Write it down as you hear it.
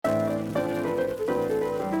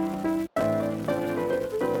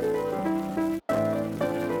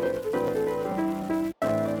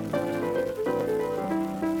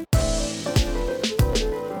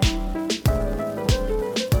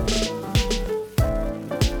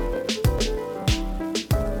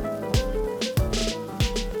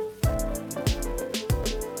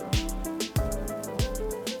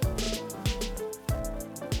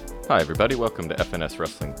Hi, everybody. Welcome to FNS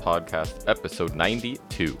Wrestling Podcast, episode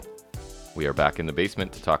 92. We are back in the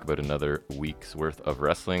basement to talk about another week's worth of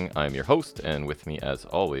wrestling. I'm your host, and with me, as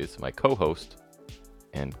always, my co-host,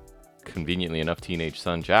 and conveniently enough, teenage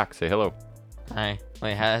son, Jack. Say hello. Hi.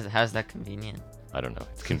 Wait, how's that convenient? I don't know.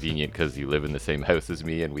 It's convenient because you live in the same house as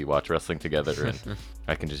me, and we watch wrestling together, and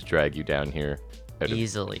I can just drag you down here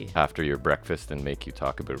easily after your breakfast and make you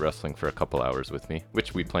talk about wrestling for a couple hours with me,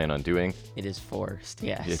 which we plan on doing. It is forced,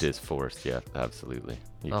 yes. It is forced, yeah, absolutely.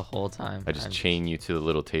 The whole time. I just chain you to the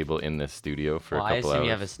little table in this studio for a couple hours. I assume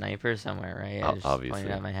you have a sniper somewhere, right? I just obviously,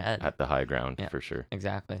 pointed at my head. At the high ground, for sure.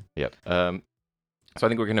 Exactly. Yep. So I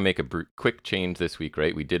think we're going to make a quick change this week,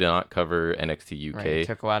 right? We did not cover NXT UK. Right. It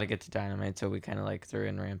took a while to get to Dynamite, so we kind of threw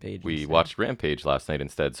in Rampage. We watched Rampage last night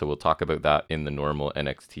instead, so we'll talk about that in the normal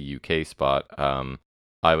NXT UK spot.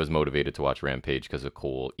 I was motivated to watch Rampage because of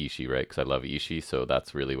Cole Ishii, right? Because I love Ishii, so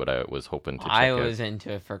that's really what I was hoping to check out. I was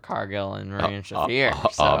into it for Cargill and Marina Shafir.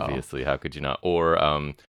 Obviously, how could you not? Or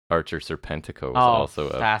Archer Serpentico was also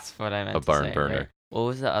that's what I meant a barn burner. Right? What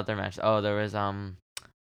was the other match? Oh, there was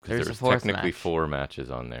there was technically 4 matches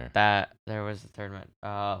on there. There was the third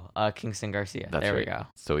match. Kingston Garcia. That's there right. We go.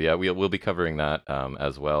 So yeah, we'll be covering that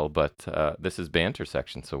as well. But this is banter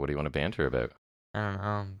section. So what do you want to banter about? I don't know.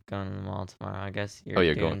 I'm going to the mall tomorrow. I guess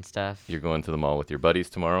you're doing stuff. You're going to the mall with your buddies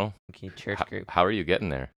tomorrow? Okay, church group. How are you getting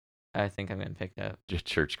there? I think I'm getting picked up. Your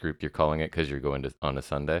church group, you're calling it because you're going on a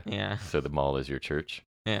Sunday? Yeah. So the mall is your church?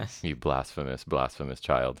 Yes. You blasphemous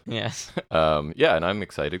child. Yes. Yeah, and I'm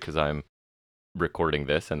excited because I'm recording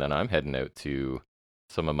this, and then I'm heading out to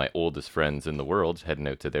some of my oldest friends in the world, heading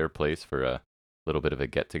out to their place for a little bit of a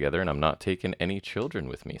get together, and I'm not taking any children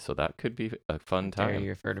with me, so that could be a fun time. Dare you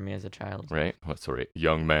refer to me as a child? Right? Oh, sorry,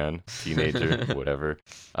 young man, teenager, whatever.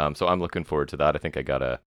 So I'm looking forward to that. I think I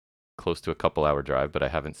got close to a couple-hour drive, but I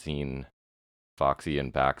haven't seen Foxy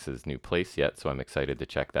and Bax's new place yet, so I'm excited to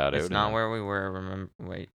check that out. It's not where we were.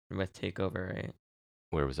 With Takeover, right?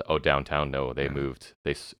 Where was it? Oh, downtown. No, they moved.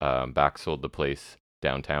 They Bax sold the place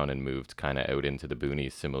downtown and moved kind of out into the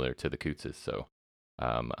boonies, similar to the Coots'. So.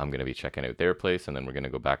 I'm going to be checking out their place, and then we're going to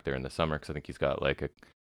go back there in the summer because I think he's got like a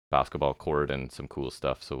basketball court and some cool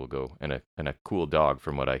stuff. So we'll go, and a cool dog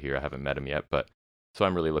from what I hear. I haven't met him yet, but so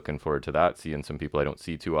I'm really looking forward to that, seeing some people I don't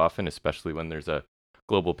see too often, especially when there's a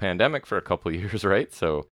global pandemic for a couple of years, right?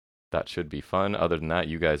 So that should be fun. Other than that,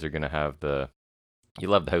 you guys are going to have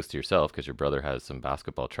you'll have the house to yourself because your brother has some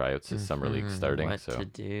basketball tryouts. His summer league starting. What to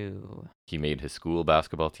do? He made his school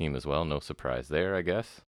basketball team as well. No surprise there, I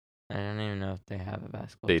guess. I don't even know if they have a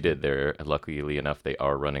basketball team. They did. Luckily enough, they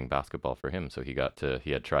are running basketball for him. So he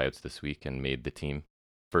had tryouts this week and made the team.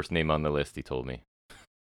 First name on the list, he told me.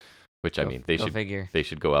 Which, I mean, they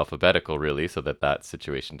should go alphabetical, really, so that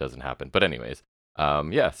situation doesn't happen. But anyways,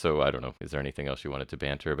 yeah, so I don't know. Is there anything else you wanted to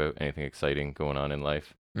banter about? Anything exciting going on in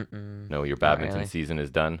life? No, your badminton season is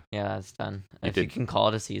done? Yeah, that's done. You can call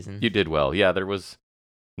it a season. You did well. Yeah, there was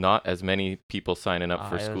not as many people signing up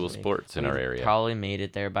for school sports in our area. Probably made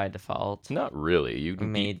it there by default. Not really. You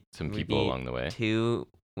made some people along the way.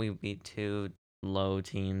 We beat 2 low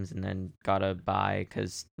teams and then got a bye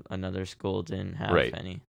because another school didn't have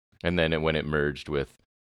any. And then when it merged with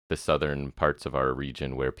the southern parts of our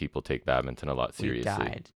region where people take badminton a lot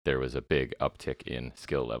seriously, there was a big uptick in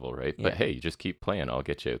skill level, right? Yeah. But hey, you just keep playing. I'll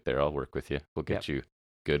get you out there. I'll work with you. We'll get you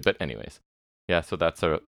good. But anyways. Yeah, so that's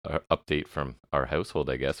our update from our household,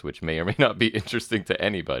 I guess, which may or may not be interesting to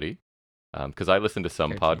anybody. Because I listen to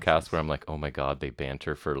some podcasts where I'm like, oh my God, they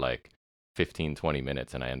banter for like 15, 20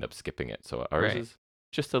 minutes and I end up skipping it. So ours is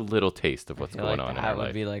just a little taste of what's going on in our life. That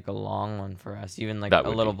would be like a long one for us. Even like a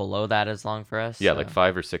little below that is long for us. Yeah, like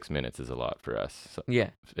 5 or 6 minutes is a lot for us. So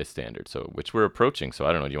it's standard. So which we're approaching. So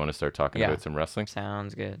I don't know. Do you want to start talking about some wrestling?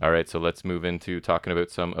 Sounds good. All right, so let's move into talking about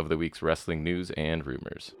some of the week's wrestling news and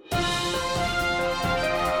rumors.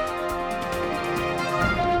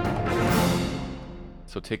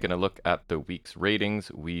 So taking a look at the week's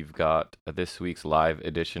ratings, we've got this week's live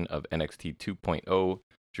edition of NXT 2.0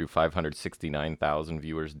 drew 569,000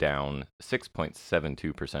 viewers, down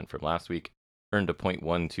 6.72% from last week, earned a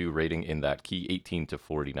 0.12 rating in that key 18 to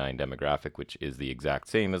 49 demographic, which is the exact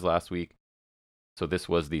same as last week. So this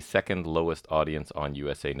was the second lowest audience on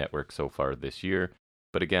USA Network so far this year.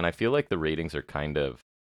 But again, I feel like the ratings are kind of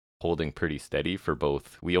holding pretty steady for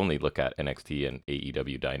both. We only look at NXT and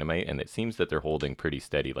AEW Dynamite, and it seems that they're holding pretty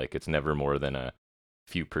steady. Like it's never more than a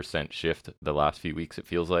few percent shift the last few weeks, it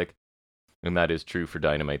feels like. And that is true for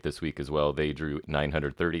Dynamite this week as well. They drew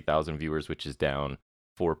 930,000 viewers, which is down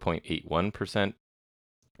 4.81%,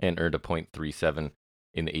 and earned a 0.37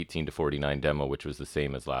 in the 18 to 49 demo, which was the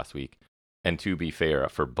same as last week. And to be fair,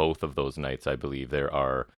 for both of those nights, I believe there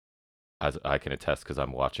are as I can attest because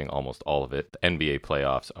I'm watching almost all of it, the NBA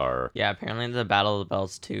playoffs are Yeah, apparently the Battle of the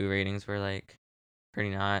Bells 2 ratings were like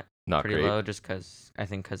not pretty great. low just because I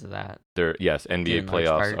think because of that. Yes, Due NBA in large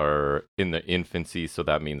playoffs part. are in the infancy, so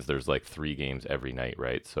that means there's like 3 games every night,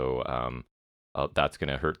 right? So that's going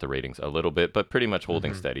to hurt the ratings a little bit, but pretty much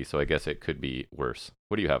holding Mhm. steady. So I guess it could be worse.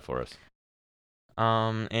 What do you have for us?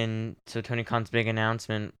 And so Tony Khan's big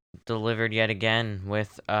announcement delivered yet again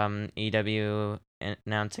with EW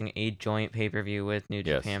announcing a joint pay-per-view with New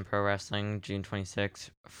Yes. Japan Pro Wrestling June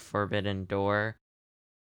 26th, Forbidden Door.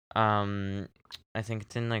 I think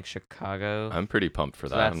it's in like Chicago. I'm pretty pumped for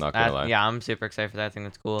So that. I'm not going to lie. yeah, I'm super excited for that. I think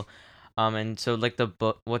that's cool. And so like the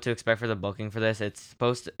book, what to expect for the booking for this?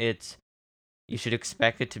 You should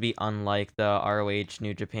expect it to be unlike the ROH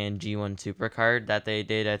New Japan G1 Supercard that they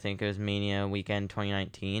did. I think it was Mania Weekend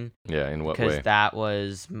 2019. Yeah, in what Because way? that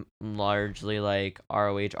was largely like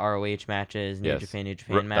ROH matches, New Yes. Japan New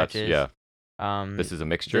Japan That's matches. yeah. Um, This is a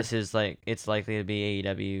mixture. this is like it's likely to be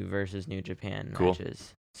AEW versus New Japan Cool.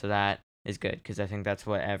 matches. So that is good because I think that's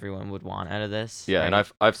what everyone would want out of this. Yeah, right?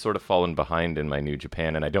 and I've sort of fallen behind in my New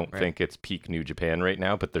Japan, and I don't Right. think it's peak New Japan right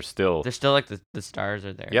now, but there's still like the stars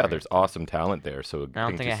are there. yeah, right? there's awesome talent there. So I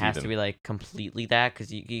don't think it has to be like completely that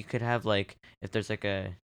because you could have like if there's like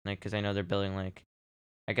a like because I know they're building like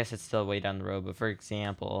I guess it's still way down the road, but for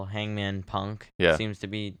example, Hangman Punk Yeah. seems to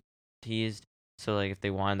be teased. So like if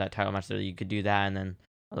they wanted that title match, you could do that, and then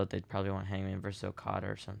although they'd probably want Hangman versus Okada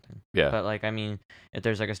or something. Yeah. But like I mean, if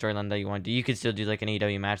there's like a storyline that you want to do, you could still do like an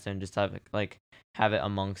AEW match, then just have it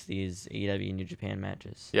amongst these AEW New Japan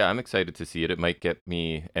matches. Yeah, I'm excited to see it. It might get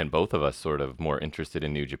me and both of us sort of more interested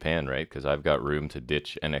in New Japan, right? Because I've got room to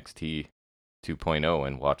ditch NXT 2.0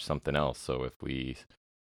 and watch something else. So if we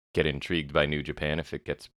get intrigued by New Japan, if it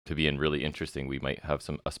gets to being really interesting, we might have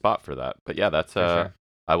a spot for that. But yeah, that's For sure.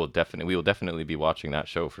 we will definitely be watching that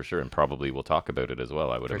show for sure, and probably we'll talk about it as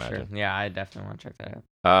well. I would For imagine. sure. Yeah, I definitely want to check that out.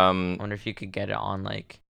 I wonder if you could get it on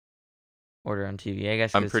like order on TV. I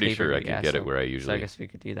guess I'm it's pretty sure I pay-per-view, could get it where I So I usually. guess we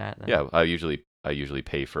could do that. Then. Yeah, I usually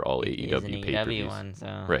pay for all It is an AEW AEW pay-per-views. one,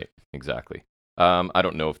 so Right, exactly. I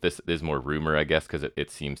don't know if this is more rumor, I guess, because it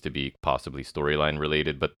seems to be possibly storyline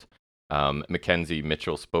related, but Mackenzie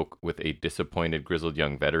Mitchell spoke with a disappointed Grizzled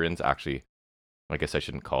Young Veterans. Actually, I guess I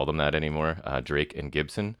shouldn't call them that anymore. Drake and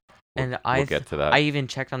Gibson. We'll get to that. I even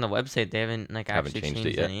checked on the website. They haven't Haven't actually changed changed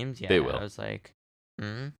it the yet. names yet. They will. I was like,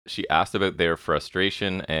 She asked about their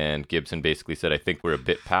frustration, and Gibson basically said, I think we're a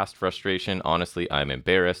bit past frustration. Honestly, I'm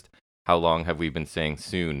embarrassed. How long have we been saying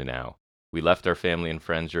soon now? We left our family and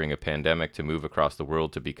friends during a pandemic to move across the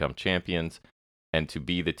world to become champions and to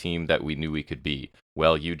be the team that we knew we could be.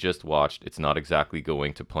 Well, you just watched. It's not exactly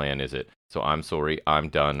going to plan, is it? So I'm sorry. I'm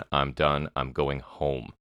done. I'm going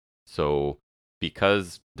home. So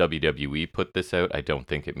because WWE put this out, I don't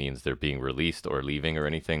think it means they're being released or leaving or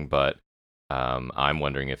anything, but I'm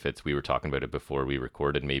wondering if we were talking about it before we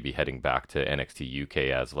recorded, maybe heading back to NXT UK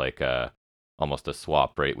as like almost a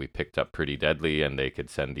swap, right? We picked up Pretty Deadly and they could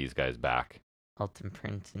send these guys back. Elton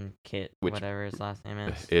Prince and Kit, Which- whatever his last name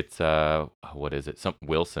is. It's what is it? Some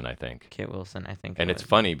Wilson, I think. Kit Wilson, I think. And it's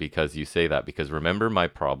funny because you say that because remember my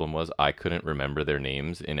problem was I couldn't remember their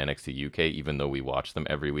names in NXT UK even though we watch them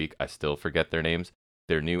every week. I still forget their names.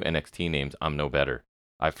 Their new NXT names, I'm no better.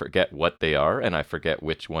 I forget what they are and I forget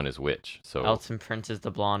which one is which. So Elton Prince is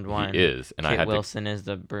the blonde one. he is, and Kit Wilson is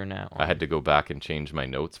the brunette one. I had to go back and change my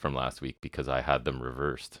notes from last week because I had them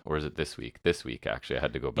reversed. Or is it this week? This week actually, I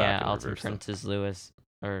had to go back and Elton reverse Prince is Lewis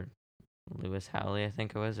Howley, I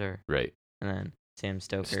think it was, them. Right. and then Sam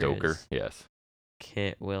Stoker. Stoker, is yes.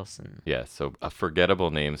 Kit Wilson. Yeah, so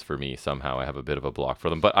forgettable names for me somehow. I have a bit of a block for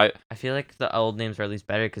them, but I feel like the old names are at least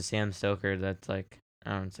better because Sam Stoker, that's like,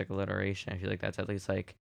 I don't know, it's like alliteration. I feel like that's at least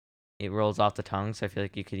like, it rolls off the tongue, so I feel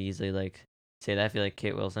like you could easily like say that. I feel like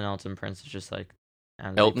Kit Wilson, Elton Prince is just like, I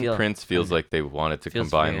don't know, Elton Prince feels like they wanted to feels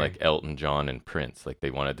combine weird. like Elton John and Prince. Like they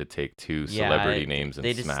wanted to take two celebrity names and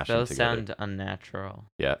they just smash them both together. sound unnatural.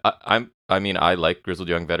 Yeah, I mean, I like Grizzled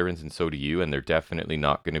Young Veterans, and so do you, and they're definitely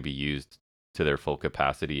not going to be used to their full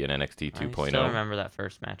capacity in NXT 2.0. I still remember that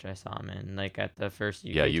first match I saw him in, like at the first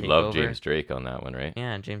UK Yeah, you takeover. love James Drake on that one, right?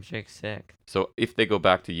 Yeah, James Drake's sick. So if they go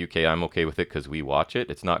back to UK, I'm okay with it because we watch it.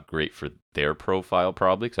 It's not great for their profile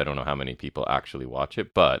probably because I don't know how many people actually watch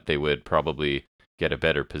it, but they would probably get a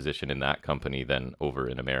better position in that company than over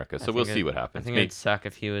in America. So we'll see what happens. I think it'd suck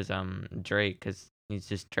if he was Drake because he's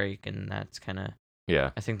just Drake, and that's kind of.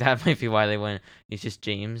 Yeah. I think that might be why they went. He's just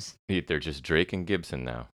James. They're just Drake and Gibson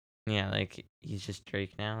now. Yeah, like he's just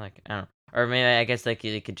Drake now. Like I don't, or maybe I guess like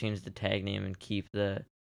they could change the tag name and keep their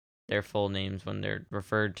full names when they're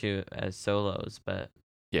referred to as solos. But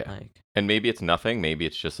Yeah. Like, And maybe it's nothing. Maybe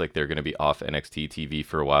it's just like they're going to be off NXT TV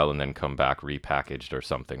for a while and then come back repackaged or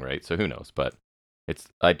something, right? So who knows? But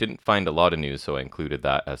I didn't find a lot of news, so I included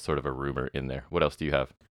that as sort of a rumor in there. What else do you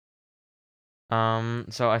have?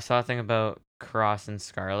 so I saw a thing about Cross and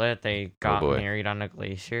Scarlett. They Oh got boy. married on a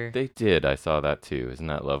glacier. They did. I saw that too. Isn't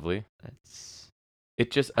that lovely? That's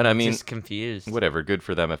It just, and I I'm mean, just confused. whatever, good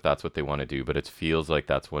for them if that's what they want to do, but it feels like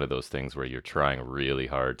that's one of those things where you're trying really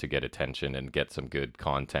hard to get attention and get some good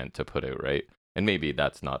content to put out, right? And maybe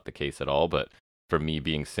that's not the case at all, but for me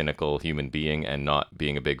being cynical human being and not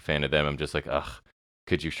being a big fan of them, I'm just like, ugh,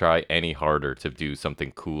 could you try any harder to do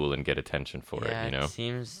something cool and get attention for Yeah, it, you know? it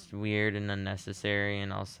seems weird and unnecessary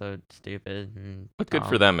and also stupid and But good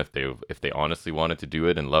for dumb. them if they honestly wanted to do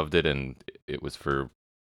it and loved it and it was for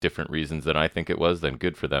different reasons than I think it was, then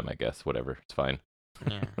good for them, I guess. Whatever. It's fine.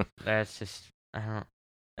 Yeah, that's just I don't.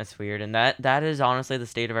 That's weird, and that is honestly the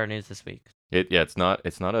state of our news this week. It's not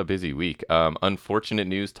a busy week. Unfortunate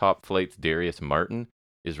news. Top Flight's Darius Martin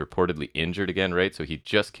is reportedly injured again, right? So he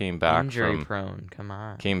just Injury prone. Come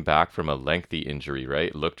on. came back from a lengthy injury,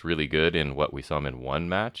 right? Looked really good in what we saw him in one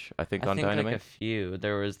match, I think, I on think like Dynamite. a few.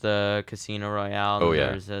 There was the Casino Royale, and Oh then yeah,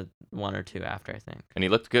 there was a one or two after. I think. and he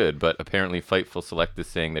looked good, but apparently Fightful Select is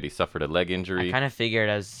saying that he suffered a leg I injury. kind of figured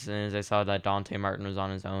as soon as I saw that Dante Martin was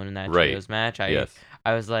on his own in that Right. trios match. Yes.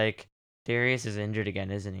 I was like, Darius is injured again,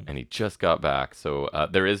 isn't he? And he just got back. So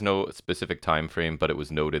there is no specific time frame, but it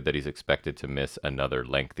was noted that he's expected to miss another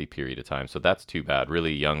lengthy period of time. So that's too bad.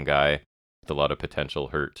 Really young guy with a lot of potential,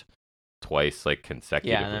 hurt twice, like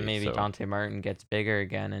consecutively. Yeah, and then maybe so, Dante Martin gets bigger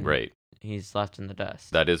again, and right. he's left in the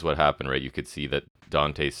dust. That is what happened, right? You could see that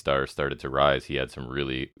Dante's star started to rise. He had some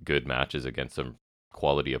really good matches against some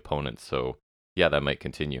quality opponents. So yeah, that might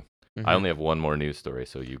continue. I Mhm. only have one more news story,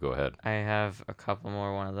 so you go ahead. I have a couple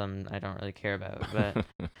more. One of them I don't really care about, but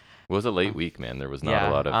It was a late um, week, man. There was not yeah.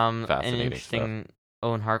 a lot of An fascinating stuff. interesting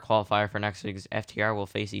Owen Hart qualifier for next week's FTR will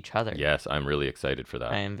face each other. Yes, I'm really excited for I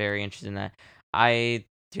that. am very interested in that. I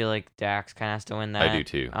feel like Dax kind of has to win that. I do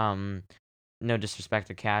too. No disrespect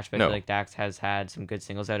to Cash, but I No. feel like Dax has had some good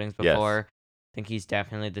singles outings Yes. before. I think he's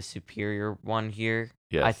definitely the superior one here.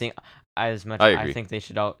 Yes. I think as much I I agree. think they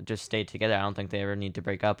should all just stay together. I don't think they ever need to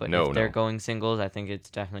break up. But No, if they're no. going singles, I think it's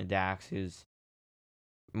definitely Dax who's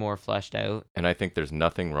more fleshed out. And I think there's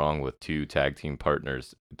nothing wrong with two tag team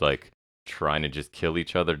partners like trying to just kill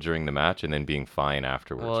each other during the match and then being fine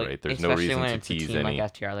afterwards, Well, right? There's no especially reason when to it's a tease team any.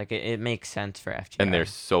 like FTR, like it makes sense for FTR. And they're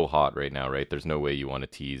so hot right now, right? There's no way you want to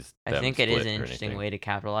tease them. I think it is split an or interesting anything. way to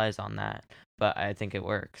capitalize on that, but I think it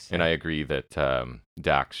works. And I agree that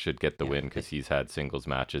Dax should get the Yeah, win because he's had singles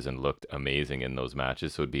matches and looked amazing in those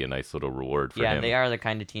matches. So it'd be a nice little reward for Yeah, him. they are the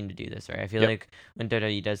kind of team to do this, right? I feel Yep. like when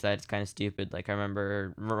WWE does that, it's kind of stupid. Like I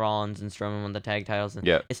remember Rollins and Strowman won the tag titles, and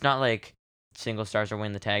Yeah. it's not like single stars are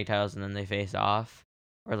winning the tag titles and then they face off,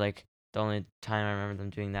 or like the only time I remember them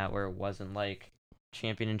doing that where it wasn't like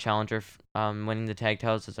champion and challenger winning the tag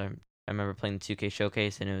titles is I remember playing the 2K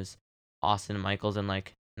showcase and it was Austin and Michaels in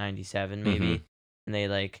like '97 maybe, Mhm. and they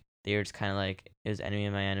were just kind of like it was enemy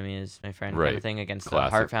of my enemy is my friend kind Right. of thing against the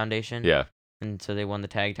Classic. Hart Foundation. Yeah. And so they won the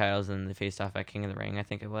tag titles and they faced off at King of the Ring, I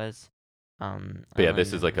think it was. But yeah,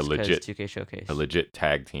 this is like a legit 2K showcase. a legit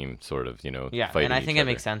tag team sort of, Yeah, fighting and I each think it other.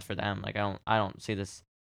 makes sense for them. Like I don't see this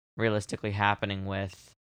realistically happening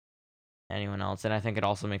with anyone else, and I think it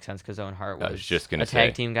also makes sense because Owen Hart I was was just gonna a tag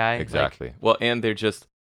say, team guy. Exactly. Well, and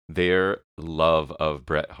their love of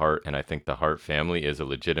Bret Hart and I think the Hart family is a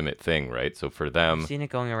legitimate thing, right? So for I've them, seen it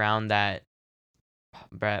going around that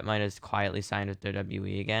Bret might have quietly signed with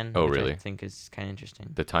WWE again. Oh, which really? I think is kind of interesting.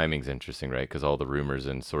 the timing's interesting, right? Because all the rumors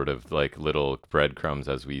and sort of like little breadcrumbs,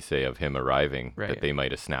 as we say, of him arriving, that Right. they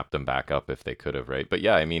might have snapped them back up if they could have, right? But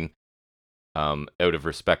yeah, I mean, out of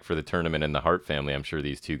respect for the tournament and the Hart family, I'm sure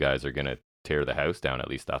these two guys are gonna tear the house down. At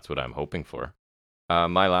least that's what I'm hoping for.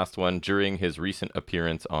 My last one, during his recent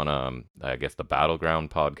appearance on, I guess the Battleground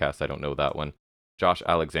podcast, I don't know that one, Josh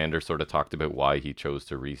Alexander sort of talked about why he chose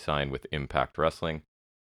to re-sign with Impact Wrestling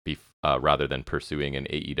rather than pursuing an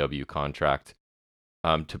AEW contract.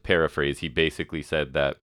 To paraphrase, he basically said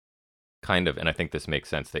that kind of, and I think this makes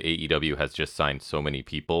sense, that AEW has just signed so many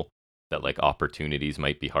people that like opportunities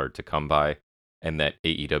might be hard to come by, and that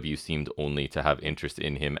AEW seemed only to have interest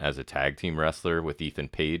in him as a tag team wrestler with Ethan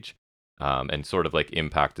Page. And sort of like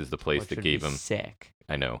Impact is the place Which that would gave be him. sick.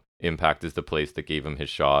 I know Impact is the place that gave him his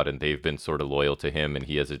shot, and they've been sort of loyal to him, and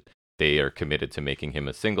they are committed to making him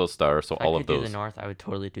a single star. So If all I of could do those, the North, I would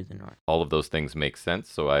totally do the North. all of those things make sense.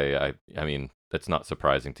 So I mean, that's not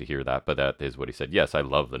surprising to hear that, but that is what he said. Yes, I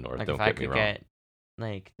love the North. Like Don't if I get me could wrong. get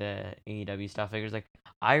like the AEW stuff figures, like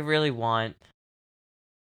I really want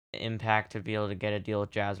Impact to be able to get a deal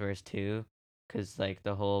with Jazzwares too, because like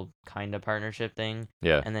the whole kind of partnership thing,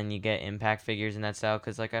 Yeah. and then you get Impact figures in that style.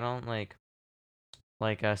 Because like I don't like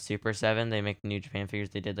Super 7, they make New Japan figures.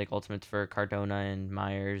 They did like Ultimates for Cardona and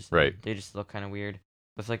Myers. And Right. they just look kind of weird.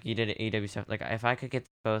 But if, like you did AEW stuff, like if I could get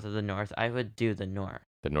both of the North, I would do the North.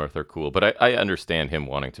 The North are cool, but I understand him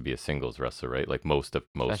wanting to be a singles wrestler, right? Like most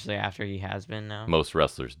Especially after he has been now. most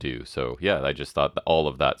wrestlers do. So yeah, I just thought that all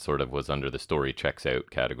of that sort of was under the story checks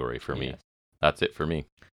out category for me. Yes. That's it for me.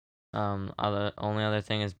 Only other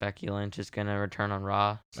thing is Becky Lynch is gonna return on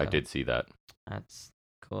Raw. I So did see that. that's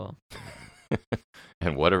cool.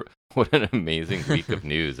 And what an amazing week of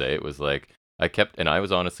news. It was like I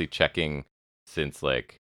was honestly checking since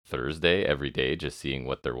like Thursday every day, just seeing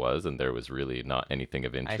what there was, and there was really not anything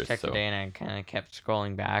of I interest. checked So today and I kind of kept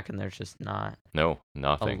scrolling back, and there's just not no, a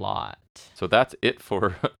nothing. lot. So that's it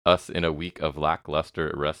for us in a week of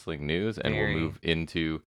lackluster wrestling news, and Very. we'll move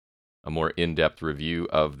into a more in-depth review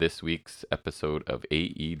of this week's episode of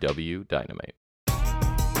AEW Dynamite.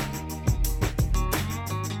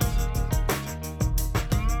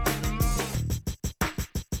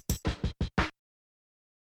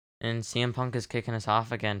 And CM Punk is kicking us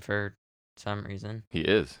off again for some reason. He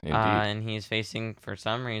is, indeed. And he's facing, for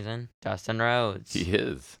some reason, Dustin Rhodes. He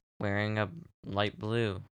is. Wearing a light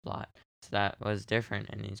blue lot. So that was different.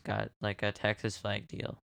 And he's got like a Texas flag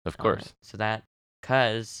deal. Of on it. course. So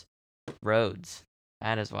cause Rhodes.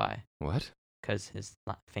 That is why. What? Cause his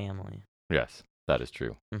family. Yes, that is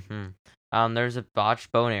true. There's a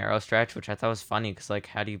botched bow and arrow stretch, which I thought was funny, because like,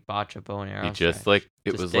 how do you botch a bow and arrow? He just stretch?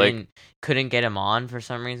 like Couldn't get him on for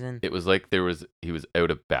some reason. It was like he was out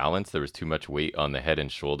of balance. There was too much weight on the head and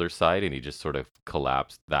shoulder side, and he just sort of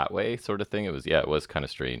collapsed that way, sort of thing. It was kind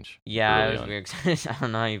of strange. Yeah, early it was on. weird. I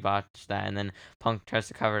don't know how you botched that, and then Punk tries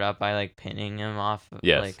to cover it up by like pinning him off.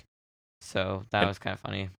 Yes. Like, so that was kind of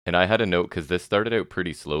funny. And I had a note because this started out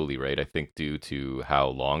pretty slowly, right? I think due to how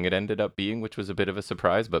long it ended up being, which was a bit of a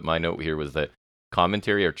surprise. But my note here was that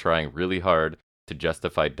commentary are trying really hard to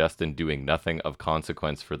justify Dustin doing nothing of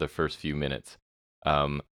consequence for the first few minutes.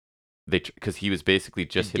 Because he was basically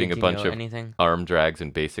just hitting a bunch of arm drags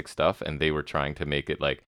and basic stuff, and they were trying to make it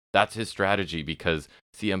like that's his strategy because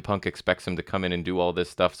CM Punk expects him to come in and do all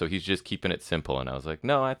this stuff, so he's just keeping it simple. And I was like,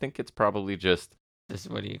 no, I think it's probably just this is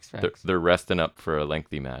what he expects. They're resting up for a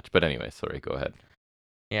lengthy match. But anyway, sorry, go ahead.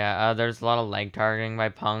 Yeah, there's a lot of leg targeting by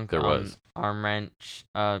Punk. There was arm wrench.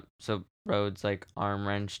 So Rhodes like arm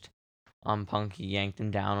wrenched on Punk. He yanked him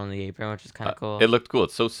down on the apron, which is kind of cool. It looked cool.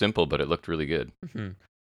 It's so simple, but it looked really good. There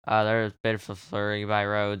was a bit of a flurry by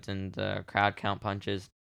Rhodes and the crowd count punches.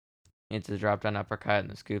 It's a drop down uppercut and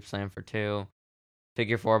the scoop slam for 2.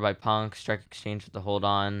 Figure 4 by Punk. Strike exchange with the hold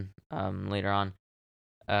on. Later on.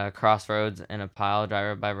 Crossroads and a pile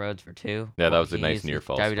driver by Rhodes for 2. Yeah, that was a nice near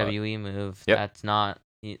fall spot. WWE move. Yep.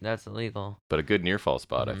 That's illegal. But a good near fall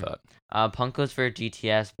spot, I thought. Punk goes for a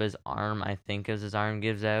GTS, but his arm, I think, as his arm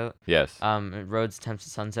gives out. Yes. Rhodes attempts a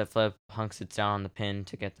sunset flip. Punk sits down on the pin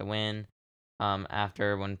to get the win.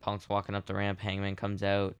 After, when Punk's walking up the ramp, Hangman comes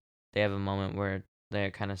out. They have a moment where they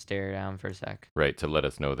kind of stare down for a sec. Right, to let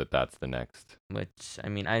us know that that's the next. Which, I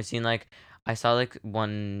mean, I saw like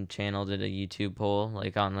one channel did a YouTube poll,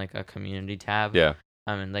 like on like a community tab. Yeah.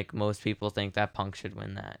 And like most people think that Punk should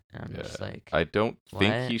win that. And I'm just like, I don't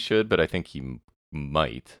think he should, but I think he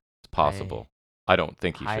might. It's possible. I don't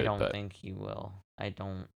think he should. I don't think he will. I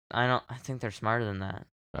think they're smarter than that.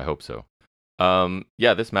 I hope so.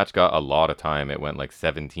 Yeah, this match got a lot of time. It went like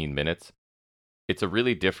 17 minutes. It's a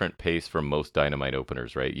really different pace from most Dynamite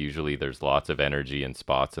openers, right? Usually there's lots of energy and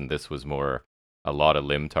spots, and this was more a lot of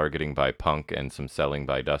limb targeting by Punk and some selling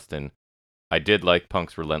by Dustin. I did like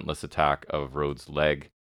Punk's relentless attack of Rhodes' leg,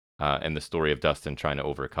 and the story of Dustin trying to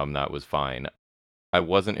overcome that was fine. I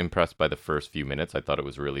wasn't impressed by the first few minutes. I thought it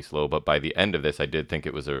was really slow, but by the end of this, I did think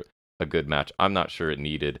it was a good match. I'm not sure it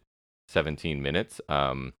needed 17 minutes.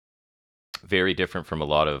 Very different from a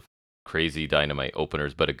lot of crazy Dynamite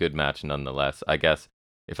openers, but a good match nonetheless. I guess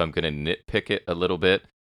if I'm going to nitpick it a little bit,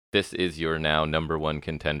 this is your now number 1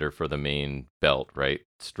 contender for the main belt, right?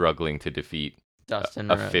 Struggling to defeat Dustin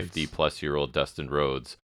a Rhodes. 50-plus-year-old Dustin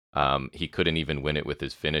Rhodes. He couldn't even win it with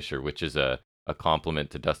his finisher, which is a compliment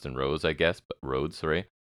to Dustin Rhodes, I guess.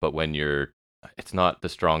 But when it's not the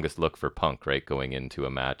strongest look for Punk, right, going into a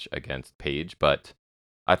match against Page. But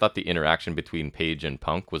I thought the interaction between Page and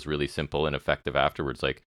Punk was really simple and effective afterwards.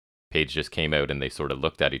 Like, Page just came out and they sort of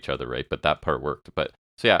looked at each other, right? But that part worked. But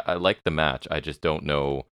so yeah, I like the match. I just don't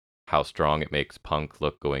know how strong it makes Punk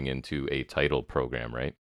look going into a title program,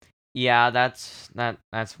 right? Yeah, that's one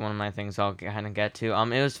of my things I'll kind of get to.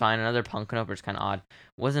 It was fine. Another Punk opener is kind of odd.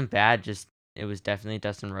 Wasn't bad. Just it was definitely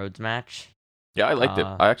Dustin Rhodes' match. Yeah, I liked it.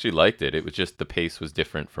 Uh, I actually liked it. It was just the pace was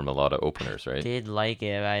different from a lot of openers, right? did like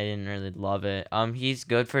it, but I didn't really love it. He's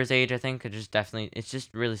good for his age, I think. It's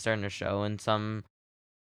just really starting to show in some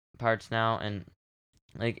parts now, and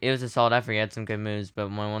like it was a solid effort. He had some good moves, but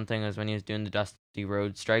one thing was when he was doing the Dusty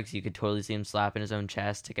Rhodes strikes, you could totally see him slapping his own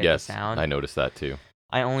chest to get the Yes, sound. I noticed that too.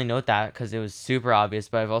 I only note that because it was super obvious,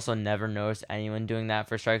 but I've also never noticed anyone doing that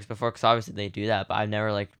for strikes before. Because obviously they do that, but I've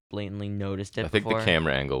never like blatantly noticed it I think the before.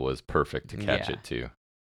 camera angle was perfect to catch Yeah. it too.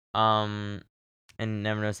 Um, and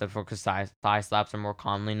never noticed that before because thigh slaps are more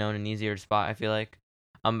commonly known and easier to spot. I feel like.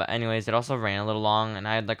 But anyways, it also ran a little long, and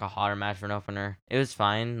I had like a hotter match for an opener. It was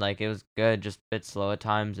fine, like it was good, just a bit slow at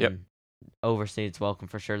times, Yep. and overstayed its welcome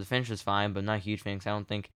for sure. The finish was fine, but not a huge fan. 'Cause I don't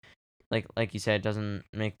think, like you said, it doesn't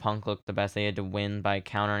make Punk look the best. They had to win by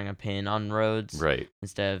countering a pin on Rhodes Right.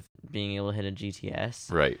 instead of being able to hit a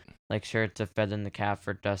GTS. Right. Like sure, it's a feather in the cap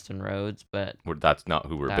for Dustin Rhodes, but That's not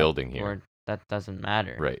who we're building here. that doesn't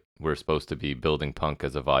matter. Right. We're supposed to be building Punk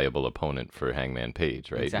as a viable opponent for Hangman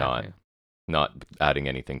Page, right? Exactly. Not adding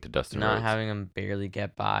anything to Dustin Not Rhodes. having him barely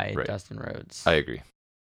get by Right. Dustin Rhodes. I agree.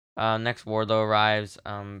 Next, Wardlow arrives.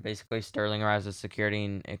 Basically, Sterling arrives with security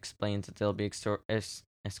and explains that they'll be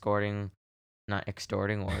escorting, not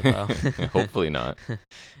extorting Wardlow. Hopefully not.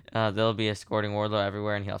 They'll be escorting Wardlow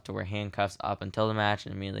everywhere, and he'll have to wear handcuffs up until the match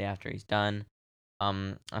and immediately after he's done.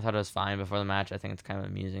 I thought it was fine before the match. I think it's kind of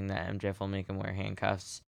amusing that MJF will make him wear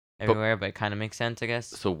handcuffs everywhere, but it kind of makes sense, I guess.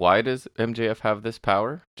 So why does MJF have this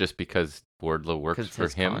power? Just because Wardlow works Because it's for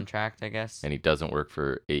his him contract, I guess. and he doesn't work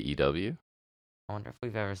for AEW? I wonder if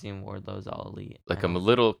we've ever seen Wardlow's All Elite. Like, I'm a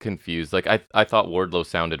little confused. Like, I thought Wardlow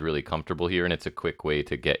sounded really comfortable here, and it's a quick way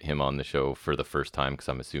to get him on the show for the first time, because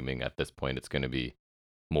I'm assuming at this point it's going to be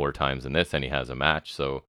more times than this, and he has a match.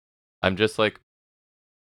 So I'm just like,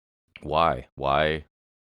 why? Why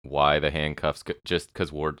the handcuffs? Just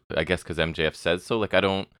because I guess because MJF says so? Like, I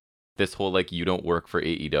don't, this whole, like, you don't work for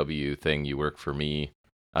AEW thing, you work for me.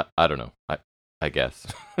 I don't know. I guess.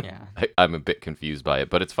 Yeah. I'm a bit confused by it,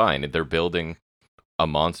 but it's fine. They're building a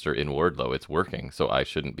monster in Wardlow. It's working, so I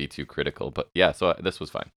shouldn't be too critical. But yeah, so this was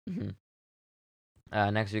fine.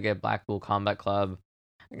 Mm-hmm. Next, we get Blackpool Combat Club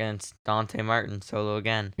against Dante Martin solo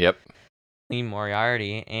again. Yep. Lee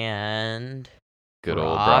Moriarty and Good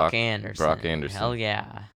old Brock Anderson. Brock Anderson. Hell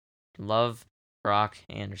yeah, love Brock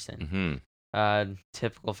Anderson. Mm-hmm.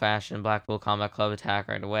 Typical fashion, Blackpool Combat Club attack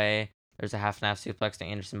right away. There's a half and half suplex to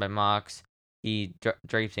Anderson by Mox. He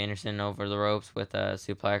drapes Anderson over the ropes with a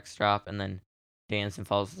suplex drop, and then Danielson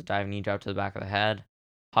follows with a diving knee drop to the back of the head.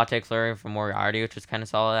 Hot take flurry from Moriarty, which was kind of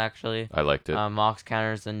solid actually. I liked it. Mox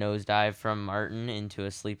counters the nosedive from Martin into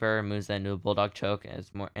a sleeper, moves that into a bulldog choke,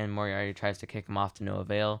 and Moriarty tries to kick him off to no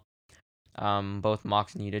avail. Both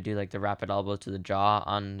Mox and Yuta do like the rapid elbow to the jaw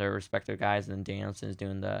on their respective guys, and then Danielson is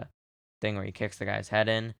doing the thing where he kicks the guy's head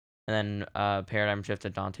in, and then paradigm shift to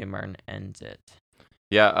Dante Martin ends it.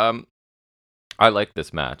 Yeah, I liked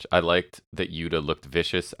this match. I liked that Yuta looked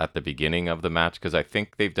vicious at the beginning of the match, because I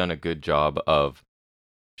think they've done a good job of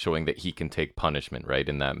showing that he can take punishment, right,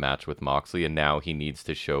 in that match with Moxley, and now he needs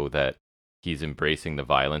to show that he's embracing the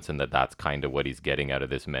violence, and that's kind of what he's getting out of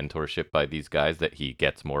this mentorship by these guys, that he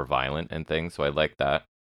gets more violent and things. So I like that.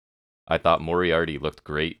 I thought Moriarty looked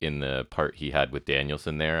great in the part he had with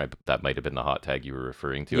Danielson there. That might have been the hot tag you were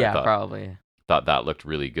referring to. Yeah, probably. Thought that looked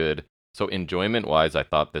really good. So enjoyment-wise, I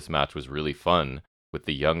thought this match was really fun with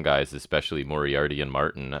the young guys, especially Moriarty and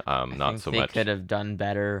Martin. Not so much. They could have done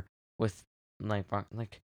better with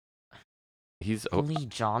He's Lee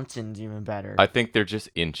Johnson's even better. I think they're just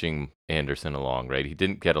inching Anderson along, right? He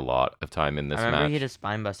didn't get a lot of time in this match. I remember he hit a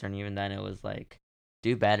spine buster, and even then it was like,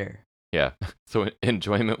 do better. Yeah. So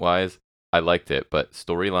enjoyment-wise, I liked it, but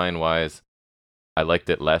storyline-wise, I liked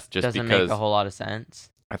it less just Doesn't because make a whole lot of sense.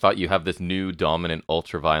 I thought you have this new dominant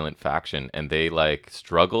ultra-violent faction, and they like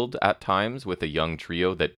struggled at times with a young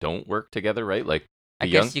trio that don't work together, right? Like I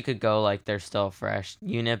guess you could go like they're still a fresh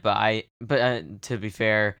unit, but to be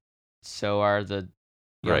fair, so are the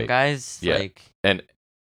young guys. Yeah. Like and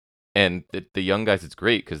the young guys, it's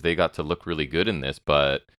great because they got to look really good in this,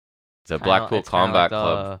 but the Blackpool Combat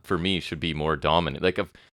Club for me should be more dominant. Like if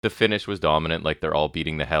the finish was dominant, like they're all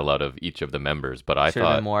beating the hell out of each of the members, but I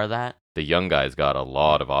thought more of that. The young guys got a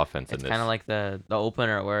lot of offense in this. It's kind of like the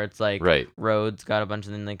opener where it's like Rhodes got a bunch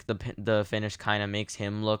of them. Like the finish kind of makes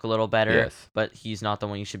him look a little better, but he's not the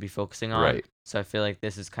one you should be focusing on. Right. So I feel like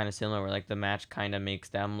this is kind of similar, where like the match kind of makes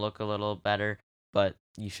them look a little better, but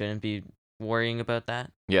you shouldn't be worrying about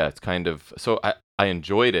that. Yeah, it's kind of so. I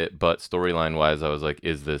enjoyed it, but storyline wise, I was like,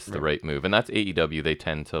 is this the Right. right move? And that's AEW. They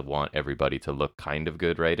tend to want everybody to look kind of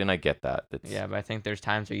good, right? And I get that. It's Yeah, but I think there's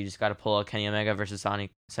times where you just got to pull a Kenny Omega versus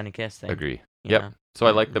Sonny Kiss thing. agree. You Yep. know, So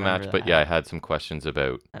I like the remember match, but that. yeah, I had some questions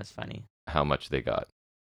about That's funny. how much they got.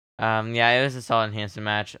 Yeah, it was a solid enhancement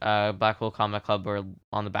match. Blackpool Combat Club were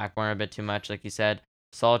on the back burner a bit too much, like you said.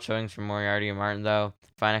 Solid showings from Moriarty and Martin though.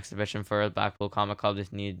 Fine exhibition for Blackpool Combat Club.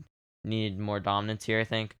 Just need more dominance here. I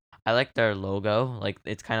think. I like their logo. Like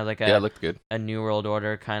it's kind of like Yeah, it looked good. a New World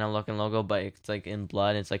Order kind of looking logo, but it's like in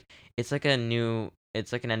blood. It's like an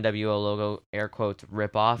NWO logo, air quotes,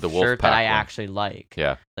 rip off The shirt that Wolfpack I one. actually like.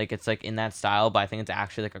 Yeah. Like it's like in that style, but I think it's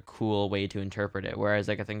actually like a cool way to interpret it. Whereas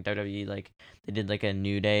like I think WWE like they did like a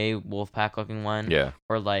New Day Wolfpack looking one, Yeah.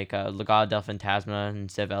 or like Legado del Fantasma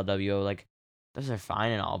instead of LWO. Like those are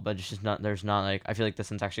fine and all, but it's just not. There's not like I feel like this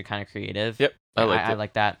one's actually kind of creative. Yep. I Like, liked I it.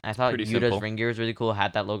 like that. I thought Pretty Yuta's simple. ring gear was really cool.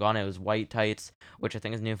 Had that logo on it. It was white tights, which I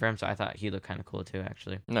think is new for him. So I thought he looked kind of cool too,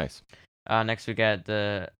 actually. Nice. Next we got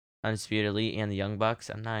the Undisputed Elite and the Young Bucks.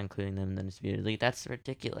 I'm not including them in the Undisputed Elite. That's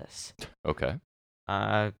ridiculous. Okay.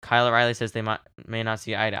 Kyle O'Reilly says they may not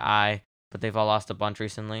see eye to eye, but they've all lost a bunch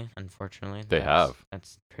recently. Unfortunately, They have.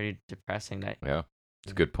 That's pretty depressing. That Yeah.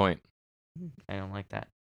 It's a good point. I don't like that.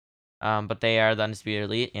 But they are the Undisputed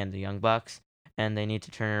Elite and the Young Bucks, and they need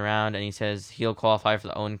to turn it around. And he says he'll qualify for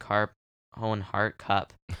the Owen Hart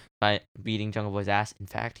Cup by beating Jungle Boy's ass. In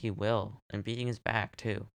fact, he will, and beating his back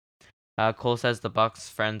too. Cole says the Bucks'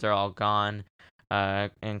 friends are all gone,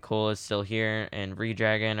 and Cole is still here, and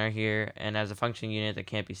Redragon are here, and as a functioning unit that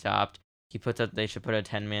can't be stopped. He puts up they should put a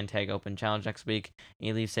 10-man tag open challenge next week. And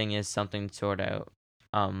he leaves saying is something to sort out,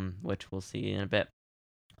 which we'll see in a bit.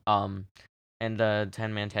 And the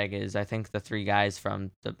 10-man tag is I think the 3 guys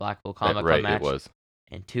from the Blackpool Combat Club match. It was.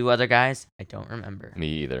 And 2 other guys I don't remember. Me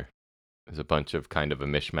either. It was a bunch of kind of a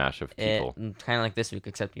mishmash of people. Kind of like this week,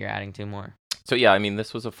 except you're adding 2 more. So yeah, I mean,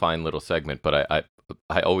 this was a fine little segment, but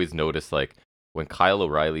I always notice like when Kyle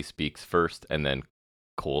O'Reilly speaks first and then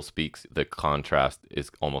Cole speaks, the contrast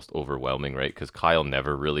is almost overwhelming, right? Because Kyle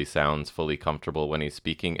never really sounds fully comfortable when he's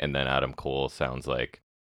speaking, and then Adam Cole sounds like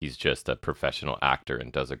he's just a professional actor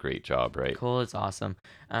and does a great job, right? Cole is awesome,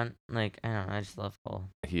 and like I don't know, I just love Cole.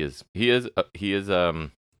 He is a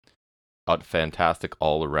fantastic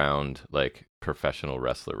all around like professional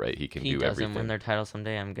wrestler, right? He can do everything. He doesn't win their title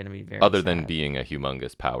someday. I'm gonna be very other sad. than being a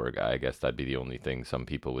humongous power guy. I guess that'd be the only thing some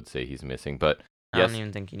people would say he's missing. But I don't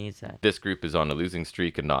even think he needs that. This group is on a losing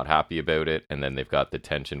streak and not happy about it, and then they've got the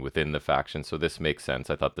tension within the faction. So this makes sense.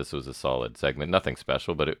 I thought this was a solid segment. Nothing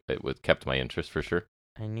special, but it was kept my interest for sure.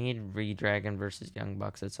 I need Redragon versus Young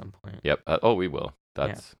Bucks at some point. Yep. We will.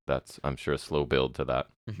 That's I'm sure a slow build to that.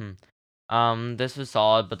 This was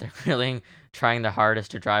solid, but they're really trying their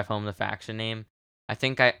hardest to drive home the faction name. I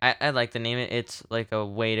think I like the name. It's like a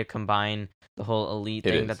way to combine the whole elite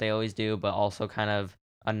thing that they always do, but also kind of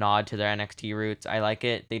a nod to their NXT roots. I like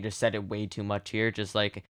it. They just said it way too much here, just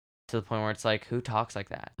like to the point where it's like, who talks like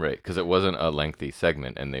that? Right, because it wasn't a lengthy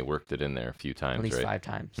segment, and they worked it in there a few times. At least right? 5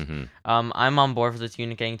 times. Mm-hmm. I'm on board for this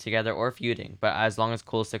unit getting together or feuding, but as long as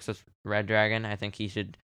Cole sticks with Red Dragon, I think he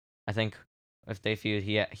should. I think if they feud,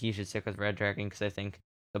 he should stick with Red Dragon because I think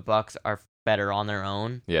the Bucks are better on their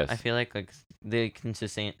own. Yes. I feel like they can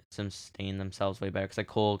sustain themselves way better because like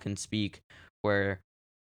Cole can speak where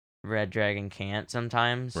Red Dragon can't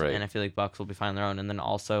sometimes, right. And I feel like Bucks will be fine on their own. And then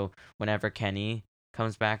also whenever Kenny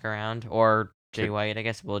comes back around, or Jay White, I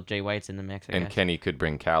guess. Well, Jay White's in the mix, I guess. Kenny could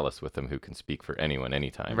bring Callis with him, who can speak for anyone,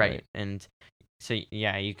 anytime. Right. And so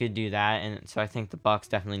yeah, you could do that, and so I think the Bucks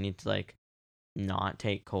definitely need to like not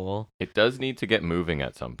take Cole. It does need to get moving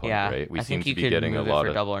at some point, right? We seem to be getting a lot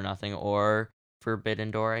of Double or Nothing or Forbidden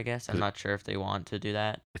Door, I guess. I'm not sure if they want to do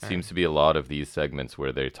that. It seems to be a lot of these segments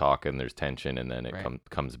where they talk and there's tension, and then it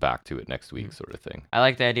comes back to it next week, sort of thing. I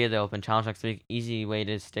like the idea of the open challenge next week. Easy way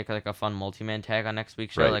to stick like a fun multi-man tag on next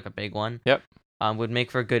week's show, like a big one. Yep. Would make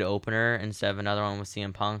for a good opener instead of another one with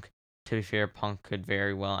CM Punk. To be fair, Punk could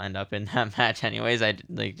very well end up in that match anyways. I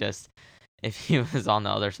like just if he was on the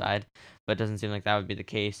other side, but it doesn't seem like that would be the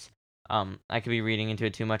case. I could be reading into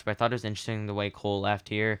it too much, but I thought it was interesting the way Cole left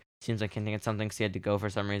here. Seems like hinting at something because he had to go for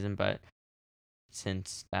some reason, but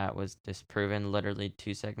since that was disproven literally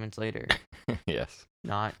 2 segments later. Yes.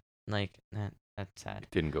 Not like that. That's sad.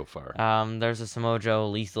 Didn't go far. There's a Samoa Joe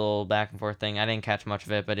lethal back and forth thing. I didn't catch much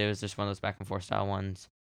of it, but it was just one of those back and forth style ones.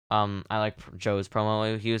 I like Joe's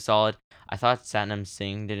promo. He was solid. I thought Satnam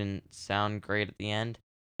Singh didn't sound great at the end,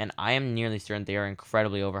 and I am nearly certain they are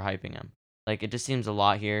incredibly overhyping him. Like, it just seems a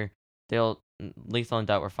lot here. Lethal and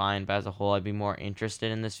Doubt were fine, but as a whole, I'd be more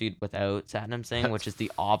interested in this feud without Satnam Singh, which is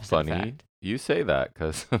the opposite fact. you say that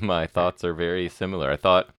because my thoughts are very similar. I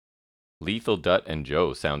thought Lethal Dutt and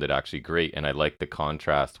Joe sounded actually great, and I like the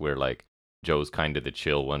contrast where like Joe's kind of the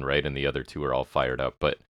chill one, right, and the other two are all fired up.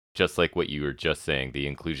 But just like what you were just saying, the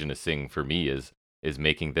inclusion of Singh for me is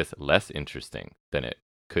making this less interesting than it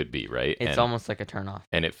could be, right? It's almost like a turnoff.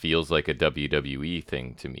 And it feels like a WWE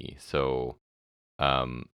thing to me. So,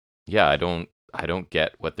 yeah, I don't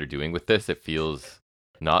get what they're doing with this. It feels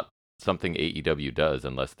not something AEW does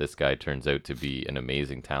unless this guy turns out to be an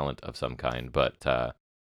amazing talent of some kind. But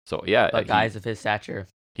so yeah, But guys of his stature,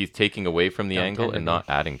 he's taking away from the don't angle tend to and be. not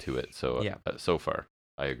adding to it. So Yeah. So far,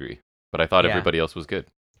 I agree. But I thought Yeah. everybody else was good.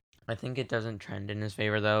 I think it doesn't trend in his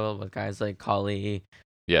favor though, with guys like Kali,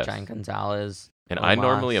 Yes. Giant Gonzalez. And I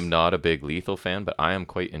normally Omos. am not a big Lethal fan, but I am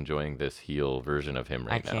quite enjoying this heel version of him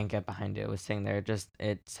I right now. can't get behind it with Singh there. It's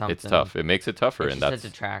something. It's tough. It makes it tougher, It's and just that's a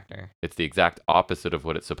detractor. it's the exact opposite of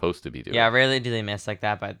what it's supposed to be doing. Yeah, rarely do they miss like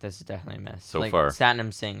that, but this is definitely a miss. So like, far.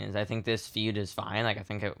 Satnam Singh is. I think this feud is fine. Like, I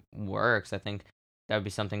think it works. I think that would be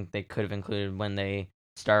something they could have included when they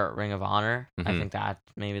start Ring of Honor. I Mhm. think that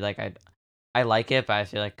maybe like I like it, but I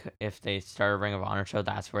feel like if they start a Ring of Honor show,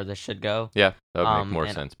 that's where this should go. Yeah, that would make more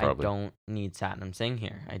and sense probably. I don't need Satnam Singh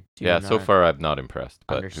here. I do Yeah, not so far I'm not impressed,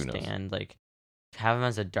 but who knows? understand like have him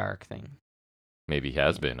as a dark thing. Maybe he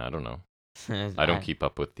has been. I don't know. I don't keep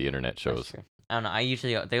up with the internet That's shows. true. I don't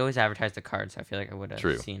know. They always advertise the cards, so I feel like I would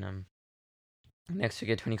True. have seen them. Next, we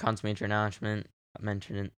get Tony Khan's major announcement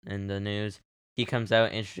mentioned in the news. He comes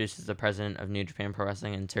out, introduces the president of New Japan Pro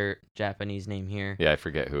Wrestling. Insert Japanese name here. Yeah, I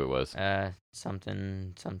forget who it was.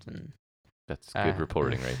 Something. That's good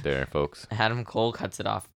reporting right there, folks. Adam Cole cuts it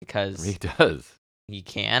off because He does. he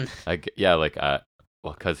can. Yeah, like well,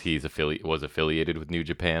 because he's was affiliated with New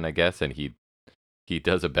Japan, I guess, and he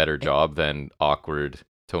does a better job than awkward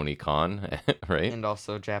Tony Khan, right? And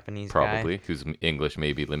also Japanese Probably, guy. whose English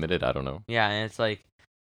may be limited. I don't know. Yeah, and it's like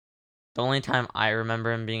the only time I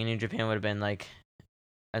remember him being in New Japan would have been like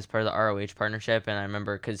as part of the ROH partnership, and I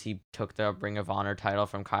remember because he took the Ring of Honor title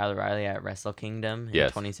from Kyle O'Reilly at Wrestle Kingdom in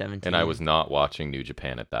Yes, 2017. And I was not watching New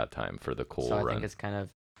Japan at that time for the Cole so I run. think it's kind of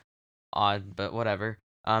odd, but whatever.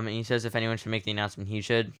 And he says if anyone should make the announcement, he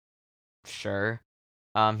should. Sure.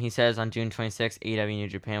 He says on June 26th, AEW New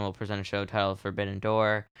Japan will present a show titled Forbidden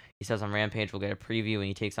Door. He says on Rampage we'll get a preview when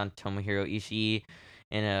he takes on Tomohiro Ishii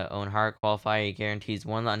in a Owen Hart qualifier. He guarantees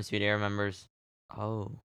one of the Undisputed Era members,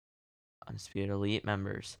 Undisputed Elite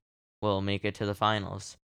members, will make it to the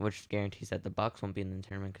finals, which guarantees that the Bucks won't be in the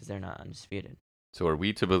tournament because they're not undisputed. So are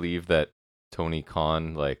we to believe that Tony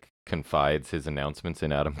Khan like confides his announcements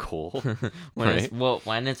in Adam Cole?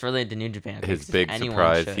 when it's related to New Japan. His big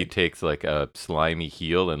surprise, he takes like a slimy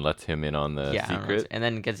heel and lets him in on the secret. And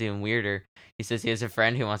then it gets even weirder. He says he has a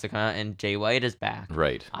friend who wants to come out, and Jay White is back.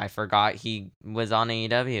 Right. I forgot he was on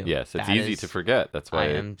AEW. Yes, it's easy to forget. That's why I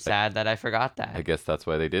am sad that I forgot that. I guess that's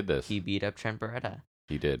why they did this. He beat up Trent Beretta.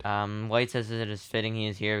 He did. White says it is fitting he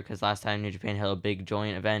is here because last time New Japan held a big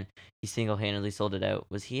joint event, he single-handedly sold it out.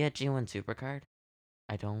 Was he at G1 Supercard?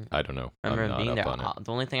 I don't know. remember I'm him being not there. up on it.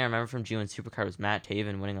 The only thing I remember from G1 Supercard was Matt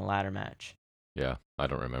Taven winning a ladder match. Yeah, I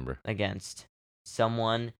don't remember. Against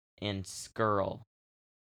someone in Skrull.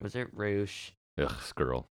 Was it Roosh? Ugh,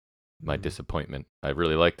 Skrull. My disappointment. I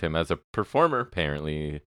really liked him as a performer,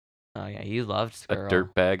 apparently. Oh, yeah, you loved Skrull. A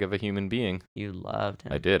dirtbag of a human being. You loved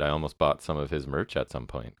him. I did. I almost bought some of his merch at some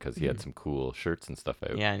point because he had some cool shirts and stuff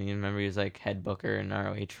out. Yeah, and you remember he was like head booker in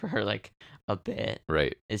ROH for like a bit.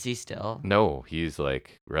 Right. Is he still? No, he's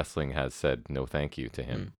like, wrestling has said no thank you to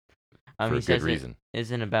him for he a good reason. It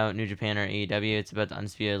isn't about New Japan or AEW. It's about the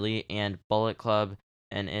Undisputed Elite and Bullet Club,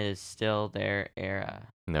 and it is still their era.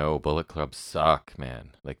 No, Bullet Club suck,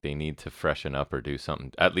 man. Like, they need to freshen up or do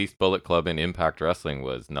something. At least Bullet Club in Impact Wrestling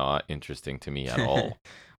was not interesting to me at all.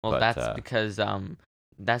 Well, that's because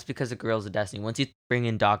of Guerrillas of Destiny. Once you bring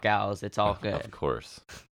in Doc Gallows, it's all good. Of course.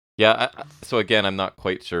 Yeah, so again, I'm not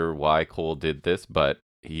quite sure why Cole did this, but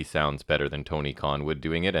he sounds better than Tony Khan would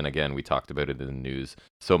doing it. And again, we talked about it in the news.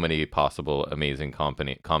 So many possible amazing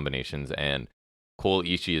combinations, and Cole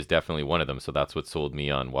Ishii is definitely one of them. So that's what sold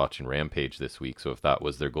me on watching Rampage this week. So if that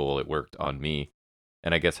was their goal, it worked on me.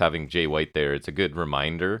 And I guess having Jay White there, it's a good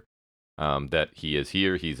reminder that he is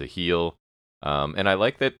here. He's a heel. And I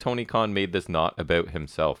like that Tony Khan made this not about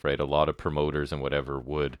himself, right? A lot of promoters and whatever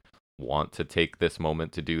would want to take this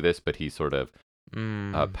moment to do this, but he sort of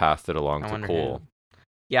passed it along to Cole.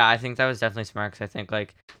 Yeah, I think that was definitely smart because I think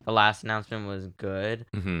like the last announcement was good,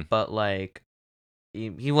 but like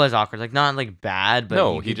he was awkward, like not like bad, but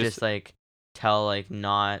no, he just like tell like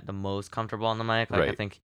not the most comfortable on the mic. Like I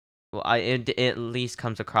think Well, it at least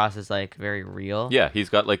comes across as like very real. Yeah, he's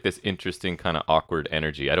got like this interesting kind of awkward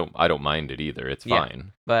energy. I don't mind it either. It's Yeah.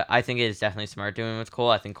 fine. But I think it is definitely smart doing with Cole.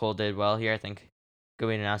 I think Cole did well here. I think good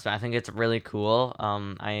way to announcement. I think it's really cool.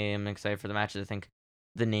 I am excited for the matches. I think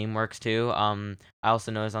the name works too. I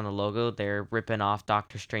also noticed on the logo they're ripping off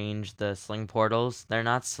Doctor Strange the sling portals. They're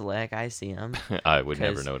not slick. I see them I would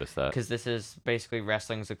never because notice that. this is basically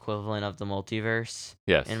wrestling's equivalent of the multiverse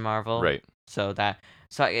Yes. in Marvel. Right. So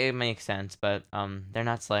it makes sense, but they're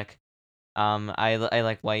not slick. I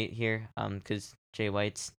like White here. Cause Jay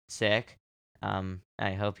White's sick.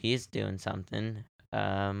 I hope he's doing something.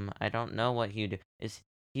 I don't know what he'd do.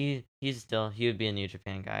 He would be a New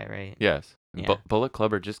Japan guy, right? Yes. Yeah. Bullet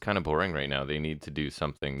Club are just kind of boring right now. They need to do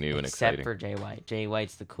something new and Except exciting. for Jay White. Jay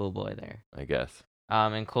White's the cool boy there. I guess.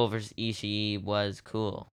 And Cole versus Ishii was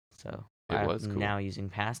cool. So It was I'm cool. now using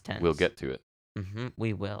past tense. We'll get to it.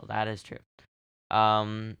 We will. That is true.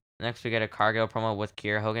 Next we get a Cargill promo with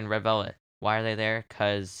Kiera Hogan, Red Velvet. Why are they there?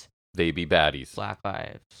 Cause They be baddies. Black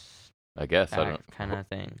Lives. I guess. I don't kind of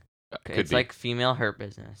thing. Could It's be. like female Hurt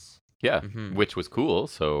Business. Yeah, Mhm. which was cool.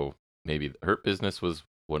 So maybe Hurt Business was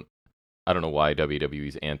one. I don't know why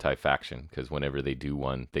WWE's anti-faction, because whenever they do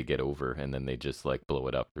one, they get over and then they just like blow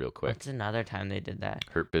it up real quick. What's another time they did that?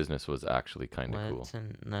 Hurt Business was actually kind of cool. What's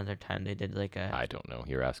another time they did like a? I don't know.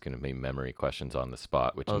 You're asking me memory questions on the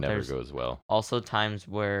spot, which Well, never there's goes well. Also times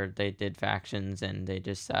where they did factions and they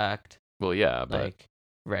just sucked, Well, yeah, but like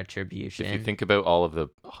Retribution, if you think about all of the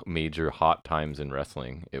major hot times in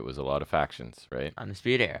wrestling, it was a lot of factions, right?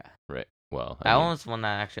 Undisputed Era. Right. Well, That one was one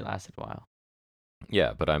that actually lasted a while.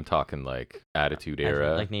 yeah, but I'm talking like Attitude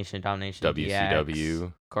Era, Like Nation of Domination, WCW,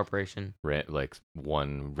 DX, Corporation, like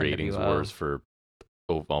won ratings NWO. wars for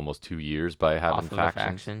almost 2 years by having off of a factions.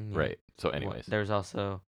 faction. Yeah. Right. So, anyways, There's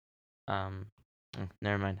also,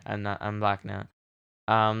 never mind. I'm blacking out.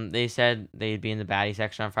 They said they'd be in the baddie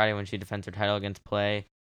section on Friday when she defends her title against Play.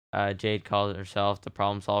 Jade called herself the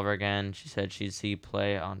problem solver again. She said she'd see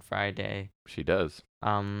Play on Friday. she does.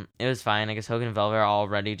 It was fine. I guess Hogan and Velvet are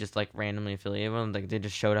already just like randomly affiliated with them. Like they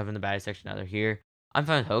just showed up in the baddie section. Now they're here. I'm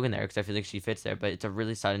fine with Hogan there because I feel like she fits there. But it's a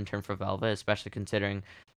really sudden turn for Velvet, especially considering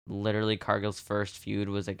literally Cargill's first feud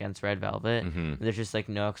was against Red Velvet. Hmm. There's just like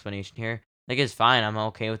no explanation here. Like it's fine. I'm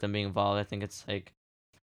okay with them being involved. I think it's like,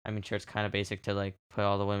 I mean, sure, it's kind of basic to like put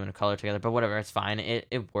all the women of color together, but whatever, it's fine. It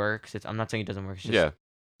works. I'm not saying it doesn't work. It's just Yeah.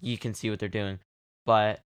 you can see what they're doing,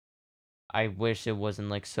 but I wish it wasn't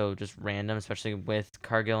like so just random, especially with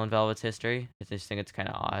Cargill and Velvet's history. I just think it's kind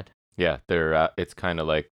of odd. Yeah. It's kind of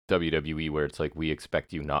like WWE where it's like, we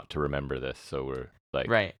expect you not to remember this. So we're like,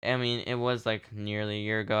 Right. I mean, it was like nearly a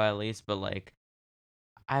year ago at least, but like,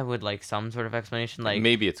 I would like some sort of explanation. Like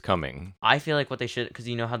maybe it's coming. I feel like what they should, because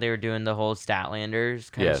you know how they were doing the whole Statlanders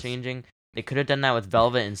kind Yes. of changing. They could have done that with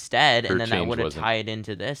Velvet instead, Her and then that change would have wasn't- tied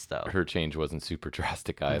into this though. Her change wasn't super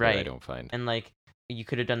drastic either, I Right. don't find. And like you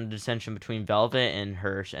could have done the dissension between Velvet and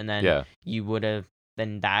Hirsch, and then Yeah. you would have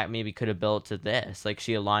then that maybe could have built to this. Like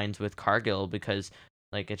she aligns with Cargill because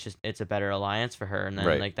like it's a better alliance for her, and then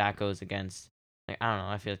Right. like that goes against like I don't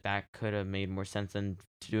know. I feel like that could have made more sense than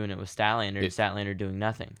doing it with Statlander and Statlander doing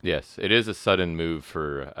nothing. Yes, it is a sudden move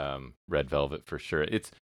for Red Velvet for sure.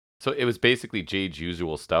 So it was basically Jade's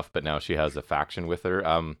usual stuff, but now she has a faction with her.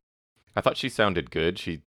 I thought she sounded good.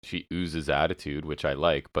 She oozes attitude, which I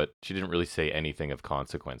like, but she didn't really say anything of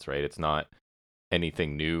consequence, right? It's not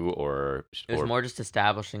anything new or It was more just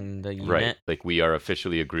establishing the unit. right. Like we are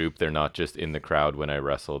officially a group. They're not just in the crowd when I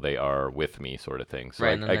wrestle. They are with me, sort of thing. So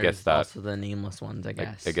Right, and then I guess there's that also the nameless ones, I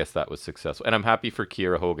guess. I guess that was successful, and I'm happy for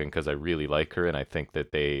Kiera Hogan because I really like her, and I think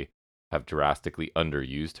that they have drastically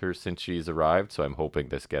underused her since she's arrived. So I'm hoping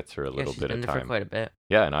this gets her a little she's bit been of there for time. quite a bit.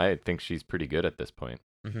 Yeah, and I think she's pretty good at this point.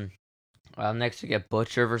 Next we get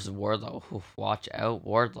Butcher versus Wardlow. Oof, watch out,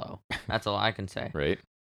 Wardlow. That's all I can say. Right?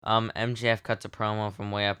 MJF cuts a promo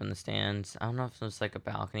from way up in the stands. I don't know if it was like a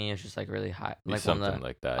balcony. It's just like really high, like one Something of the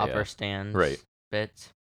like that. upper Yeah. stands. Right. Bits.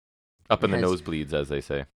 Up in the Because- nosebleeds, as they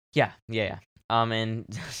say. Yeah. And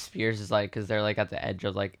Spears is like, because they're like at the edge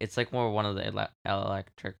of like, it's like more one of the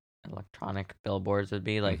electronic billboards would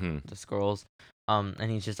be like Mhm. the scrolls. And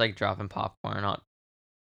he's just like dropping popcorn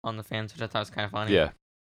on the fans, which I thought was kind of funny. Yeah.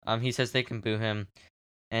 He says they can boo him,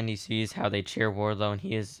 and he sees how they cheer Wardlow, and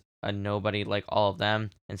he is a nobody like all of them.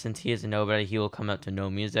 And since he is a nobody, he will come out to no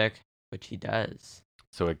music, which he does.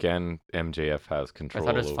 So again, MJF has I control.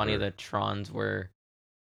 thought it was funny over- that Trons were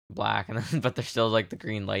black, and then, but they're still like the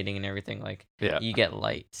green lighting and everything. Like Yeah, you get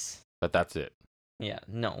lights. but that's it. Yeah,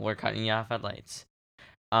 no, we're cutting you off at lights.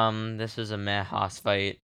 This is a meh Haas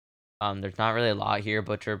fight. There's not really a lot here.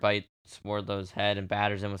 Butcher bites Wardlow's head and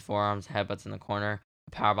batters him with forearms, headbutts in the corner.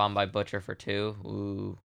 Powerbomb by Butcher for 2.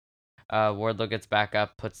 Ooh. Wardlow gets back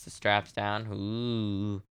up, puts the straps down.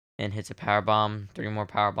 Ooh. And hits a powerbomb. 3 more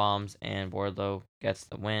powerbombs, and Wardlow gets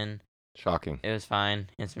the win. Shocking. It was fine.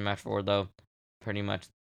 Instant match for Wardlow. Pretty much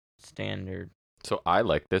standard. So I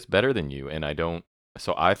like this better than you, and I don't.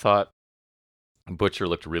 So I thought Butcher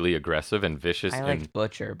looked really aggressive and vicious, I and liked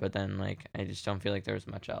Butcher, but then like I just don't feel like there was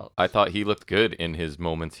much else. I thought he looked good in his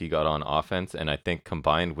moments he got on offense, and I think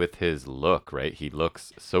combined with his look, right, he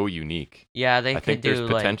looks so unique. Yeah, they I could think do there's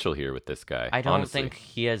like. potential here with this guy. I don't honestly. think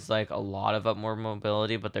he has like a lot of upward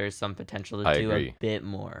mobility, but there's some potential to I do agree. a bit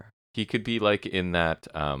more. He could be like in that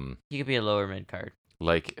He could be a lower mid card.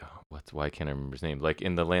 like why can't I remember his name? Like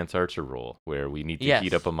in the Lance Archer role where we need to heat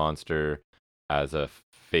Yes. up a monster as a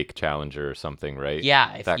fake challenger or something, right?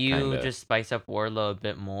 Yeah, if That you kinda- just spice up Wardlow a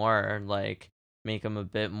bit more, like make him a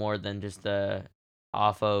bit more than just the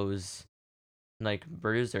offos like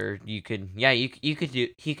bruiser, you could you could do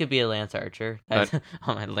he could be a Lance Archer. That's,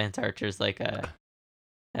 oh my, Lance Archer's like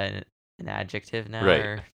an adjective now, Right.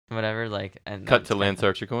 or whatever. Like and Cut that's to Lance kinda-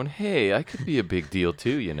 Archer going, "Hey, I could be a big deal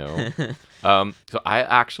too, you know." So I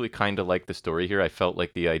actually kind of like the story here. I felt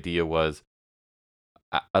like the idea was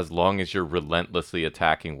as long as you're relentlessly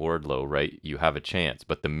attacking Wardlow, right, you have a chance.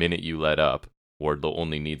 But the minute you let up, Wardlow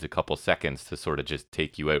only needs a couple seconds to sort of just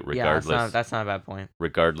take you out, yeah, regardless, that's not a bad point.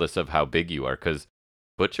 regardless of how big you are. Because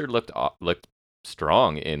Butcher looked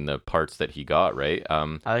strong in the parts that he got, right?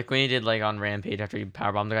 I like when he did like on Rampage after he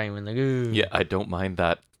powerbombed the guy, he went like, ooh. Yeah, I don't mind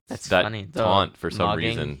that. That's that funny. The taunt for some mugging,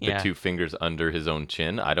 reason. yeah. The 2 fingers under his own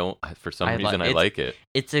chin. For some I reason, I it's- like it.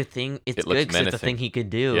 It's a thing. It's It looks good because it's a menacing. thing he could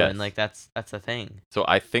do, Yes. and like that's a thing. So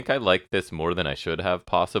I think I like this more than I should have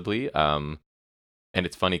possibly. And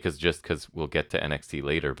it's funny because we'll get to NXT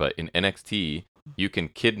later, but in NXT you can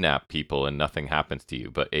kidnap people and nothing happens to you,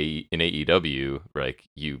 but in AEW, like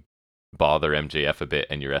you bother MJF a bit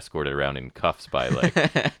and you're escorted around in cuffs by like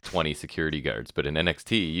 20 security guards. But in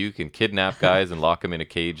NXT you can kidnap guys and lock them in a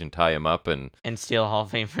cage and tie them up and and steal Hall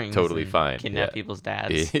of Fame rings. Totally and fine, Kidnap yeah. people's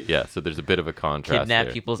dads. yeah. So there's a bit of a contrast Kidnap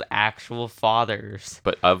there. people's actual fathers.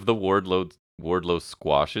 But of the Wardlow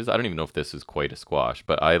squashes, I don't even know if this is quite a squash,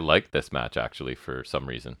 but I like this match actually for some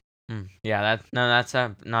reason. Yeah, that's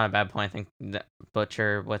not a bad point. I think that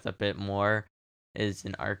Butcher with a bit more is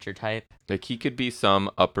an Archer type. Like he could be some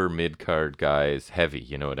upper mid card guys heavy,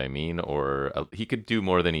 you know what I mean? Or he could do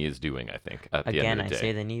more than he is doing, I think, at the Again, end of I the day.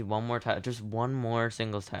 say they need one more title, just one more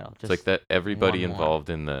singles title. It's Just like that everybody one more. involved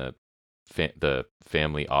in the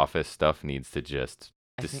family office stuff needs to just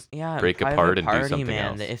I Just think, yeah, break Private apart and do Party, something man,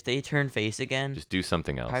 else. if they turn face again, do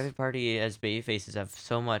something else. Private Party as baby faces have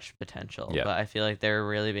so much potential. Yeah. But I feel like they're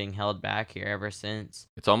really being held back here ever since.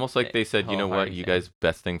 It's almost like they said, you know what, Hardy you thing. guys,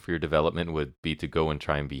 best thing for your development would be to go and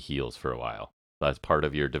try and be heels for a while. That's part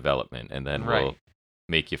of your development, and then we'll Right.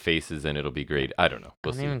 make you faces, and it'll be great. I don't know. I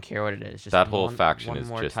We'll don't see. even care what it is. Just That whole one, faction one is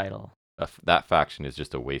more just- title. That faction is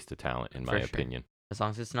just a waste of talent, in For my sure. opinion. As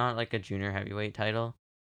long as it's not like a junior heavyweight title,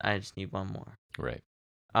 I just need one more. Right.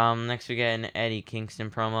 Next we get an Eddie Kingston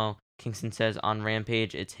promo. Kingston says on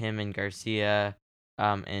Rampage it's him and Garcia,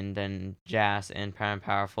 and then Jazz and Proud and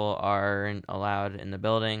Powerful aren't allowed in the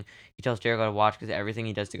building. He tells Jericho to watch because everything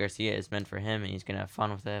he does to Garcia is meant for him and he's gonna have fun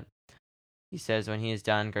with it. He says when he is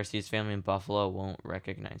done, Garcia's family in Buffalo won't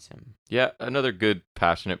recognize him. Yeah, another good,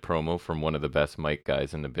 passionate promo from one of the best mic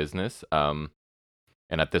guys in the business.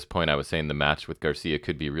 And at this point, I was saying the match with Garcia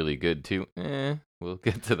could be really good too. We'll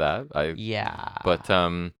get to that. Yeah. But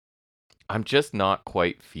I'm just not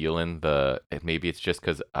quite feeling maybe it's just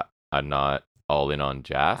because I'm not all in on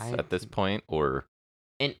Jazz I at this think- point, or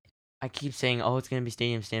I keep saying, oh, it's gonna be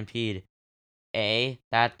Stadium Stampede. A,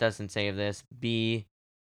 that doesn't save this. B,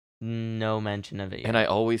 no mention of it yet. and I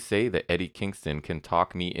always say that Eddie Kingston can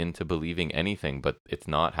talk me into believing anything, but it's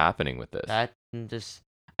not happening with this. That just,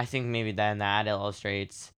 I think maybe that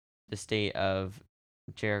illustrates the state of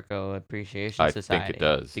Jericho Appreciation I think it Society.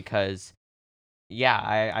 does. Because, yeah,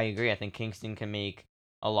 I agree. I think Kingston can make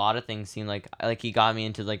a lot of things seem like he got me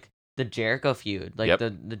into like the Jericho feud, like Yep.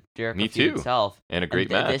 the Jericho Me feud too. itself. And a great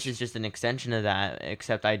And match. This is just an extension of that,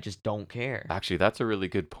 except I just don't care. Actually, that's a really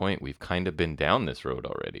good point. We've kind of been down this road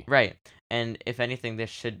already. Right. And if anything, this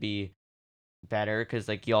should be better because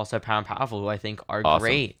like you also have Pound and Powerful, who I think are Awesome.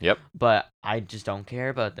 great. Yep. But I just don't care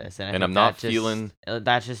about this, and I And think I'm not that just- feeling-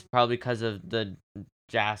 That's just probably because of the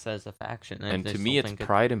Jazz as a faction. And I to just me, don't it's think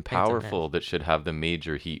Pride and it's a match. Powerful that should have the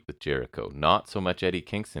major heat with Jericho, not so much Eddie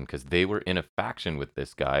Kingston, because they were in a faction with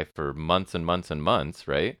this guy for months and months and months,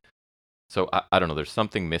 right? So I don't know. There's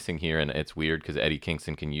something missing here, and it's weird because Eddie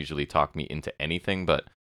Kingston can usually talk me into anything, but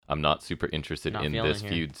I'm not super interested Not in feeling this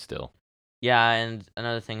here. feud still. Yeah, and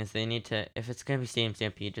another thing is they need to, if it's gonna be Stadium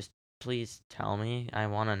Stampede, just please tell me. I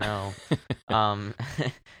want to know. Um,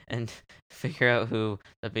 and figure out who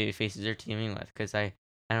the baby faces are teaming with, because I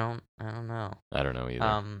don't know. I don't know either.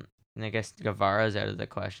 And I guess Guevara's out of the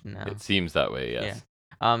question now. It seems that way, Yeah. yes.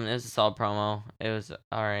 It was a solid promo. It was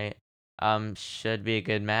all right. Should be a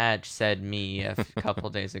good match, said me a couple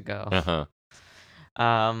days ago.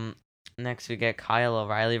 Uh-huh. Next we get Kyle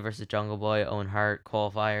O'Reilly versus Jungle Boy, Owen Hart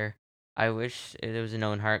qualifier. I wish it was an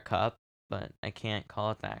Owen Hart Cup, but I can't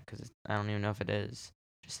call it that because I don't even know if it is.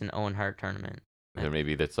 Just an Owen Hart tournament. Or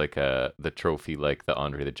maybe that's like the trophy, like the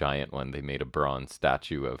Andre the Giant one. They made a bronze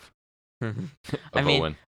statue of I mean,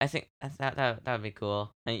 Owen. I think that would be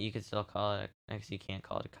cool. And you could still call it. I guess you can't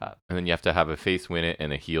call it a cup. And then you have to have a face win it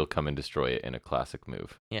and a heel come and destroy it in a classic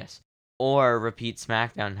move. Yes. Or repeat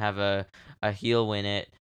SmackDown, and have a heel win it,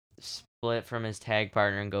 split from his tag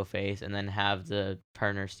partner and go face, and then have the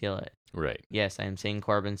partner steal it. Right. Yes, I am saying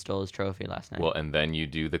Corbin stole his trophy last night. Well, and then you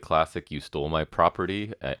do the classic, you stole my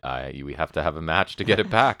property. We have to have a match to get it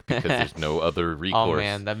back because there's no other recourse. Oh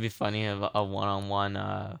man, that'd be funny of a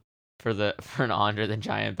one-on-one for an Andre the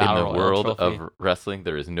Giant in Battle the Royal world trophy. of wrestling,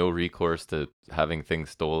 there is no recourse to having things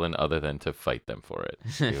stolen other than to fight them for it.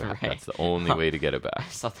 Right. That's the only way to get it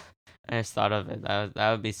back. I just thought of it. That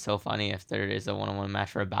would be so funny if there is a one-on-one match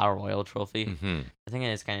for a Battle Royal trophy. Mm-hmm. I think it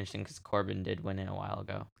is kind of interesting because Corbin did win it a while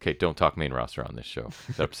ago. Okay, don't talk main roster on this show.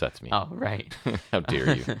 That upsets me. Oh, right. How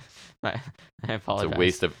dare you? I apologize. It's a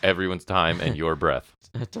waste of everyone's time and your breath.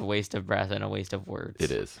 It's a waste of breath and a waste of words. It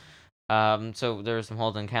is. So there were some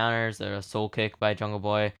hold encounters. There was a soul kick by Jungle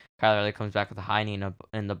Boy. Kyle O'Reilly comes back with a high knee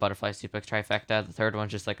and the butterfly suplex trifecta. The third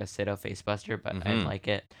one's just like a sit-out face buster, but I like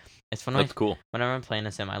it. It's fun. That's cool. Whenever I'm playing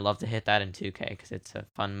a sim, I love to hit that in 2K because it's a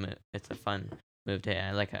fun move. It's a fun move to hit.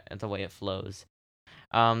 I like the way it flows.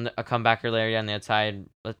 A comebacker Larry on the outside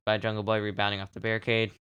by Jungle Boy rebounding off the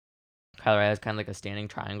barricade. Kyle O'Reilly has kind of like a standing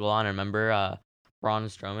triangle on. I remember Braun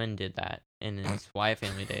Strowman did that in his Wyatt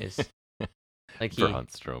family days. Like Braun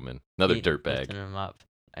Strowman, another he dirtbag. lifted him up.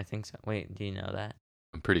 I think so. Wait, do you know that?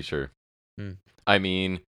 I'm pretty sure. Hmm. I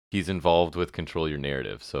mean, he's involved with Control Your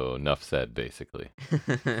Narrative, so enough said, basically.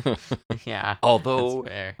 Yeah. Although,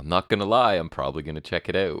 that's fair. I'm not gonna lie, I'm probably gonna check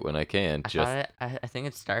it out when I can, I think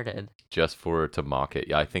it started. just to mock it.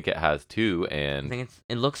 Yeah, I think it has too, I and think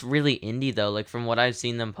it looks really indie though. Like from what I've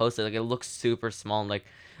seen them posted, like it looks super small. Like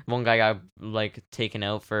one guy got like taken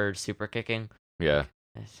out for super kicking. yeah.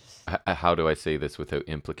 It's just How do I say this without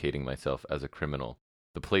implicating myself as a criminal?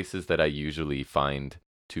 The places that I usually find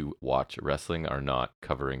to watch wrestling are not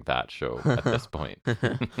covering that show at this point.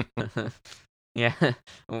 Yeah,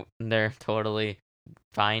 they're totally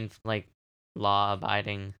fine, like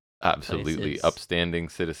law-abiding. Absolutely. Places. Upstanding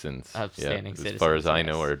citizens. Upstanding As far as citizens, I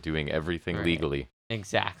know, yes. are doing everything Right. legally.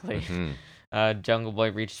 Exactly. Mhm. Jungle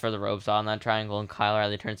Boy reaches for the ropes on that triangle, and Kyle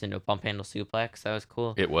O'Reilly turns into a pump handle suplex. That was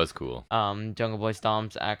cool. It was cool. Jungle Boy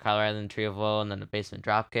stomps at Kyle O'Reilly in the Trio of Woe, and then a basement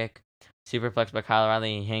dropkick. Superplex by Kyle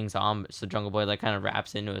O'Reilly, he hangs on, so Jungle Boy like kind of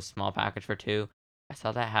wraps into a small package for 2. I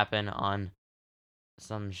saw that happen on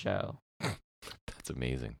some show. That's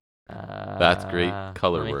amazing. That's great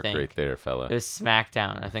color let me work think. right there, fella. It was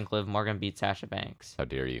SmackDown. I think Liv Morgan beat Sasha Banks. How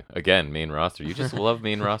dare you? Again, main roster. You just love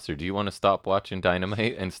main roster. Do you want to stop watching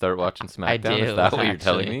Dynamite and start watching SmackDown? I do. Is that what you're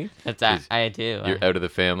telling actually. me? That's that. 'Cause I do. You're out of the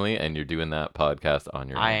family and you're doing that podcast on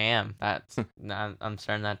your own. I am. That's. I'm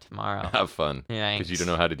starting that tomorrow. Have fun. Yeah, Because you don't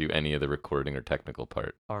know how to do any of the recording or technical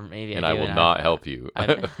part. Or maybe And I I do will and not help you I-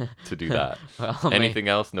 to do that. Well, Anything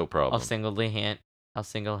else? No I'll problem.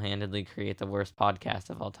 single-handedly create the worst podcast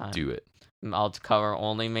of all time. Do it. I'll cover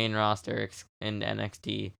only main roster and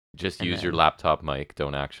NXT, Just And use your then- laptop mic.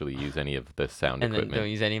 Don't actually use any of the sound and then equipment. don't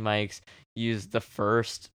use any mics. Use the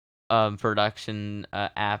first production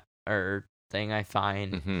app or thing I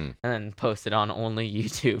find, hmm and then post it on only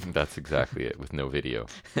YouTube. That's exactly it, with no video.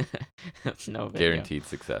 That's no video. Guaranteed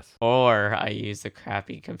success. Or I use a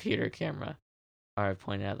crappy computer camera, or I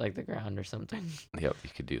point it at like the ground or something. Yep, you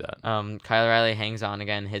could do that. Kyle O'Reilly hangs on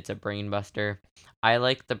again, hits a brainbuster. I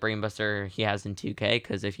like the brainbuster he has in 2K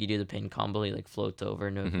because if you do the pin combo, he like floats over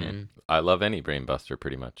into a Mhm. pin. I love any brainbuster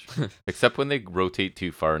pretty much. Except when they rotate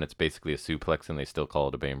too far and it's basically a suplex and they still call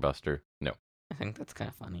it a brainbuster. No, I think that's kind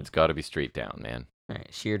of funny. it's got to be straight down, man. All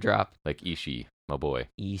right, sheer drop, Like Ishii, my boy.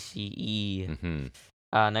 ECE. hmm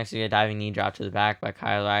Next we get a diving knee drop to the back by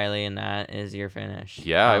Kyle O'Reilly, and that is your finish.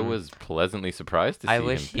 Yeah, I was pleasantly surprised to see I him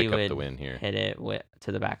wish he pick up would the win here. hit it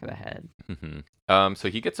to the back of the head. So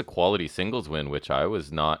he gets a quality singles win, which I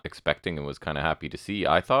was not expecting and was kind of happy to see.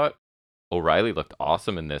 I thought O'Reilly looked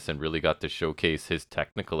awesome in this and really got to showcase his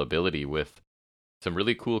technical ability with some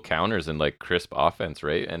really cool counters and like crisp offense,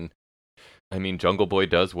 right? And I mean, Jungle Boy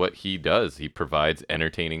does what he does. He provides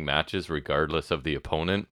entertaining matches regardless of the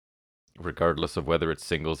opponent, regardless of whether it's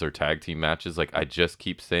singles or tag team matches. Like, I just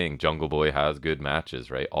keep saying Jungle Boy has good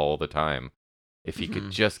matches, right? All the time. If he could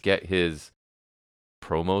Mhm. just get his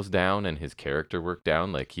promos down and his character work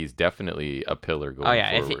down, like, he's definitely a pillar Oh going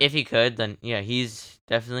yeah, forward. if he could, then yeah, he's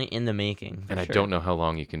definitely in the making for And I sure. don't know how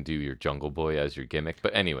long you can do your Jungle Boy as your gimmick,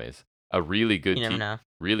 but anyways, a You never know.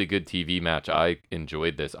 really good TV match. I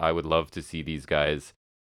enjoyed this. I would love to see these guys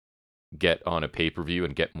get on a pay-per-view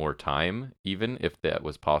and get more time, even if that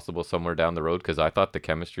was possible somewhere down the road, because I thought the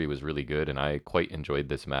chemistry was really good and I quite enjoyed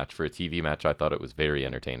this match. For a TV match, I thought it was very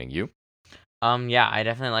entertaining. You? Yeah, I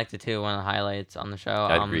definitely liked it too. One of the highlights on the show.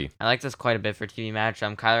 I'd agree. I liked this quite a bit for TV match.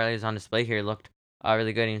 Kyle O'Reilly was on display here. Looked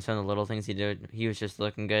really good. Even some of the little things he did, he was just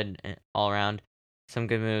looking good all around. Some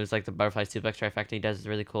good moves like the butterfly suplex trifecta he does is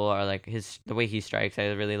really cool. Or like the way he strikes, I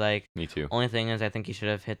really like. Me too. Only thing is, I think he should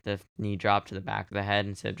have hit the knee drop to the back of the head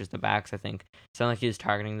instead of just the back. 'Cause I think it sounded like he was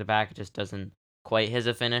targeting the back. It just doesn't quite hit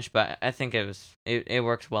a finish, but I think it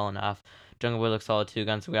works well enough. Jungle Boy looks solid too.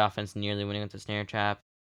 Guns Away offense nearly winning with the snare trap.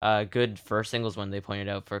 Good first singles win they pointed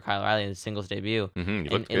out for Kyle O'Reilly, his singles debut, He and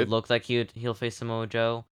looked it good. looked like he'll face Samoa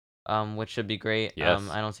Joe, which should be great. Yes.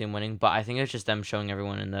 I don't see him winning, but I think it's just them showing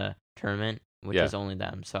everyone in the tournament, which Yeah. is only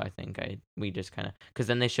them. So I think we just kind of because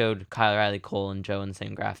then they showed Kyle O'Reilly, Cole, and Joe in the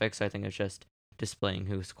same graphic. So I think it's just displaying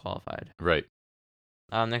who's qualified. Right.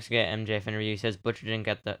 Next we get MJF interview. He says Butcher didn't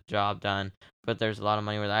get the job done, but there's a lot of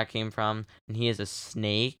money where that came from, and he is a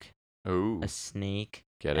snake. Oh, A snake.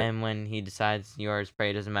 get it? And when he decides you are his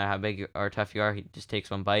prey, doesn't matter how big or tough you are, he just takes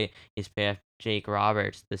one bite. He's paid Jake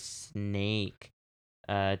Roberts, the snake,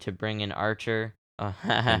 to bring in Archer.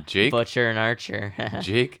 And Jake Butcher and Archer.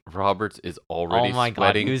 Jake Roberts is Oh already my god,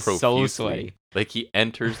 sweating he was profusely. so sweaty. Like, he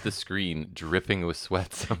enters the screen dripping with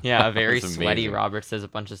sweat somehow. Yeah, very It's sweaty. amazing. Roberts says a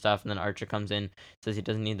bunch of stuff, and then Archer comes in, says he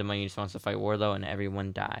doesn't need the money, he just wants to fight Wardlow, and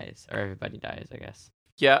everyone dies. Or everybody dies, I guess.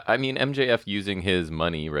 Yeah, I mean, MJF using his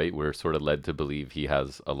money, right? We're sort of led to believe he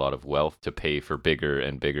has a lot of wealth to pay for bigger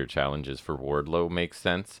and bigger challenges for Wardlow makes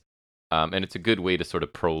sense. And it's a good way to sort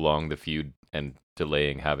of prolong the feud and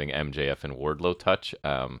delaying having MJF and Wardlow touch,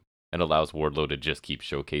 and allows Wardlow to just keep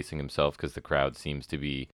showcasing himself because the crowd seems to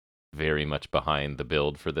be very much behind the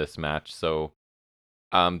build for this match. So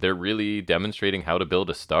they're really demonstrating how to build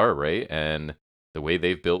a star, right? And the way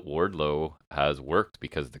they've built Wardlow has worked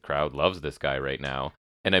because the crowd loves this guy right now.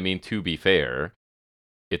 And I mean, to be fair,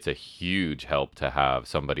 it's a huge help to have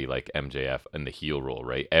somebody like MJF in the heel role,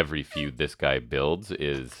 right? Every feud this guy builds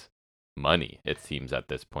is money, it seems at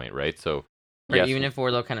this point, right? So, Or yes, even if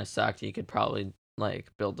Wardlow kind of sucked, he could probably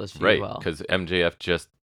build this feud right, well. because MJF just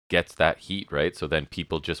gets that heat, right? So then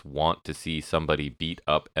people just want to see somebody beat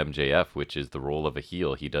up MJF, which is the role of a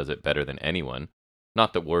heel. He does it better than anyone.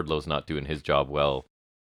 Not that Wardlow's not doing his job well,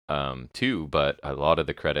 too, but a lot of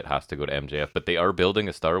the credit has to go to MJF. But they are building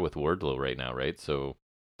a star with Wardlow right now, right? So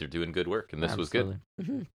they're doing good work, and this was good.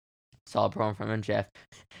 Absolutely. Solid promo from MJF.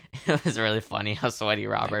 It was really funny how sweaty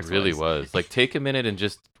Roberts It really was. Like, take a minute and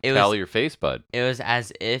just It towel was- your face, bud. It was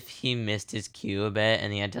as if he missed his cue a bit,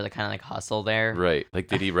 and he had to kind of hustle there. Right. Like,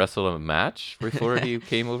 did he wrestle a match before he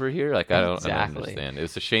came over here? Like, I don't Exactly. understand. It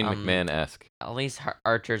was a Shane Um, McMahon-esque. At least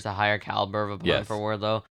Archer's a higher caliber of opponent Yes. for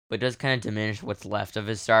Wardlow, but it does kind of diminish what's left of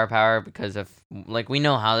his star power because of we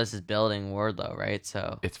know how this is building Wardlow, right?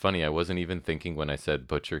 So It's funny. I wasn't even thinking when I said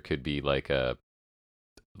Butcher could be like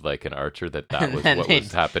an Archer that was then what they-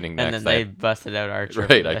 was happening and next. then they busted out Archer.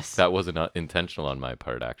 Right. For this. That wasn't intentional on my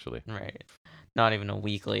part, actually. Right. Not even a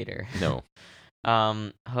week later. No.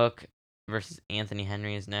 Hook versus Anthony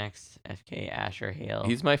Henry is next. FK Asher Hale.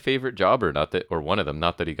 He's my favorite jobber, or one of them.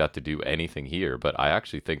 Not that he got to do anything here, but I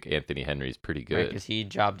actually think Anthony Henry's pretty good. because he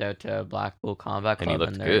jobbed out to Blackpool Combat Club And he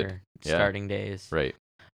looked in their good. Yeah. starting days. Right.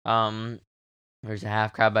 There's a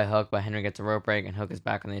half crab by Hook, but Henry gets a rope break, and Hook is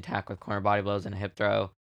back on the attack with corner body blows and a hip throw.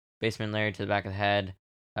 Basement Larry to the back of the head.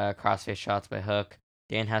 Crossface shots by Hook.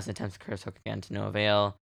 Danhausen attempts to curse Hook again to no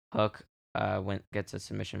avail. Hook gets a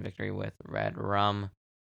submission victory with Red Rum.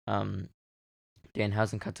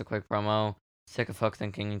 Danhausen cuts a quick promo. Sick of Hook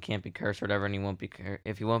thinking he can't be cursed or whatever, and he won't be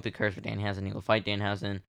if he won't be cursed for Danhausen, he will fight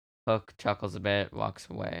Danhausen. Hook chuckles a bit, walks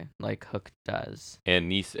away, like Hook does. And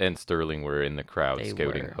Nice and Sterling were in the crowd They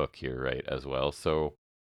scouting were. Hook here, right, as well. So,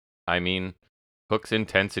 I mean, Hook's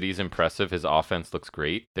intensity is impressive. His offense looks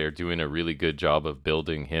great. They're doing a really good job of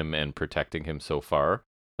building him and protecting him so far.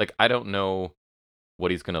 Like, I don't know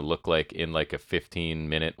what he's going to look like in like a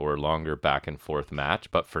 15-minute or longer back and forth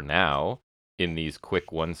match, but for now, in these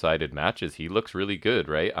quick one-sided matches, he looks really good,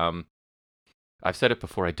 right? I've said it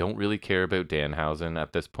before, I don't really care about Danhausen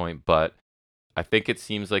at this point, but I think it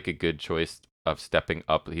seems like a good choice of stepping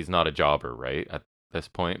up. He's not a jobber, right, at this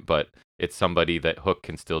point, but it's somebody that Hook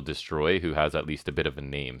can still destroy who has at least a bit of a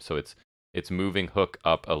name. So it's moving Hook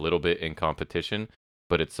up a little bit in competition,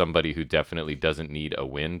 but it's somebody who definitely doesn't need a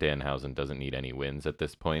win. Danhausen doesn't need any wins at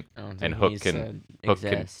this point, I don't and think Hook he's can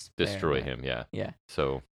exists there, destroy right? him. Yeah. Yeah.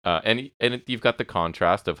 So you've got the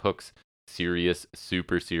contrast of Hook's serious,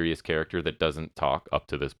 super serious character that doesn't talk up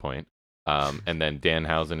to this point. And then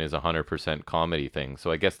Danhausen is 100% comedy thing.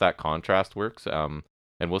 So I guess that contrast works.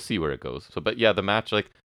 And we'll see where it goes. So, but yeah, the match,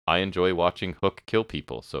 like, I enjoy watching Hook kill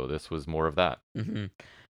people. So this was more of that. Mm-hmm.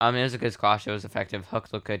 It was a good squash. It was effective. Hook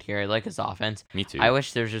looked good here. I like his offense. Me too. I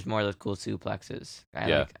wish there was just more of those cool suplexes.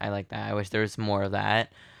 I like that. I wish there was more of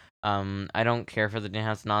that. I don't care for the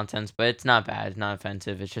Danhausen nonsense, but it's not bad. It's not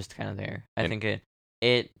offensive. It's just kind of there. I think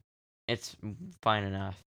it's fine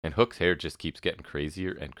enough. And Hook's hair just keeps getting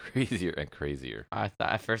crazier and crazier and crazier.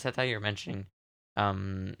 At first I thought you were mentioning,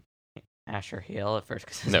 Asher Hale at first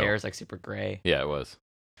because his No. hair is like super gray. Yeah, it was.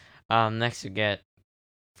 Next we get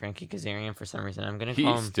Frankie Kazarian for some reason. I'm gonna call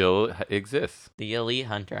He him still exists. the Elite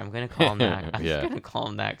Hunter. I'm gonna call him that. I'm Yeah. gonna call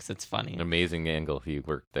him that because it's funny. An amazing angle he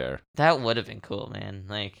worked there. That would have been cool, man.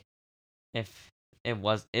 Like, if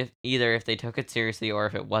they took it seriously or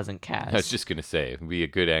if it wasn't Kaz. I was just gonna say, it'd be a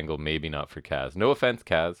good angle, maybe not for Kaz. No offense,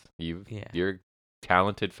 Kaz. You're a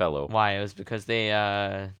talented fellow. Why? It was because they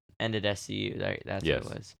ended SCU. Right? That's Yes,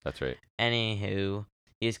 what it was. that's right. Anywho,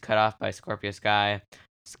 he's cut off by Scorpio Sky.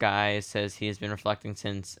 Sky says he has been reflecting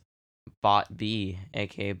since Bot B,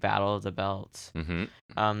 aka Battle of the Belts. Mm-hmm.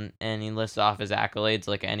 And he lists off his accolades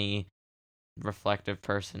like any reflective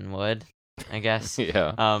person would, I guess.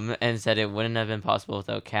 Yeah. And said it wouldn't have been possible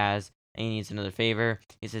without Kaz. And he needs another favor.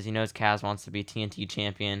 He says he knows Kaz wants to be TNT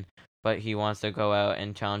champion, but he wants to go out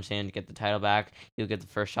and challenge him to get the title back. He'll get the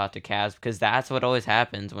first shot to Kaz because that's what always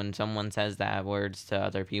happens when someone says that words to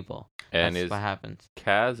other people. And that's is what happens.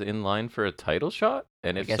 Kaz in line for a title shot?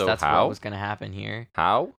 And I if guess so, that's how? what was gonna happen here.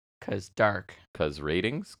 How? Cause dark. Because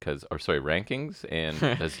ratings? Rankings? And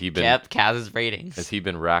has he been? Yep, Kaz's ratings. Has he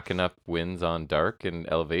been racking up wins on Dark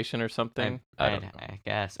and Elevation or something? I don't know. I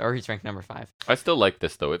guess, or he's ranked number 5. I still like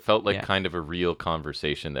this though. It felt like Yeah. kind of a real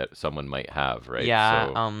conversation that someone might have, right?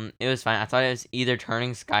 Yeah. So, It was fine. I thought it was either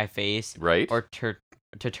turning Sky face right? or to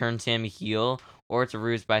turn Sammy heel, or it's a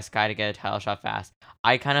ruse by Sky to get a title shot fast.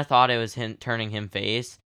 I kind of thought it was him turning him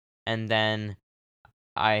face, and then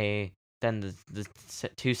the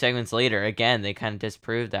 2 segments later, again, they kind of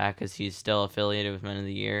disproved that because he's still affiliated with Men of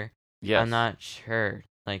the Year. Yes. I'm not sure.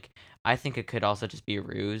 Like, I think it could also just be a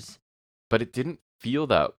ruse. But it didn't feel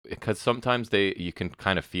that, because sometimes you can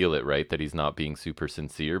kind of feel it, right? That he's not being super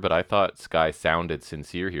sincere. But I thought Sky sounded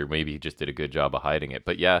sincere here. Maybe he just did a good job of hiding it.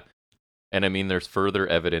 But yeah, and I mean, there's further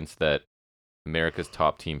evidence that America's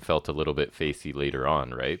Top Team felt a little bit facey later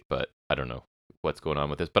on, right? But I don't know what's going on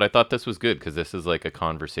with this. But I thought this was good because this is like a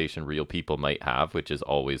conversation real people might have, which is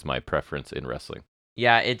always my preference in wrestling.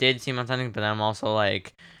 Yeah, it did seem authentic, but I'm also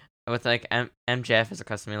like, with like MJF is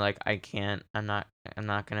accustomed to me, like, I'm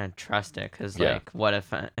not gonna trust it because Yeah. like, what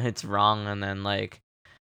if it's wrong and then like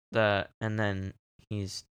and then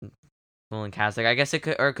he's fooling Kaz? Like, I guess it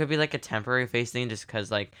could be like a temporary face thing just because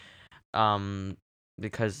like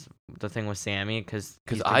because the thing with Sammy because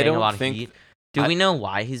I don't think heat. Do we know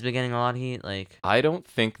why he's been getting a lot of heat? Like, I don't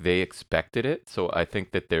think they expected it, so I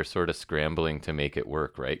think that they're sort of scrambling to make it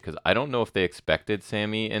work, right? Because I don't know if they expected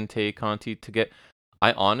Sammy and Tay Conti to get.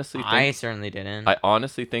 I certainly didn't. I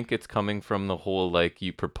honestly think it's coming from the whole, like,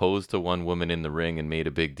 you proposed to one woman in the ring and made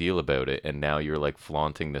a big deal about it, and now you're like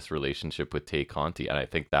flaunting this relationship with Tay Conti, and I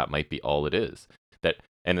think that might be all it is.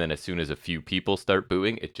 And then as soon as a few people start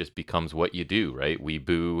booing, it just becomes what you do, right? We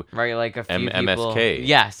boo, right, like a few people. MSK.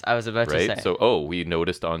 Yes, I was about to right? say. So, we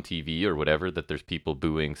noticed on TV or whatever that there's people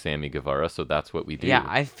booing Sammy Guevara, so that's what we do. Yeah,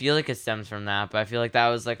 I feel like it stems from that, but I feel like that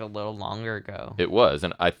was like a little longer ago. It was,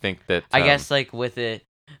 and I think that I guess like with it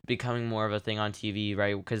becoming more of a thing on TV,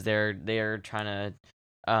 right? Because they're trying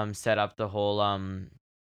to set up the whole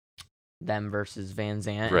them versus Van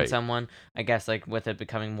Zant Right. and someone. I guess like with it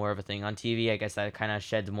becoming more of a thing on TV, I guess that kind of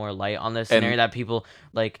sheds more light on this scenario that people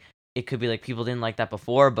like. It could be like people didn't like that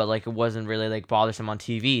before, but like it wasn't really like bothersome on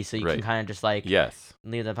TV, so you Right. can kind of just like yes,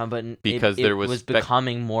 leave that fun. But Because it there was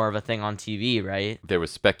becoming more of a thing on TV, right? there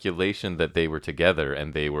was speculation that they were together,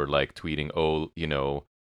 and they were like tweeting,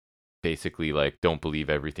 basically like, don't believe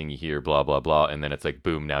everything you hear, blah blah blah, and then it's like,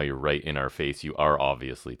 boom, now you're right in our face. You are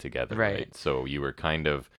obviously together, Right. right? So you were kind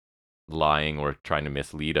of lying or trying to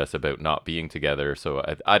mislead us about not being together. So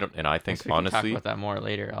I don't, and I think Guess we can talk honestly, about that more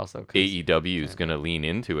later also. AEW is going to lean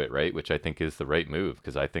into it, right? Which I think is the right move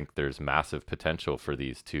because I think there's massive potential for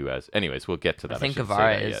these two. As, anyways, we'll get to that. I think shouldn't say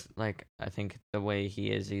Guevara that is yet. like, I think the way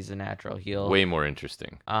he is, he's a natural heel. Way more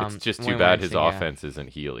interesting. It's just way too more bad his interesting, yeah. offense isn't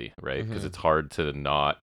Healy, right? Because Mhm. it's hard to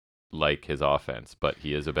not like his offense, but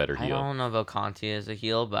he is a better I heel. don't know about Conti as a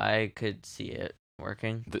heel, but I could see it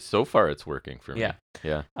working. So far, it's working for me. Yeah.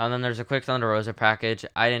 Yeah. And then there's a quick Thunder Rosa package.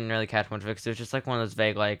 I didn't really catch much of it because it was just like one of those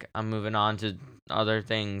vague, like, I'm moving on to other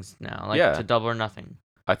things now, like Yeah. to Double or Nothing.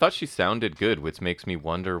 I thought she sounded good, which makes me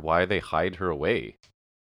wonder why they hide her away.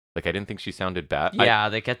 Like, I didn't think she sounded bad. Yeah,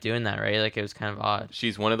 they kept doing that, right? Like, it was kind of odd.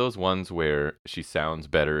 She's one of those ones where she sounds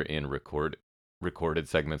better in recorded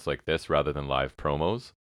segments like this rather than live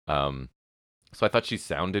promos. So I thought she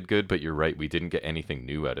sounded good, but you're right, we didn't get anything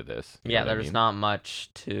new out of this. You know Yeah, what I there's mean? not much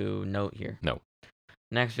to note here. No.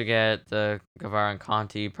 Next, we get the Guevara and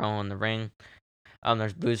Conti promo in the ring.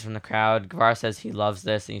 There's boos from the crowd. Guevara says he loves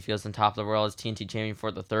this and he feels on top of the world as TNT champion for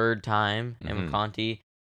the third time. And with Mhm. Conti,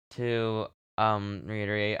 to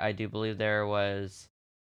reiterate, I do believe there was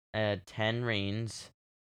 10 reigns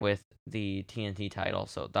with the TNT title.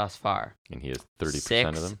 So thus far, And he has 30%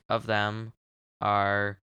 of 6 them. of them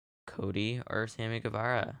are Cody or Sammy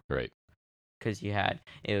Guevara. Right. Because it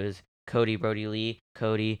was Cody, Brody Lee,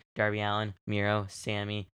 Cody, Darby Allin, Miro,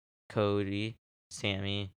 Sammy, Cody,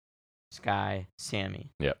 Sammy, Sky,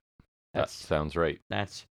 Sammy. Yep. That sounds right.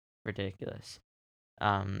 That's ridiculous.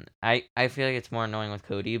 I feel like it's more annoying with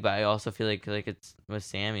Cody, but I also feel like it's with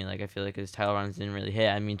Sammy. Like, I feel like his title runs didn't really hit.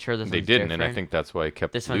 I mean, sure, They didn't, and I think that's why he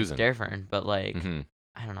kept this losing. one's different, but like, Mhm.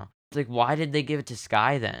 I don't know. It's like, why did they give it to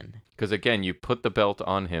Sky then? Because again, you put the belt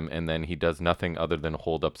on him, and then he does nothing other than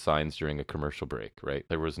hold up signs during a commercial break, right?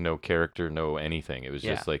 There was no character, no anything. It was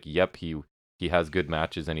just like, yep, he has good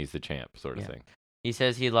matches, and he's the champ, sort of thing. He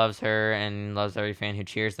says he loves her and loves every fan who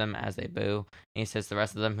cheers them as they boo. And he says the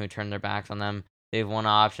rest of them who turn their backs on them, they have one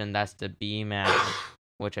option, that's to be mad,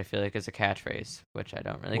 which I feel like is a catchphrase, which I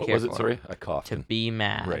don't really care for. What was it? Sorry, I coughed. To be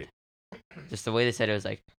mad. Right. Just the way they said it was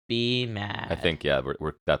like, be mad. I think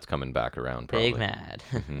we're that's coming back around. Probably. Big mad.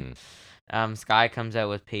 Mhm. Sky comes out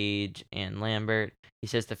with Paige and Lambert. He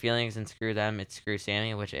says the feelings and screw them, it's screw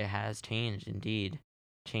Sammy, which it has changed indeed.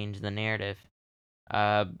 Changed the narrative.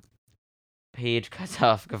 Paige cuts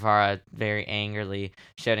off Guevara very angrily,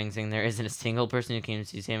 shouting, saying there isn't a single person who came to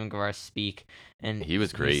see Sam and Guevara speak. And He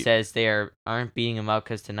was great. He says they aren't beating him up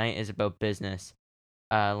because tonight is about business.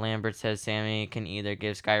 Lambert says Sammy can either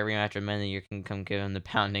give Sky a rematch or then you can come give him the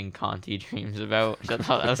pounding Conti dreams about. I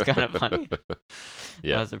thought that was kind of funny.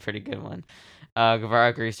 Yeah. That was a pretty good one. Guevara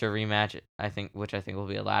agrees to a rematch, which I think will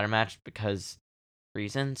be a ladder match because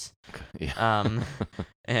reasons. Yeah.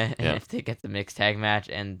 And Yeah. if they get the mixed tag match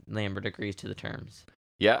and Lambert agrees to the terms.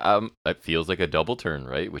 Yeah, it feels like a double turn,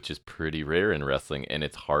 right? Which is pretty rare in wrestling, and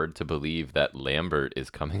it's hard to believe that Lambert is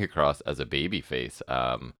coming across as a babyface.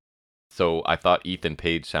 So I thought Ethan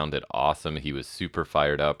Page sounded awesome. He was super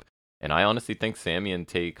fired up, and I honestly think Sammy and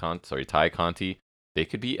Ty Conti, they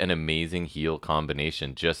could be an amazing heel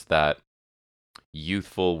combination. Just that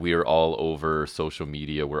youthful, we're all over social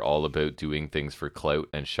media, we're all about doing things for clout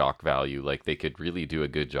and shock value. Like, they could really do a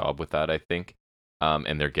good job with that, I think.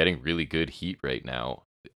 And they're getting really good heat right now.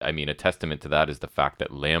 I mean, a testament to that is the fact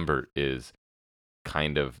that Lambert is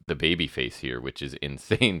kind of the baby face here, which is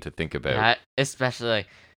insane to think about. That, especially, like,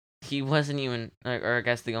 he wasn't even, like, or I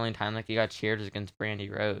guess the only time, like, he got cheered was against Brandy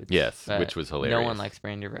Rhodes. Yes, but which was hilarious. No one likes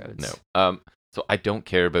Brandy Rhodes. No. So I don't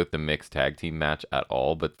care about the mixed tag team match at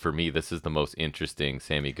all, but for me, this is the most interesting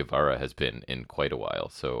Sammy Guevara has been in quite a while.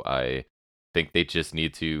 So I think they just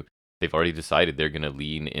need to, they've already decided they're going to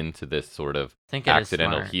lean into this sort of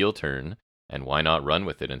accidental heel turn, and why not run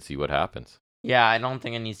with it and see what happens? Yeah, I don't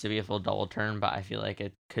think it needs to be a full double turn, but I feel like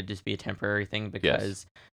it could just be a temporary thing because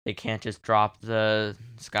they can't just drop the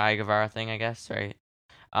Sky Guevara thing, I guess, right?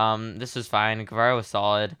 This was fine. Guevara was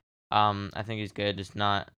solid. I think he's good, just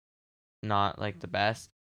not like the best.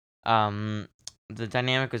 The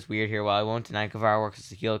dynamic was weird here. While I won't deny Guevara works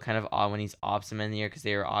as a heel, kind of odd when he's opposite in the year because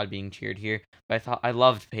they were odd being cheered here. But I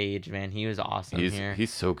loved Paige, man. He was awesome here.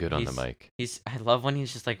 He's so good on the mic. I love when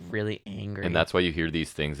he's just like really angry. And that's why you hear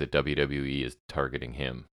these things that WWE is targeting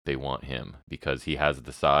him. They want him because he has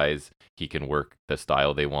the size, he can work the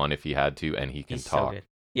style they want if he had to, and he can talk. So good.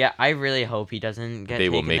 Yeah, I really hope he doesn't get. They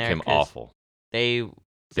will make him awful. They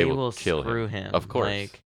will kill screw him. Of course.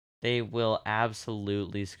 Like, they will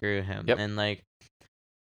absolutely screw him. Yep. And like,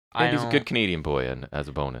 and he's a good Canadian boy, and as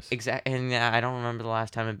a bonus. Exactly. And I don't remember the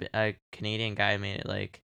last time a Canadian guy made it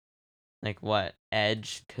like what,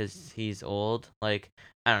 Edge, because he's old. Like,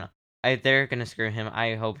 I don't know. they're gonna screw him.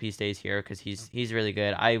 I hope he stays here because he's really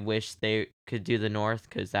good. I wish they could do the North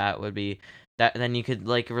because that would be that. Then you could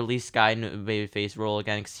like release Sky in a babyface role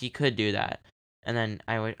again because he could do that. And then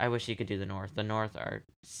I wish he could do the North. The North are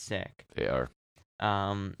sick. They are.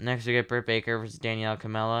 Next we get Britt Baker versus Danielle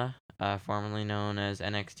Camella, formerly known as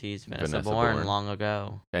NXT's Vanessa Vanessa Bourne Bourne. long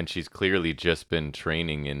ago. And she's clearly just been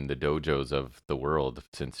training in the dojos of the world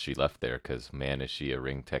since she left there, because man, is she a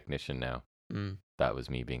ring technician now. Mm. That was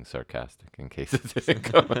me being sarcastic in case it didn't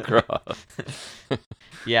come across.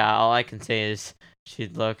 Yeah, all I can say is she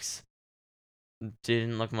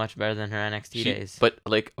didn't look much better than her NXT days. But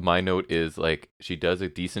like my note is like she does a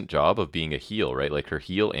decent job of being a heel, right? Like her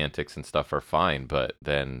heel antics and stuff are fine, but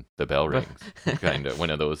then the bell rings, kind of one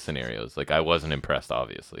of those scenarios. Like I wasn't impressed,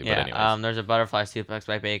 obviously. Yeah. But anyways, There's a butterfly suplex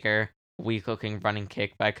by Baker. Weak looking running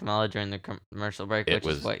kick by Camella during the commercial break, which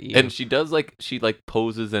is what you. And she does like she like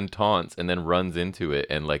poses and taunts and then runs into it,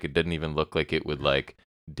 and like it didn't even look like it would like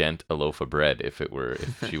dent a loaf of bread if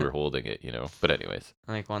she were holding it, you know. But anyways,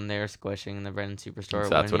 Like when they were squishing the bread in Superstore. So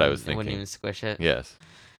that's what I was It wouldn't thinking. even squish it. yes,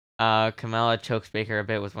 Camella chokes Baker a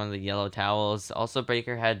bit with one of the yellow towels. Also,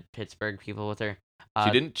 Baker had Pittsburgh people with her.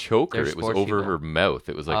 she didn't choke her. they're It was sports over people. her mouth.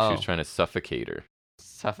 It was like she was Oh. trying to suffocate her.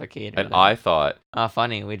 Suffocated. And I thought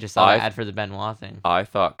funny. We just saw I- an ad for the Benoit thing.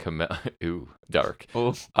 Camella. Ooh, dark.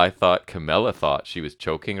 Oh, I thought Camella thought she was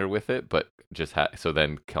choking her with it, but just had. So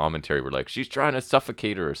then commentary were like, she's trying to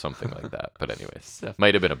suffocate her or something like that. But anyways,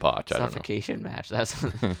 might have been a botch. I don't know. suffocation match. That's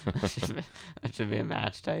that should be a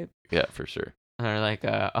match type. Yeah, for sure. Or like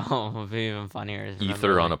it would be even funnier. is remember,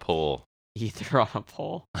 Ether on a like, pole. ether on a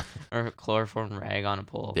pole, or chloroform rag on a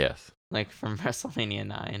pole. Yes. Like from WrestleMania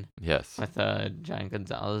 9 Yes. with Giant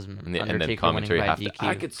Gonzalez and And then Undertaker commentary winning by have DQ. to.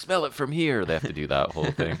 I could smell it from here. They have to do that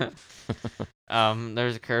whole thing.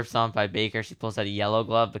 There's a curve stomp by Baker. She pulls out a yellow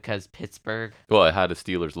glove because Pittsburgh. Well, it had a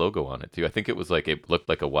Steelers logo on it too. I think it was like it looked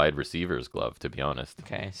like a wide receiver's glove, to be honest.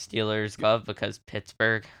 Okay, Steelers glove because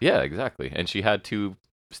Pittsburgh. Yeah, exactly. And she had two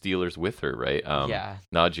Steelers with her, right? Yeah,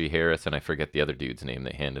 Najee Harris, and I forget the other dude's name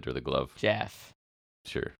that handed her the glove. Jeff.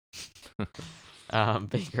 Sure.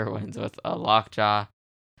 Baker wins with a lockjaw.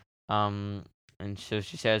 And so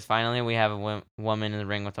she says, finally, we have a woman in the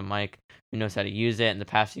ring with a mic who knows how to use it. In the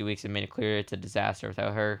past few weeks, it made it clear it's a disaster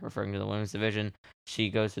without her, referring to the women's division. She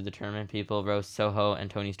goes to the tournament people, roast Soho and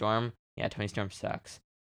Tony Storm. Yeah, Tony Storm sucks.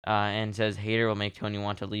 And says, Hater will make Tony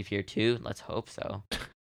want to leave here too. Let's hope so.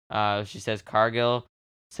 She says, Cargill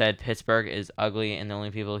said Pittsburgh is ugly and the only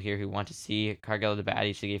people here who want to see Cargill the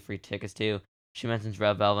baddie she gave free tickets to. She mentions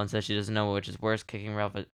Red Velvet and says she doesn't know which is worse,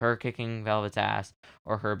 her kicking Velvet's ass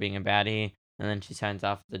or her being a baddie. And then she signs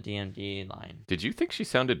off the DMD line. Did you think she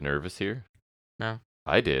sounded nervous here? No.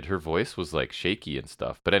 I did. Her voice was like shaky and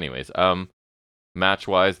stuff. But anyways,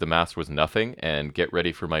 match-wise, the mask was nothing. And get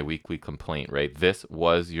ready for my weekly complaint, right? This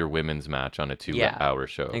was your women's match on a 2-hour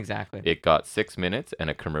show. Exactly. It got 6 minutes and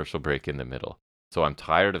a commercial break in the middle. So I'm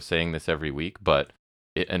tired of saying this every week, but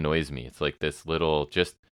it annoys me. It's like this little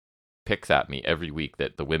just picks at me every week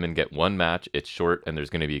that the women get one match, it's short, and there's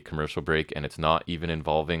going to be a commercial break, and it's not even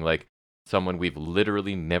involving like someone we've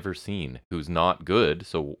literally never seen who's not good.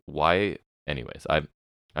 So why? Anyways,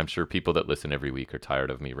 I'm sure people that listen every week are tired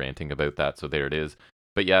of me ranting about that. So there it is.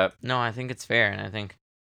 But yeah, No, I think it's fair, and I think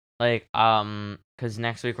like because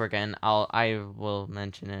next week we're getting I will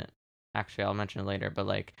mention it. Actually, I'll mention it later. But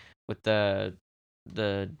like with the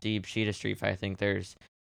Deep Sheeta Street fight, I think there's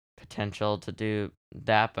potential to do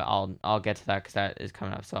that, but I'll get to that because that is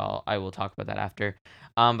coming up. So I will talk about that after.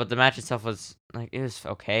 But the match itself was like it was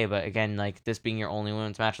okay, but again, like this being your only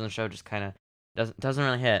women's match on the show just kind of doesn't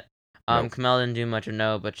really hit. Nope. Camille didn't do much of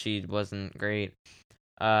no, but she wasn't great.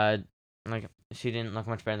 Like she didn't look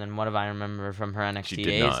much better than what I remember from her NXT She did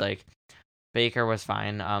days. not. Like Baker was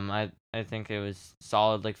fine. I think it was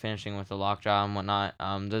solid, like finishing with the lockjaw and whatnot.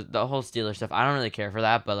 The whole Steeler stuff, I don't really care for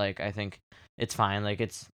that, but like I think it's fine. Like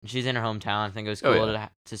she's in her hometown. I think it was Oh, cool yeah.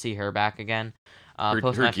 to see her back again. Her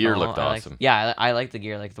Post-match gear promo, looked I like- awesome. yeah, I like the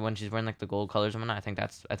gear, like the one she's wearing, like the gold colors and whatnot. I think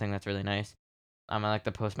that's really nice. I like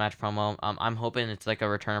the post-match promo. I'm hoping it's like a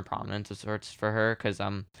return of prominence of sorts for her because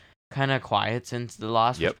kind of quiet since the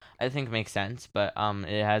loss. Yep. Which I think makes sense, but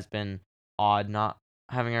it has been odd not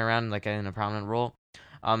having her around like in a prominent role.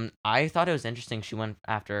 I thought it was interesting she went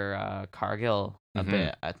after Cargill a Mhm.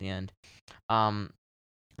 bit at the end. I'm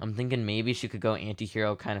thinking maybe she could go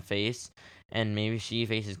anti-hero kind of face, and maybe she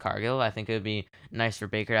faces Cargill. I think it would be nice for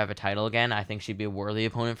Baker to have a title again. I think she'd be a worthy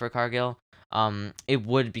opponent for Cargill. It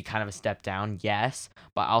would be kind of a step down, yes,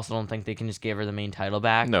 but I also don't think they can just give her the main title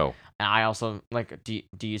back. No. And I also like. Do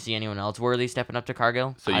you see anyone else worthy stepping up to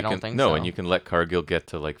Cargill? So I you don't can think no, so. and you can let Cargill get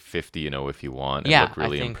to like 50, if you want, and Yeah, look I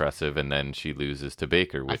really think- impressive, and then she loses to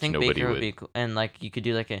Baker, I which think nobody Baker would would. be cool, and like you could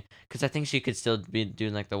do like a, because I think she could still be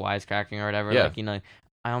doing like the wisecracking or whatever. Yeah. Like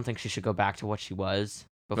I don't think she should go back to what she was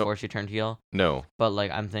before she turned heel. No, But like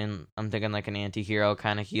I'm thinking like an anti-hero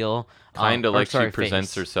kind of heel. kind of or like she sorry,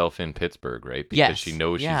 presents face. herself in Pittsburgh, right? Because she Yes,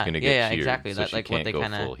 knows she's yeah, gonna yeah, get yeah, cheered, exactly. so That, she like, what can't they go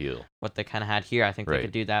kinda- full heel. What they kind of had here, I think they Right.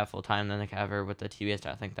 could do that full time. Then they could have her with the TBS.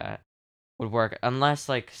 I think that would work unless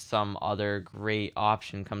like some other great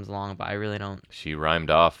option comes along. But I really don't. She rhymed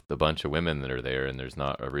off the bunch of women that are there, and there's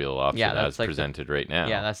not a real option Yeah, that's as like the- presented right now.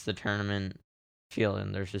 Yeah, that's the tournament feel,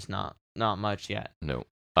 and there's just not much yet. No,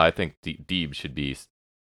 I think Deeb should be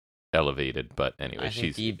elevated, but anyway, I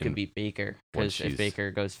think she's Deeb could beat Baker once because if she's-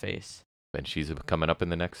 Baker goes face. and she's coming up in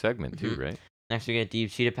the next segment too, Mhm. right? Next we get Deeb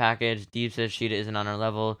Sheeta package. Deeb says Sheeta isn't on her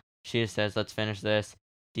level. Sheeta says let's finish this.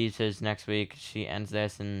 Deeb says next week she ends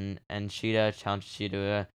this, and Sheeta challenges Sheeta to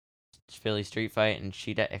a Philly street fight, and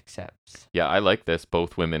Sheeta accepts. Yeah, I like this.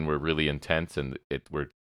 Both women were really intense, and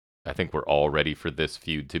I think we're all ready for this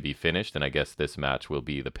feud to be finished, and I guess this match will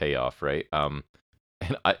be the payoff, right?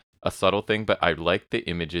 And a subtle thing, but I like the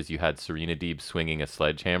images. You had Serena Deeb swinging a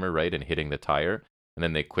sledgehammer, right, and hitting the tire, and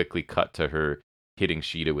then they quickly cut to her hitting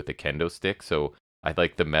Sheeta with a kendo stick. So I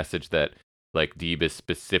like the message that like Deeb is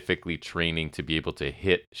specifically training to be able to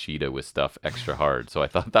hit Sheeta with stuff extra hard. So I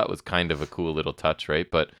thought that was kind of a cool little touch, right?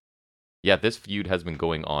 But yeah, this feud has been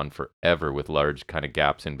going on forever with large kind of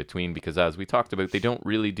gaps in between because as we talked about, they don't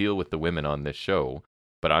really deal with the women on this show.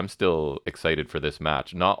 But I'm still excited for this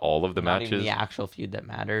match. Not all of the Not matches, even the actual feud that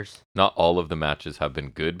matters. not all of the matches have been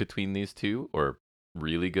good between these two or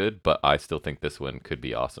really good, but I still think this one could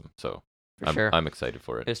be awesome. So For sure. I'm excited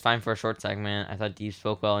for It it. was fine for a short segment. I thought Deeb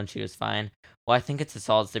spoke well and she was fine. Well, I think it's a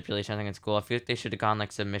solid stipulation. I think it's cool. I feel like they should have gone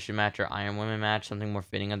like submission match or Iron Women match, something more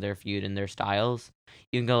fitting of their feud and their styles.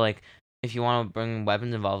 You can go like, if you want to bring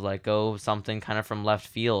weapons involved, like go something kind of from left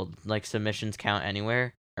field, like submissions count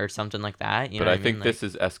anywhere or something like that. You But know I what I think mean? this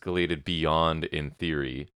is escalated beyond, in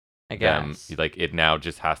theory, I them. guess. Like it now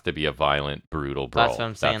just has to be a violent, brutal brawl. That's what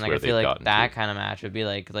I'm saying. Like where I feel they've like gotten that to. kind of match would be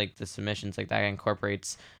like the submissions like that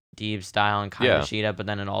incorporates Deeb's style and kind Yeah. of Sheeta, but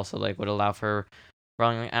then it also like would allow for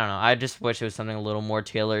wrong. I don't know. I just wish it was something a little more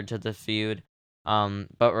tailored to the feud.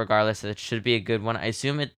 But regardless, it should be a good one. I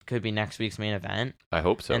assume it could be next week's main event. I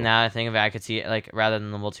hope so. And now I think of it, I could see it like rather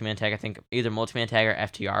than the multi-man tag, I think either multi-man tag or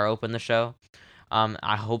FTR open the show.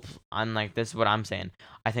 I hope I'm like this is what I'm saying.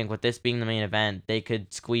 I think with this being the main event, they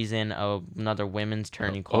could squeeze in another women's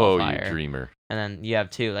tourney Oh, qualifier, you dreamer. and then you have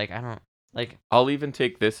two. Like I don't like. I'll even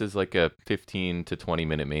take this as like a 15 to 20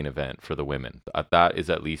 minute main event for the women. That is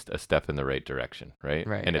at least a step in the right direction, right?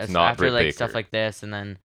 Right. And it's As- not after Britt like Baker. stuff like this, and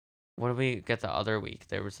then what did we get the other week?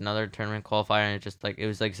 There was another tournament qualifier, and it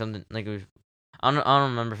was like something like it was. I don't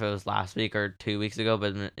remember if it was last week or 2 weeks ago,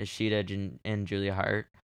 but Ishida and Julia Hart.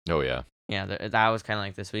 Oh yeah. Yeah, that was kind of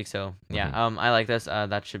like this week. So yeah, Mhm. I like this.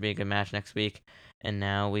 That should be a good match next week. And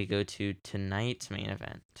now we go to tonight's main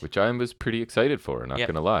event. Which I was pretty excited for, not Yep.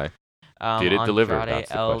 gonna lie. Did it deliver? Andrade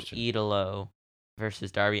That's the El question. Idolo versus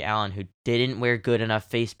Darby Allin, who didn't wear good enough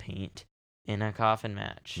face paint in a coffin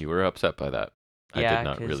match. You were upset by that. I Yeah, did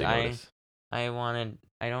not 'cause really notice. I don't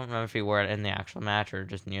remember if he wore it in the actual match or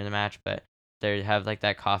just near the match, but they have like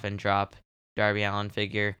that coffin drop Darby Allin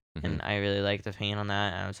figure, Mhm. and I really like the paint on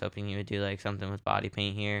that. And I was hoping he would do like something with body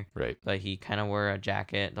paint here, Right. but he kind of wore a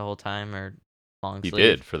jacket the whole time or long He sleeve.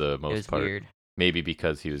 did for the It most was part. weird. Maybe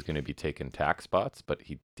because he was going to be taking tax spots, but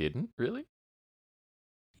he didn't really.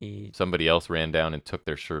 He Somebody else ran down and took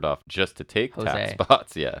their shirt off just to take tax Jose.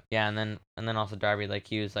 spots. Yeah. yeah, and then also Darby like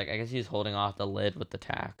he was like I guess he was holding off the lid with the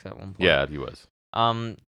tax at one point. Yeah, he was.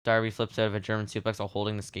 Darby flips out of a German suplex while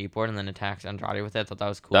holding the skateboard and then attacks Andrade with it. I thought that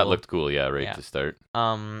was cool. That looked cool. Yeah, right Yeah. to start.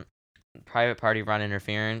 Private party run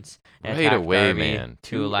interference and Right attacked away, Darby man. to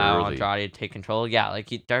Too allow early. Andrade to take control. Yeah, like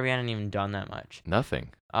Darby hadn't even done that much. Nothing.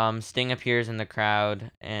 Sting appears in the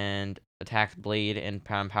crowd and attacks Blade and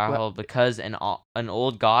Powerful because an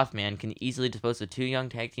old goth man can easily dispose of two young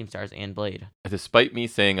tag team stars and Blade. Despite me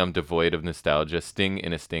saying I'm devoid of nostalgia, Sting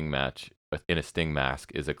in a Sting match, in a Sting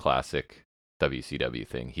mask, is a classic WCW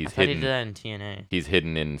thing. I He's thought he hidden. did that in TNA. He's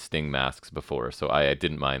hidden in Sting masks before, so I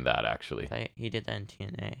didn't mind that actually. He did that in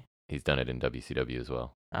TNA. He's done it in WCW as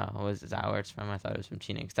well. Oh, is that where it's from? I thought it was from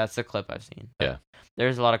TNA. 'Cause that's the clip I've seen. Yeah.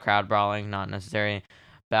 There's a lot of crowd brawling, not necessary.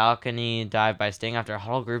 Balcony dive by Sting after a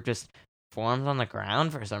huddle group just forms on the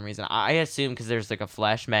ground for some reason. I assume because there's like a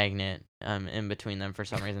flesh magnet in between them for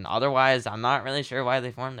some reason. Otherwise, I'm not really sure why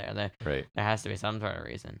they formed there. Right. There has to be some sort of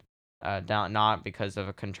reason. Not because of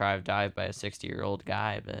a contrived dive by a 60-year-old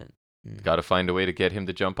guy, but Got to find a way to get him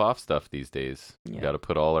to jump off stuff these days. Yeah. Got to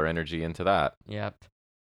put all our energy into that. Yep.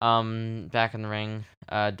 Back in the ring,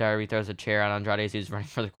 Darby throws a chair on Andrade as he was running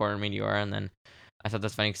for the quarter Meteora, and then I thought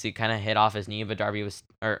that's funny because he kind of hit off his knee, but Andrade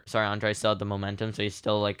still had the momentum, so he's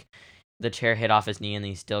still like, the chair hit off his knee, and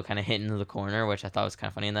he still kind of hit into the corner, which I thought was kind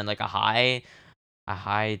of funny. And then like a high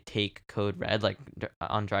take code red, like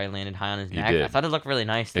Andrade landed high on his neck. did. I thought it looked really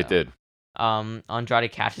nice. Though. It did.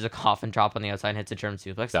 Andrade catches a coffin drop on the outside and hits a German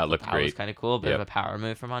suplex. That looked That great. was kind of cool. Bit of a power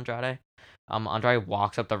move from Andrade. Andrade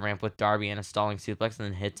walks up the ramp with Darby in a stalling suplex and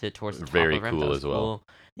then hits it towards the top Very of the ramp. cool That was as well. cool.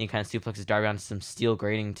 And he kind of suplexes Darby onto some steel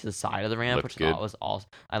grating to the side of the ramp, Looked which good. I thought was all.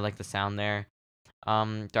 I like the sound there.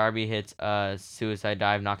 Darby hits a suicide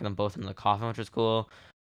dive, knocking them both into the coffin, which was cool.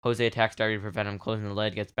 Jose attacks Darby to prevent him closing the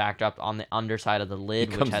lid, gets backed up on the underside of the lid,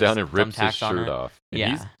 He which comes has down and rips his thumbtacks on shirt it. off. And Yeah.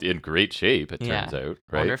 he's in great shape, it turns out, I wonder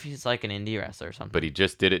right? if he's like an indie wrestler or something. But he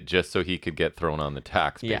just did it just so he could get thrown on the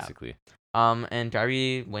tacks, Yeah. basically. And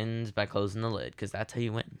Darby wins by closing the lid, because that's how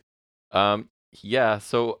you win. Yeah,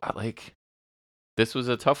 so this was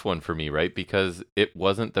a tough one for me, right? Because it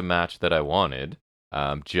wasn't the match that I wanted.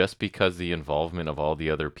 Just because the involvement of all the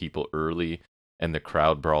other people early and the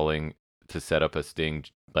crowd brawling to set up a Sting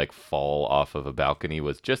like fall off of a balcony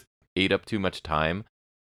was just ate up too much time.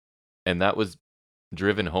 And that was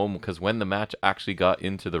driven home because when the match actually got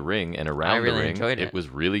into the ring and around really the ring, enjoyed it. it was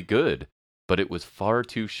really good, but it was far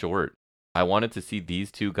too short. I wanted to see these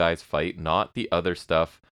two guys fight, not the other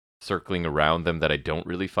stuff circling around them that I don't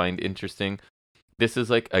really find interesting. This is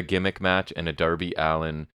like a gimmick match and a Darby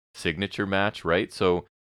Allin signature match, right? So,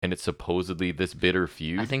 and it's supposedly this bitter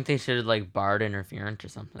feud. I think they should have like barred interference or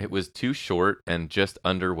something. It was too short and just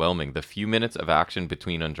underwhelming. The few minutes of action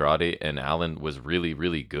between Andrade and Allin was really,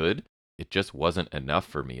 really good. It just wasn't enough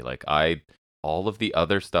for me. All of the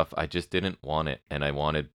other stuff, I just didn't want it, and I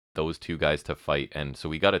wanted those two guys to fight. And so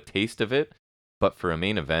we got a taste of it, but for a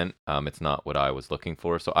main event, it's not what I was looking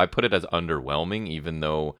for. So I put it as underwhelming, even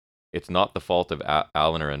though it's not the fault of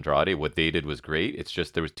Allin or Andrade. What they did was great. It's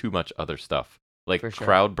just there was too much other stuff. For sure.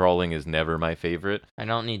 Crowd brawling is never my favorite. I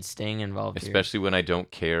don't need Sting involved here. Especially when I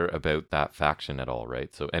don't care about that faction at all,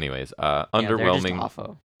 right? So anyways, Yeah, they're just underwhelming,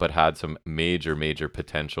 awful. but had some major, major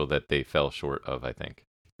potential that they fell short of, I think.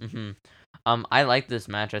 I like this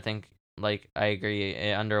match. I think, like, I agree.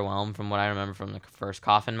 It underwhelmed from what I remember from the first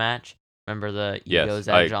coffin match. Remember the Yes, Ego's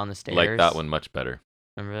Edge on the stairs? Like that one much better.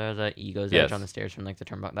 Remember the Ego's Yes. Edge on the stairs from like the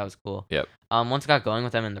turnbuckle? That was cool. Yep. Once it got going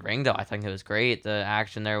with them in the ring, though, I think it was great. The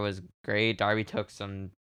action there was great. Darby took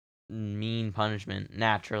some mean punishment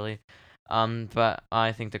naturally. But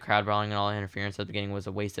I think the crowd brawling and all the interference at the beginning was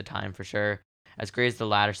a waste of time for sure. As great as the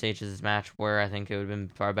latter stages of this match were, I think it would have been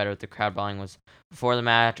far better if the crowd brawling was before the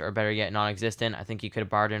match, or better yet, non-existent. I think you could have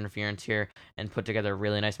barred interference here and put together a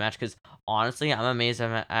really nice match. Because honestly, I'm amazed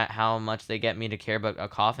at how much they get me to care about a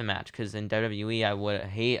coffin match. Because in WWE, I would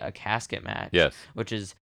hate a casket match. Yes. Which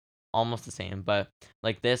is almost the same, but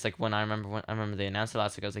like this, like when I remember they announced it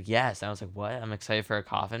last week, I was like, yes. And I was like, what? I'm excited for a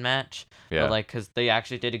coffin match. Yeah. But like, because they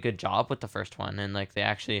actually did a good job with the first one, and like they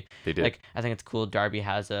did. Like, I think it's cool. Darby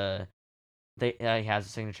has he has a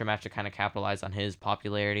signature match to kind of capitalize on his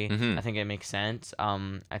popularity. Mhm. I think it makes sense.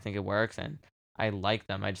 I think it works, and I like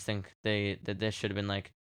them. I just think that this should have been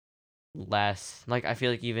like less. Like, I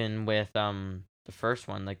feel like even with the first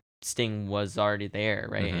one, like Sting was already there,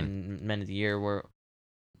 right? Mhm. And Men of the Year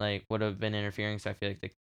would have been interfering, so I feel like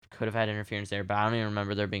they could have had interference there, but I don't even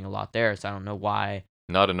remember there being a lot there, so I don't know why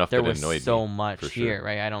Not enough there that was annoyed so me. much for here, sure.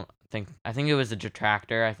 right? I think it was a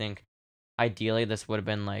detractor. I think ideally this would have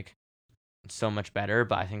been like so much better,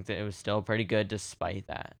 but I think that it was still pretty good despite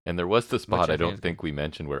that. And there was the spot I I think is don't think we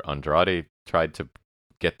mentioned where Andrade tried to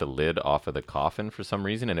get the lid off of the coffin for some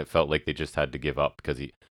reason, and it felt like they just had to give up because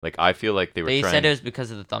I feel like they were They trying. said it was because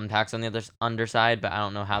of the thumbtacks on the other underside, but I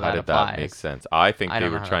don't know how How that did applies. that make sense? I think I they don't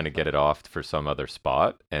know were how trying that to get it off for some other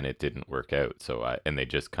spot, and it didn't work out. And they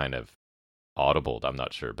just kind of audibled. I'm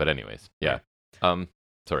not sure, but anyways, yeah.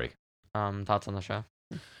 Sorry. Thoughts on the show?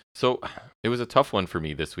 So it was a tough one for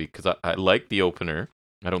me this week because I liked the opener.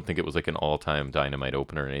 I don't think it was like an all-time Dynamite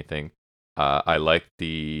opener or anything. I liked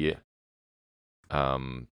the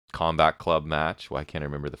Combat Club match. Well, I can't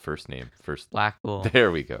remember the first name. Blackpool.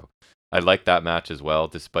 There we go. I liked that match as well,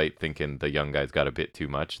 despite thinking the young guys got a bit too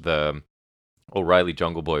much. The O'Reilly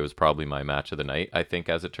Jungle Boy was probably my match of the night, I think,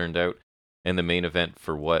 as it turned out. And the main event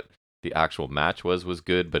for what the actual match was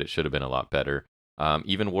good, but it should have been a lot better.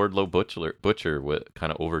 Even Wardlow Butcher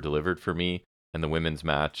kind of over delivered for me, and the women's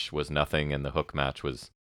match was nothing, and the Hook match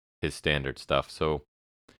was his standard stuff. So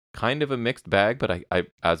kind of a mixed bag, but I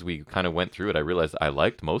as we kind of went through it, I realized I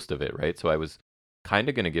liked most of it, right? So I was kind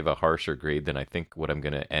of going to give a harsher grade than I think what I'm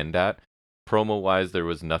going to end at. Promo wise, there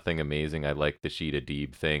was nothing amazing. I liked the Sheeta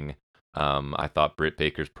Deeb thing. I thought Britt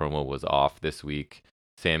Baker's promo was off this week.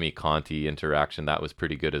 Sammy Conti interaction, that was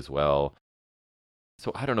pretty good as well.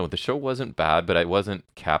 So I don't know. The show wasn't bad, but I wasn't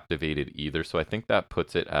captivated either. So I think that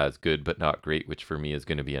puts it as good but not great, which for me is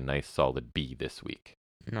going to be a nice solid B this week.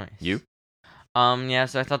 Nice. You? Yeah,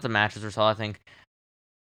 so I thought the matches were solid. I think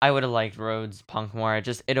I would have liked Rhodes Punk more.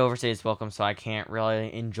 It overstayed its welcome, so I can't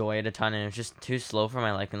really enjoy it a ton, and it was just too slow for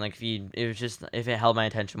my liking. Like if it held my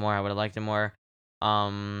attention more, I would have liked it more.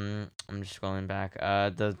 I'm just scrolling back.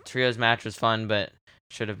 The trios match was fun, but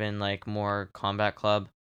should have been like more Combat Club.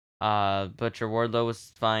 Butcher Wardlow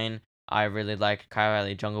was fine. I really liked Kyle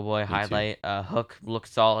Riley Jungle Boy highlight. Hook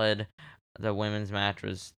looked solid. The women's match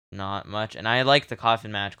was not much, and I liked the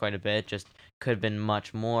coffin match quite a bit. Just could have been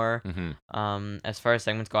much more. As far as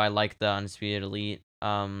segments go, I like the Undisputed Elite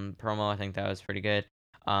promo. I think that was pretty good.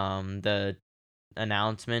 The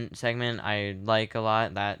announcement segment I like a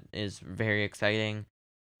lot. That is very exciting.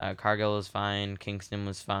 Cargill was fine. Kingston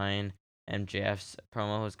was fine. MJF's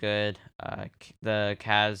promo was good. The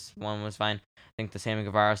Kaz one was fine. I think the Sammy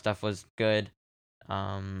Guevara stuff was good.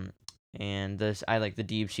 And this I like the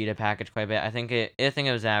Deeb Sheeta package quite a bit. I think it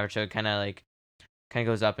was average, so it kind of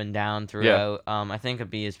goes up and down throughout. I think a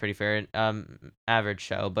B is pretty fair. Average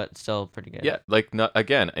show, but still pretty good. Yeah,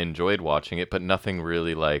 again, enjoyed watching it, but nothing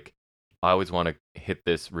really like. I always want to hit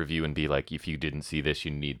this review and be like, if you didn't see this,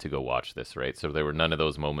 you need to go watch this, right? So there were none of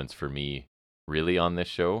those moments for me really on this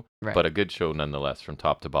show, Right. but a good show nonetheless from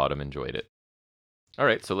top to bottom. Enjoyed it. All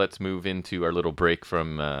right, so let's move into our little break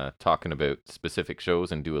from talking about specific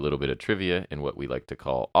shows and do a little bit of trivia in what we like to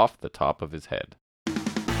call off the top of his head.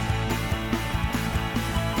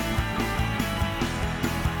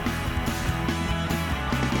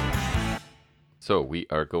 So we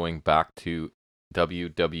are going back to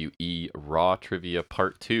WWE Raw Trivia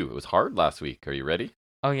Part 2. It was hard last week. Are you ready?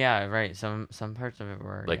 Oh yeah, right. Some parts of it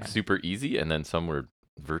were super easy, and then some were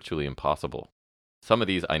virtually impossible. Some of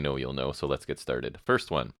these I know you'll know, so let's get started.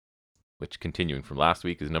 First one, which continuing from last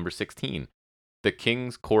week, is number 16. The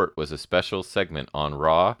King's Court was a special segment on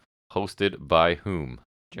Raw, hosted by whom?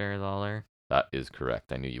 Jerry Lawler. That is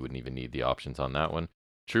correct. I knew you wouldn't even need the options on that one.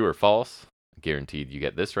 True or false? Guaranteed you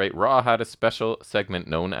get this right. Raw had a special segment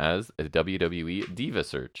known as a WWE Diva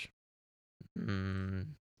Search.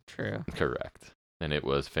 True. Correct. And it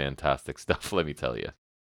was fantastic stuff, let me tell you.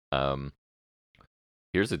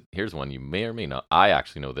 Here's one you may or may not. I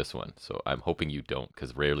actually know this one, so I'm hoping you don't,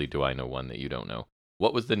 because rarely do I know one that you don't know.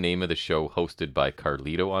 What was the name of the show hosted by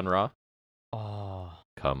Carlito on Raw? Oh.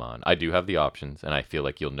 Come on. I do have the options, and I feel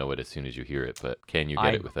like you'll know it as soon as you hear it, but can you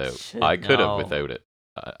get it without? I could have without it.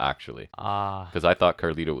 Actually, because I thought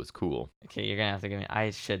Carlito was cool. Okay, you're gonna have to give me. I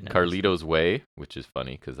should know. Carlito's Way, which is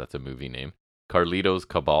funny because that's a movie name. Carlito's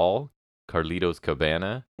Cabal, Carlito's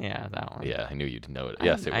Cabana. Yeah, that one. Yeah, I knew you'd know it.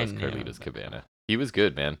 Yes, it was Carlito's Cabana. He was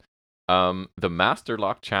good, man. The Master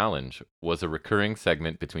Lock Challenge was a recurring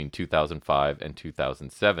segment between 2005 and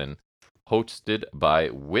 2007, hosted by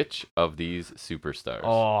which of these superstars?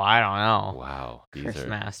 Oh, I don't know. Wow, these Chris are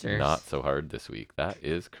Masters. Not so hard this week. That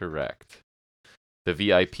is correct. The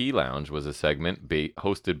VIP Lounge was a segment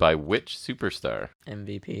hosted by which superstar?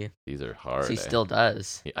 MVP. These are hard. He still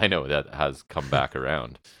does. I know, that has come back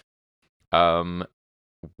around. What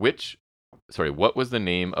was the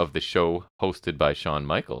name of the show hosted by Shawn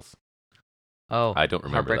Michaels? Oh, I don't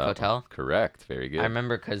remember Heartbreak that Hotel. one. Correct. Very good. I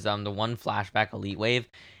remember because the one flashback Elite Wave,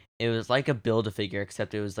 it was like a Build-A-Figure,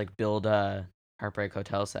 except it was like build a Heartbreak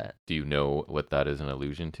Hotel set. Do you know what that is an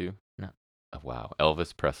allusion to? No. Oh, wow.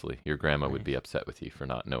 Elvis Presley. Your grandma would be upset with you for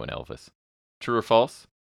not knowing Elvis. True or false?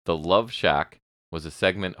 The Love Shack was a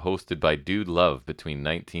segment hosted by Dude Love between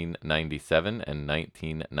 1997 and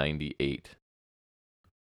 1998.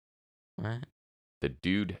 What?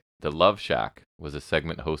 The Love Shack was a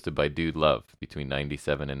segment hosted by Dude Love between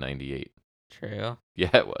 97 and 98. True. Yeah,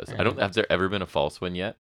 it was. Yeah. Has there ever been a false one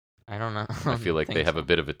yet? I don't know. I feel like they have a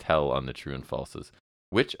bit of a tell on the true and falses.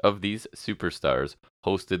 Which of these superstars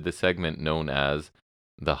hosted the segment known as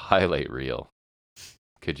the highlight reel?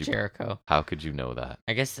 Jericho. How could you know that?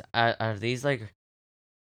 I guess are these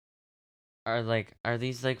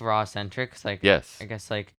Raw centric? Like, yes. I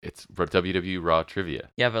guess like it's WWE Raw trivia.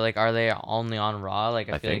 Yeah, but like, are they only on Raw? Like,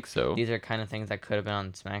 I feel think like so. These are kind of things that could have been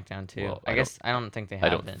on SmackDown too. Well, I guess I don't think they have. I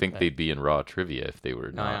don't think they'd be in Raw trivia if they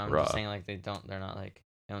were not I'm Raw. just saying like they're not like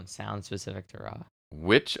don't sound specific to Raw.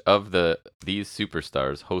 Which of these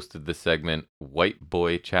superstars hosted the segment White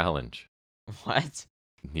Boy Challenge? What?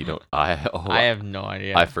 You don't. I have no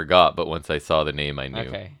idea. I forgot, but once I saw the name, I knew.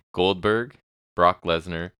 Okay. Goldberg, Brock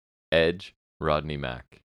Lesnar, Edge, Rodney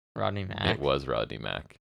Mack. Rodney Mack. It was Rodney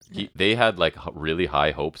Mack. They had like really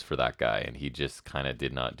high hopes for that guy, and he just kind of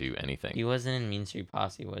did not do anything. He wasn't in Mean Street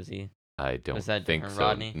Posse, was he? I don't Was that think different so.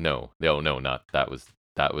 Rodney? No, not that was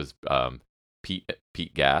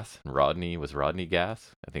Pete Gas. Rodney was Rodney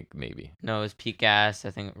Gas. I think maybe. No, it was Pete Gas.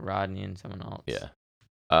 I think Rodney and someone else. Yeah.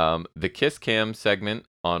 The Kiss Cam segment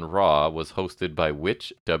on Raw was hosted by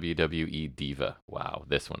which WWE diva? Wow,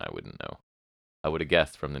 this one I wouldn't know. I would have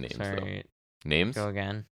guessed from the names though. Sorry. Names? Go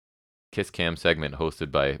again. Kiss Cam segment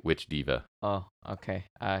hosted by which diva? Oh, okay.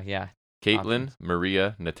 Yeah. Caitlyn, Options.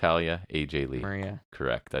 Maria, Natalia, AJ Lee. Maria.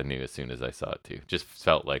 Correct. I knew as soon as I saw it too. Just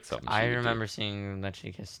felt like something. I she would do. remember seeing that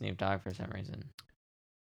she kissed Snoop Dogg for some reason.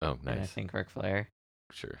 Oh, And I nice. think Ric Flair.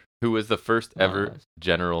 Sure. Who was the first No, ever it was-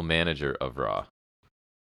 general manager of Raw?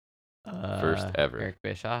 First ever. Eric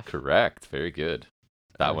Bischoff. Correct. Very good.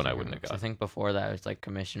 That was one I Eric wouldn't have Bischoff. got. I think before that it was like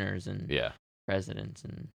commissioners and Yeah. presidents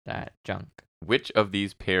and that junk. Which of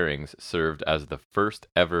these pairings served as the first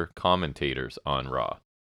ever commentators on Raw?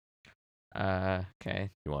 Okay.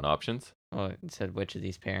 You want options? Well, it said which of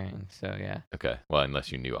these pairings, so yeah. Okay. Well,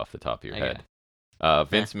 unless you knew off the top of your Okay. head.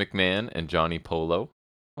 Vince McMahon and Johnny Polo.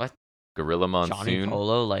 What? Gorilla Monsoon. Johnny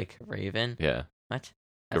Polo, like Raven? Yeah. What?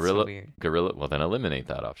 That's Gorilla. so weird. Gorilla. Well, then eliminate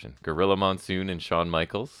that option. Gorilla Monsoon and Shawn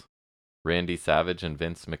Michaels. Randy Savage and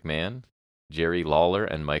Vince McMahon. Jerry Lawler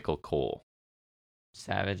and Michael Cole.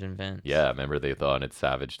 Savage and Vince. Yeah, remember they wanted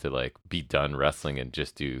Savage to like be done wrestling and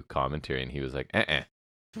just do commentary, and he was like,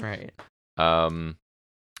 Right.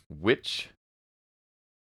 Which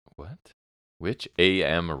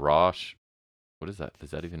AM Raw? What is that?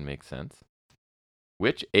 Does that even make sense?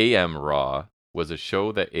 Which AM Raw was a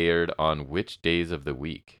show that aired on which days of the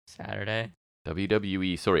week? Saturday.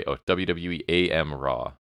 WWE AM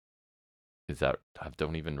Raw. Is that? I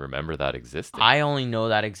don't even remember that existing. I only know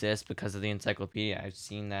that exists because of the encyclopedia. I've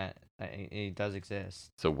seen that it does exist.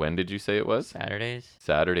 So when did you say it was? Saturdays.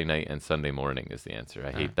 Saturday night and Sunday morning is the answer.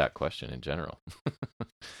 I Huh. hate that question in general.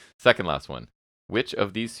 Second last one. Which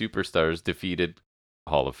of these superstars defeated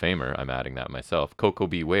Hall of Famer, I'm adding that myself, Coco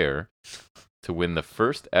Beware, to win the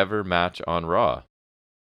first ever match on Raw?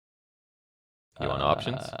 You want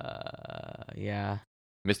options? Yeah.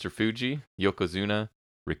 Mr. Fuji, Yokozuna,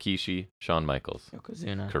 Rikishi, Shawn Michaels.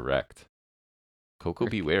 Yokozuna. Correct. Coco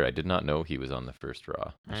Beware, I did not know he was on the first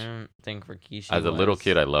Raw. I don't think Rikishi As a little was.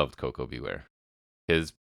 kid, I loved Coco Beware.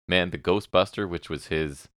 The Ghostbuster, which was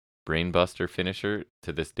his brainbuster finisher,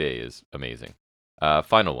 to this day is amazing.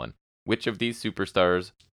 Final one. Which of these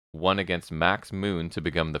superstars won against Max Moon to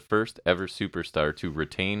become the first ever superstar to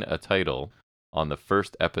retain a title on the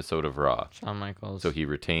first episode of Raw? Shawn Michaels. So he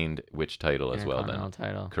retained which title as well then? Intercontinental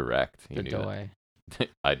title. Correct. You The knew Doe. that.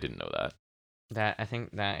 I didn't know that. I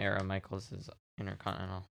think that era Michaels is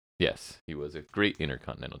Intercontinental. Yes, he was a great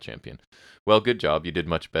Intercontinental Champion. Well, good job. You did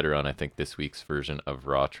much better on, I think, this week's version of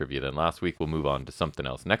Raw Trivia than last week. We'll move on to something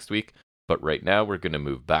else next week. But right now, we're going to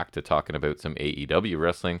move back to talking about some AEW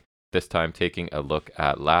wrestling, this time taking a look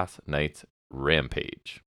at last night's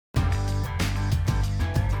Rampage.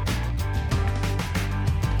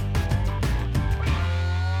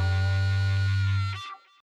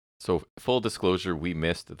 So, full disclosure, we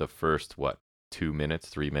missed the first, 3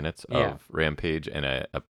 minutes of Yeah. Rampage, and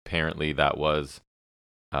apparently that was,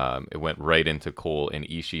 it went right into Cole and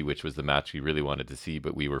Ishii, which was the match we really wanted to see,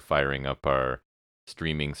 but we were firing up our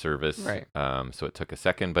streaming service, Right. So it took a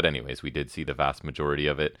second, but anyways, we did see the vast majority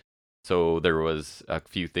of it. So there was a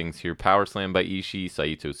few things here. Power slam by Ishii,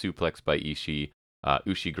 Saito suplex by Ishii,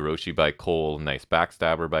 Ushigoroshi by Cole, nice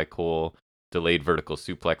backstabber by Cole, delayed vertical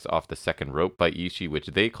suplex off the second rope by Ishii, which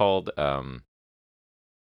they called a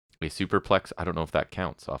superplex. I don't know if that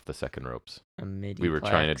counts off the second ropes. A midi. We were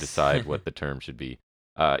trying to decide what the term should be.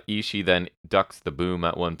 Ishii then ducks the boom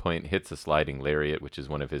at one point, hits a sliding lariat, which is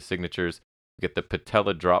one of his signatures. We get the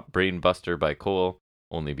patella drop brain buster by Cole,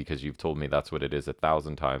 only because you've told me that's what it is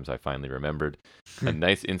 1,000 times. I finally remembered. A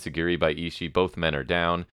nice enziguri by Ishii. Both men are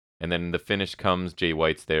down. And then the finish comes. Jay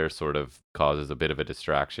White's there, sort of causes a bit of a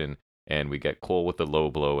distraction. And we get Cole with the low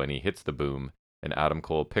blow, and he hits the boom. And Adam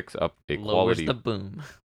Cole picks up a Lowers the boom.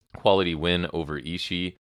 quality win over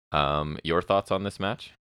Ishii. Your thoughts on this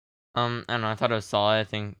match? I don't know. I thought it was solid. I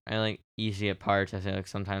think I like Ishii at parts. I feel like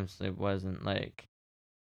sometimes it wasn't like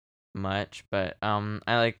much, but I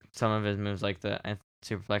like some of his moves, like the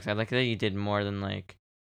superplex. I like that he did more than like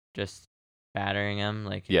just battering him.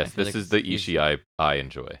 Like I Yes, feel this like is the he's Ishii I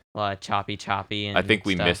enjoy. a lot of choppy I and think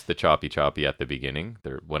we missed stuff. the choppy at the beginning.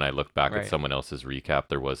 There, when I looked back at Right. someone else's recap,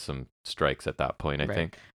 there was some strikes at that point, I Right.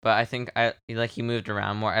 think. But I think he moved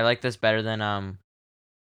around more. I like this better than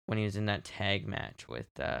when he was in that tag match with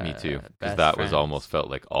Me too, because Best that was almost Friends.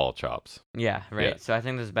 felt like all chops. Yeah, Yeah, right. So I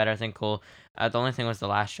think this is better. I think cool. The only thing was the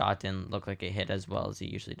last shot didn't look like it hit as well as he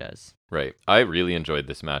usually does. right. I really enjoyed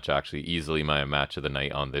this match, actually. Easily my match of the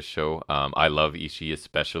night on this show. I love Ishii,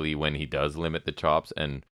 especially when he does limit the chops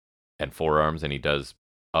and forearms, and he does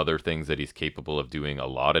other things that he's capable of doing, a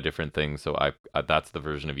lot of different things. So that's the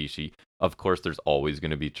version of Ishii. Of course, there's always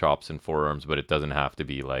going to be chops and forearms, but it doesn't have to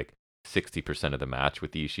be like 60% of the match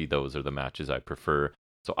with Ishii. Those are the matches I prefer.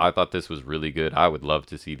 So I thought this was really good. I would love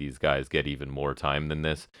to see these guys get even more time than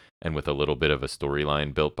this, and with a little bit of a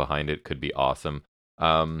storyline built behind it, could be awesome.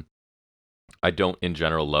 Um, I don't in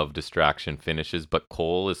general love distraction finishes, but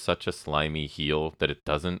Cole is such a slimy heel that it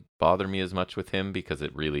doesn't bother me as much with him because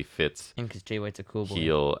it really fits And because Jay White's a cool boy.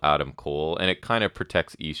 heel Adam Cole, and it kind of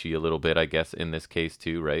protects Ishii a little bit, I guess, in this case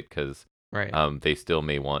too, right? Because Right. they still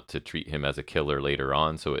may want to treat him as a killer later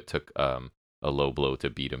on, so it took a low blow to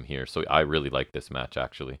beat him here. So I really like this match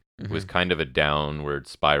actually. It was kind of a downward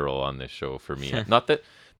spiral on this show for me. Not that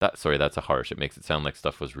sorry, that's a harsh. It makes it sound like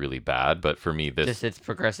stuff was really bad, but for me Just it's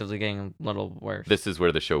progressively getting a little worse. this is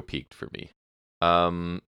where the show peaked for me.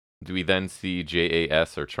 Do we then see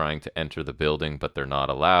JAS are trying to enter the building, but they're not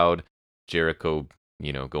allowed? Jericho,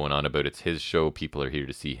 going on about it's his show, people are here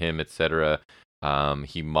to see him, etc.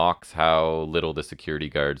 He mocks how little the security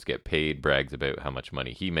guards get paid, brags about how much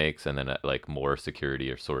money he makes, and then like more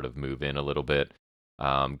security are sort of move in a little bit.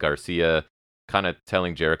 Garcia kind of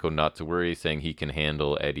telling Jericho not to worry, saying he can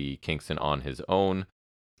handle Eddie Kingston on his own.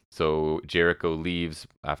 So Jericho leaves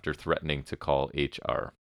after threatening to call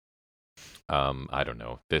HR. I don't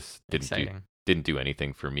know. This didn't do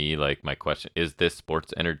anything for me. Like my question is this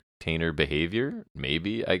sports entertainer behavior?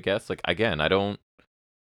 Maybe, I guess. Like again, I don't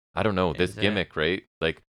know this gimmick, right?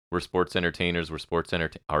 Like we're sports entertainers,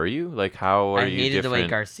 are you? Like how are you I hated different? the way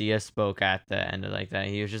Garcia spoke at the end of like that.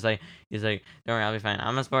 He was just like he's like, "Don't worry, I'll be fine.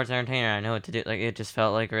 I'm a sports entertainer. I know what to do." Like it just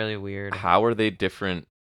felt like really weird. How are they different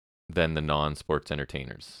than the non-sports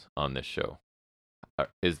entertainers on this show?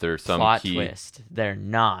 Is there some Plot key twist? They're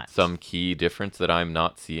not. some key difference that I'm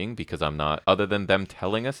not seeing because I'm not, other than them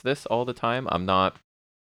telling us this all the time, I'm not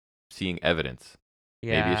seeing evidence.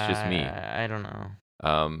 Yeah, Maybe it's just me. I don't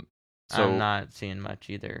know. So I'm not seeing much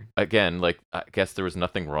either. again, like I guess there was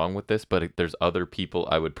nothing wrong with this, but there's other people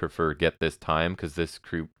I would prefer get this time because this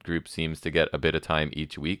group seems to get a bit of time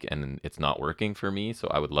each week, and it's not working for me. So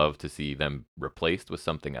I would love to see them replaced with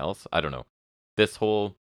something else. I don't know. This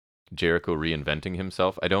whole Jericho reinventing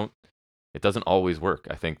himself, it doesn't always work.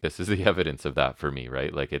 I think this is the evidence of that for me,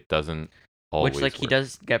 right? Like it doesn't always Which like he work.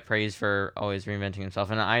 does get praise for always reinventing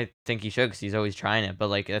himself, and I think he should because he's always trying it. But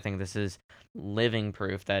like I think this is living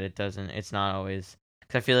proof that it doesn't. It's not always.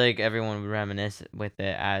 Because I feel like everyone would reminisce with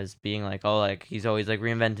it as being like, oh, like he's always like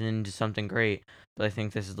reinventing into something great. But I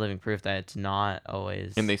think this is living proof that it's not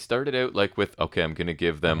always. And they started out like with, okay, I'm gonna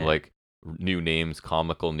give them like new names,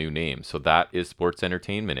 comical new names. So that is sports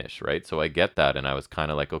entertainment-ish, right? So I get that, and I was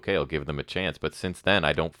kind of like, okay, I'll give them a chance. But since then,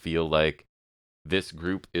 I don't feel like this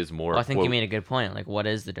group is more. Well, I think you made a good point. Like, what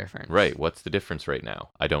is the difference? Right. What's the difference right now?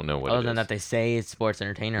 I don't know what. Other than that, they say it's sports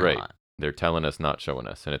entertainer right. a lot. They're telling us, not showing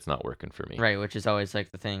us, and it's not working for me. Right, which is always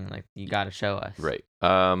like the thing. Like you got to show us. Right.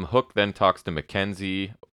 Hook then talks to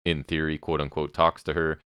Mackenzie. In theory, quote unquote, talks to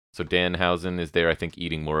her. So Danhausen is there, I think,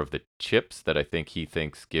 eating more of the chips that I think he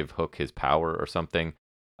thinks give Hook his power or something.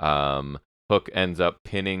 Hook ends up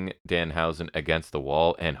pinning Danhausen against the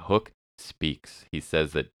wall, and Hook speaks. He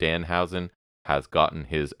says that Danhausen has gotten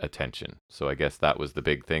his attention. So I guess that was the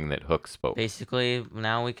big thing that Hook spoke. Basically,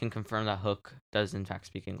 now we can confirm that Hook does in fact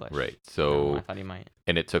speak English. Right. So I thought he might.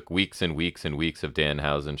 And it took weeks and weeks and weeks of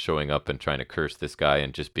Danhausen showing up and trying to curse this guy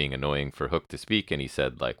and just being annoying for Hook to speak. And he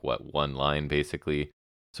said like one line basically.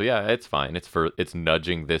 So yeah, it's fine. It's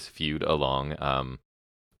nudging this feud along.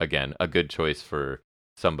 Again, a good choice for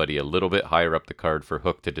somebody a little bit higher up the card for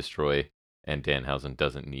Hook to destroy, and Danhausen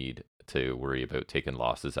doesn't need to worry about taking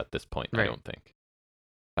losses at this point. Right. I don't think.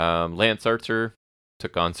 Lance Archer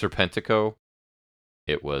took on Serpentico.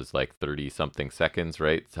 It was like 30 something seconds,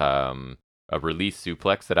 right? A release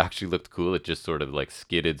suplex that actually looked cool. It just sort of like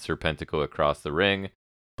skidded Serpentico across the ring,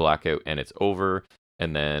 blackout, and it's over.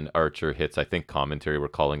 And then Archer hits, I think commentary were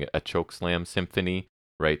calling it a chokeslam symphony,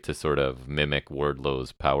 right? To sort of mimic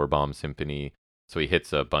Wardlow's powerbomb symphony. So he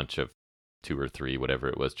hits a bunch of 2 or 3, whatever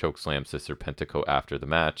it was, chokeslams to Serpentico after the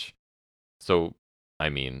match. So I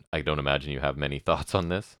mean, I don't imagine you have many thoughts on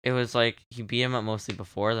this. It was like he beat him up mostly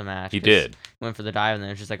before the match. He 'Cause did. Went for the dive, and then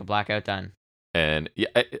it was just like a blackout done. And yeah,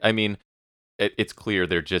 I mean, it's clear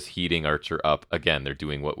they're just heating Archer up. Again, they're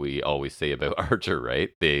doing what we always say about Archer,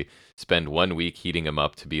 right? They spend 1 week heating him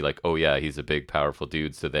up to be like, oh yeah, he's a big, powerful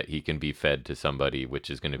dude, so that he can be fed to somebody, which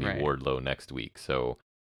is going to be Right. Wardlow next week. So,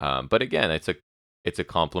 but again, it's a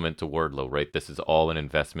compliment to Wardlow, right? This is all an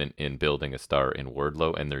investment in building a star in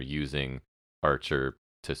Wardlow, and they're using Archer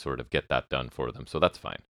to sort of get that done for them. So that's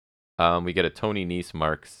fine. We get a Tony Nese,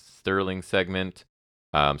 Mark Sterling segment.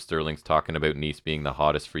 Sterling's talking about Nese being the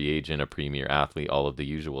hottest free agent, a premier athlete, all of the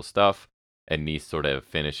usual stuff. And Nese sort of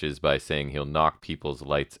finishes by saying he'll knock people's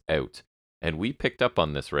lights out. And we picked up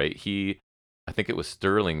on this, right? I think it was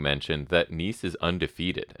Sterling mentioned that Nese is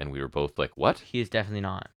undefeated. And we were both like, what? He is definitely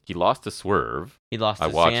not. He lost to Swerve. He lost I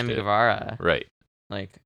to watched Sam it. Guevara. Right. Like,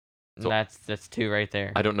 So- that's two right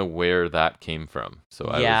there. I don't know where that came from. So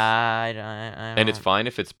I I and it's don't- fine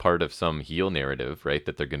if it's part of some heel narrative, right,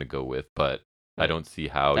 that they're going to go with. But I don't see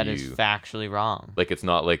how that you... is factually wrong. Like, it's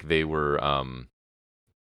not like they were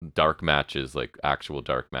dark matches, like actual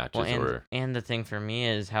dark matches, Well, and the thing for me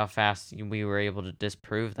is how fast we were able to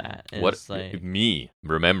disprove that. what It's like me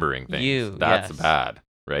remembering things. You, That's yes. bad,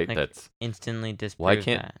 right? Like, That's instantly disprove why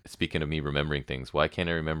can't. that. Speaking of me remembering things, why can't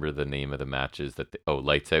I remember the name of the matches that?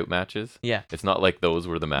 Lights out matches. Yeah. It's not like those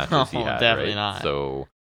were the matches No, he had, definitely right? not. So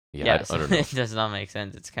yeah, Yes, I don't know. it does not make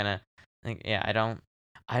sense. It's kind of like, yeah, I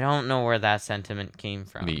don't know where that sentiment came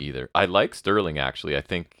from. Me either. I like Sterling actually. I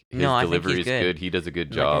think his No, I think delivery he's is good. good. He does a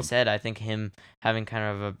good Like I job. said, I think him having kind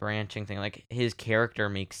of a branching thing, like his character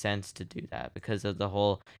makes sense to do that because of the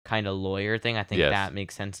whole kind of lawyer thing. I think Yes. that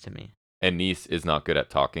makes sense to me. And Nese is not good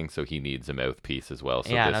at talking, so he needs a mouthpiece as well.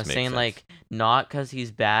 So Yeah, this and I was makes saying sense. like not because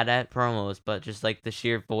he's bad at promos, but just like the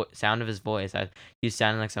sheer sound of his voice. He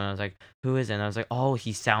sounded like someone. I was like, who is it? And I was like, oh,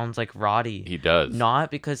 he sounds like Roddy. he does.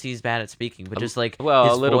 Not because he's bad at speaking, but just like well,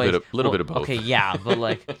 his a little voice. bit of both. Okay, yeah, but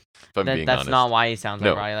like if I'm being that's honest. not why he sounds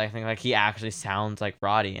like No. Roddy. Like, I think like he actually sounds like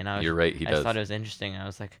Roddy, and I was You're right. He I does. just thought it was interesting. I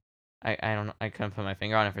was like, I don't know, I couldn't put my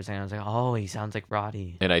finger on it for a second. I was like, oh, he sounds like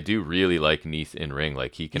Roddy. And I do really like Nese in ring.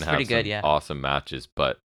 Like he can He's have pretty some good, yeah. awesome matches,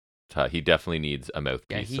 but he definitely needs a Yeah,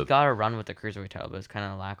 mouthpiece. he so got a run with the cruiserweight title, but it was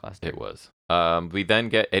kind of lackluster. it was. We then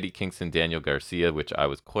get Eddie Kingston, Daniel Garcia, which I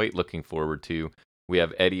was quite looking forward to. We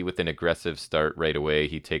have Eddie with an aggressive start right away.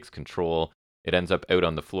 He takes control. It ends up out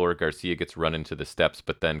on the floor. Garcia gets run into the steps,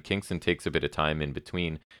 but then Kingston takes a bit of time in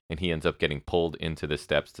between, and he ends up getting pulled into the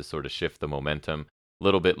steps to sort of shift the momentum. A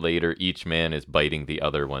little bit later, each man is biting the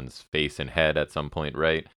other one's face and head at some point,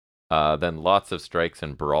 right? Then lots of strikes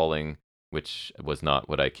and brawling, which was not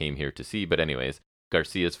what I came here to see. But anyways,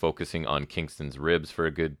 Garcia's focusing on Kingston's ribs for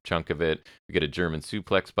a good chunk of it. We get a German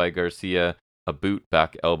suplex by Garcia, a boot,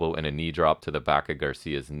 back elbow, and a knee drop to the back of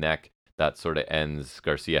Garcia's neck. That sort of ends.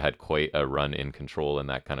 Garcia had quite a run in control, and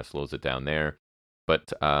that kind of slows it down there.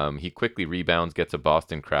 But he quickly rebounds, gets a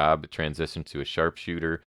Boston Crab, transitions to a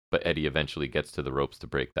sharpshooter, but Eddie eventually gets to the ropes to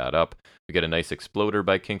break that up. We get a nice exploder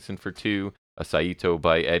by Kingston for 2, a Saito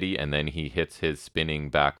by Eddie, and then he hits his spinning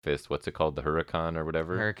back fist. What's it called? The Huracan or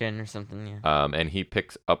whatever? Hurricane or something, yeah. And he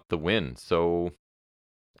picks up the win. So,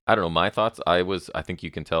 I don't know. My thoughts, I think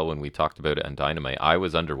you can tell when we talked about it on Dynamite, I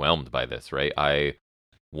was underwhelmed by this, right? I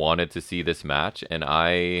wanted to see this match, and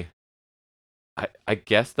I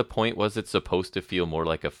guess the point was it's supposed to feel more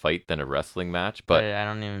like a fight than a wrestling match, but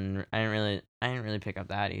I didn't really pick up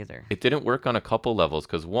that either. it didn't work on a couple levels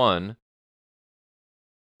because one,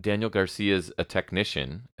 Daniel Garcia's a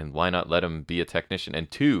technician, and why not let him be a technician? And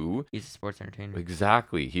two, He's a sports entertainer.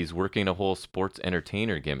 exactly, he's working a whole sports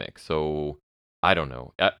entertainer gimmick. So I don't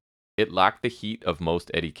know. It lacked the heat of most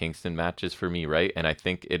Eddie Kingston matches for me, right? And I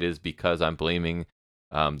think it is because I'm blaming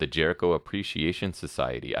the Jericho Appreciation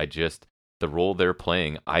Society. The role they're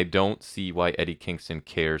playing, I don't see why Eddie Kingston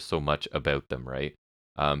cares so much about them, right?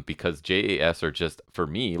 Because JAS are just, for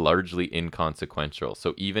me, largely inconsequential.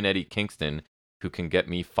 So even Eddie Kingston, who can get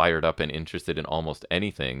me fired up and interested in almost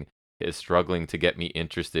anything, is struggling to get me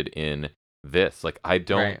interested in this. Like, I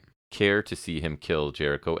don't Right. care to see him kill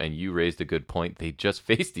Jericho, and you raised a good point. They just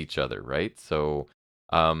faced each other, right? So,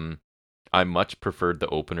 I much preferred the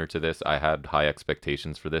opener to this. I had high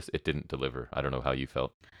expectations for this. It didn't deliver. I don't know how you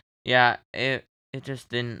felt. Yeah, it just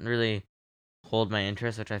didn't really hold my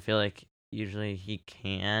interest, which I feel like usually he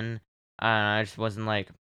can. I just wasn't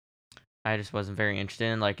very interested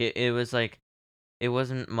in like it was like it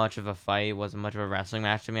wasn't much of a fight, it wasn't much of a wrestling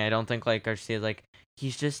match to me. I don't think like Garcia like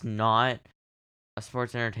he's just not a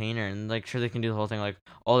sports entertainer, and like sure they can do the whole thing like,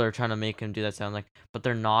 oh, they're trying to make him do that sound like, but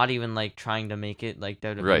they're not even like trying to make it like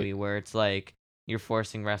WWE Right. where it's like you're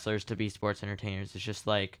forcing wrestlers to be sports entertainers. It's just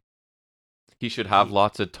like He should have he,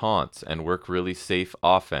 lots of taunts and work really safe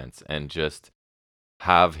offense and just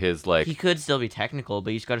have his he could still be technical,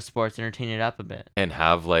 but he's got to sports entertain it up a bit. and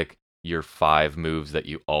have like your 5 moves that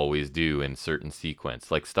you always do in certain sequence,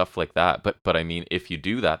 like stuff like that. But I mean, if you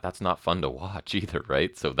do that, that's not fun to watch either,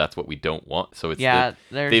 right? So that's what we don't want. So it's Yeah,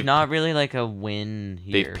 there's they've not really like a win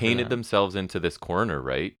here. they've for painted them. themselves into this corner,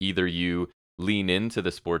 right? Either you lean into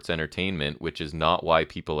the sports entertainment, which is not why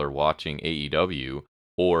people are watching AEW,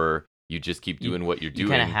 or you just keep doing what you're You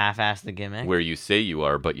kind of doing half-ass the gimmick. where you say you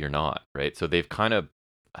are, but you're not, right? So they've kind of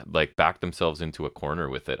like backed themselves into a corner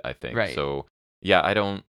with it, I think. Right. So yeah, I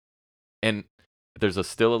don't. And there's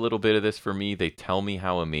still a little bit of this for me. They tell me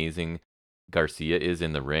how amazing Garcia is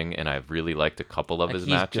in the ring, and I've really liked a couple of Like, his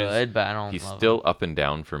he's matches. good, but I don't He's love still him. up and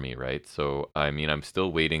down for me, right? So I mean, I'm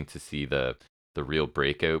still waiting to see the real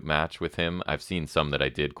breakout match with him. I've seen some that I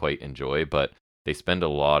did quite enjoy, but they spend a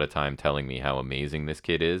lot of time telling me how amazing this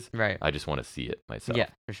kid is. Right. I just want to see it myself. Yeah,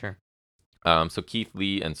 for sure. So Keith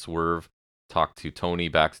Lee and Swerve talk to Tony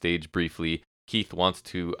backstage briefly. Keith wants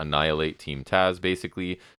to annihilate Team Taz,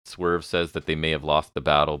 basically. Swerve says that they may have lost the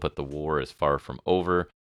battle, but the war is far from over.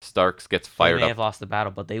 Starks gets They fired may up, have lost the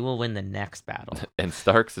battle, but they will win the next battle. and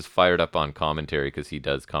Starks is fired up on commentary because he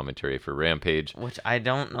does commentary for Rampage. Which I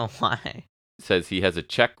don't know why. Says he has a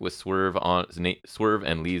check with Swerve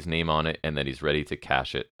and Lee's name on it, and that he's ready to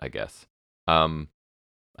cash it, I guess. I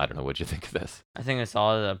don't know what you think of this. I think I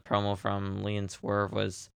saw the promo from Lee and Swerve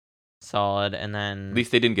was solid, and then At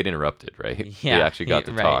least they didn't get interrupted, right? Yeah, they actually got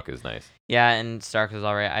to right. talk. Is nice. yeah, and Stark was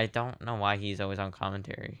alright. I don't know why he's always on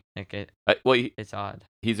commentary. Like it's odd.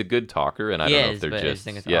 He's a good talker, and I He don't know is, if they're but just I just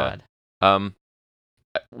think it's yeah. odd.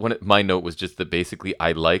 My note was just that basically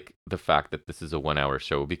I like the fact that this is a 1 hour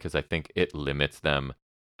show because I think it limits them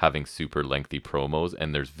having super lengthy promos,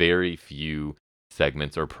 and there's very few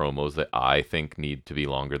segments or promos that I think need to be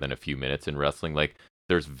longer than a few minutes in wrestling. Like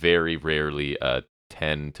there's very rarely a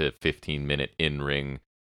 10 to 15 minute in-ring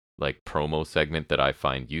like promo segment that I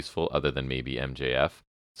find useful other than maybe MJF.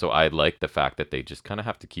 So I like the fact that they just kind of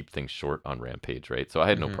have to keep things short on Rampage, right? So I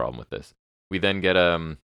had no Mhm. problem with this. We then get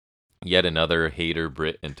yet another Hater,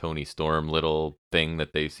 Britt, and Tony Storm little thing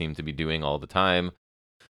that they seem to be doing all the time.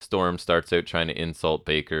 Storm starts out trying to insult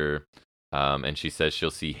Baker, and she says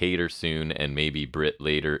she'll see Hater soon and maybe Britt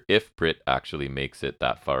later if Britt actually makes it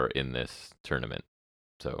that far in this tournament.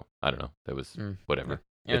 So I don't know. That was whatever.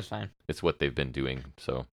 It was fine. It's what they've been doing.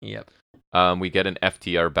 So Yep. we get an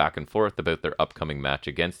FTR back and forth about their upcoming match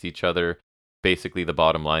against each other. Basically, the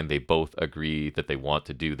bottom line, they both agree that they want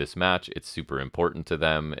to do this match. It's super important to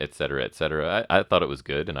them, etc., etc. I thought it was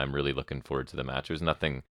good, and I'm really looking forward to the match. There's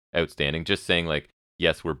nothing outstanding. Just saying, like,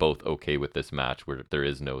 yes, we're both okay with this match, where there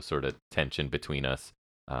is no sort of tension between us.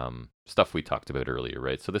 Stuff we talked about earlier,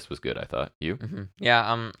 right? So this was good, I thought. You? Yeah,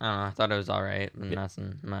 I don't know. I thought it was alright, but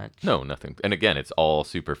nothing much. No, nothing. And again, it's all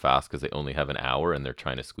super fast because they only have an hour and they're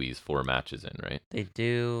trying to squeeze 4 matches in, right? They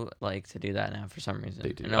do like to do that now for some reason.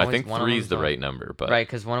 They do. And I always think one of 3 them's is the always- right number, but Right,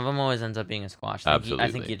 because one of them always ends up being a squash. I think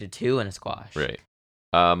Absolutely. you did 2 in a squash. right.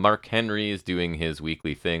 Mark Henry is doing his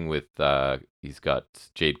weekly thing with he's got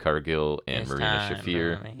Jade Cargill and It's Marina time for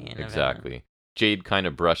Shafir. the main event. Exactly. Jade kind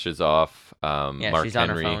of brushes off. Yeah, Mark she's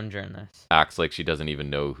Henry on her phone during this. acts like she doesn't even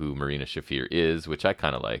know who Marina Shafir is, which I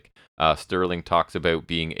kind of like. Sterling talks about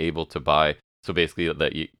being able to buy. So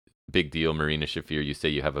basically, big deal, Marina Shafir. You say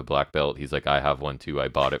you have a black belt. He's like, I have one too. I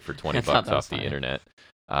bought it for $20 I thought that off was the funny. internet.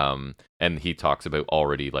 And he talks about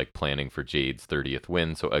already like planning for Jade's 30th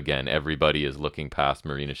win. So again, everybody is looking past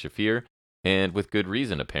Marina Shafir, and with good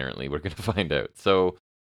reason. Apparently, we're gonna find out. So.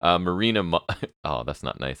 Oh, that's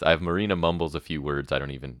not nice. I have Marina mumbles a few words. I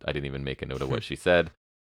didn't even make a note of what she said.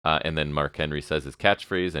 And then Mark Henry says his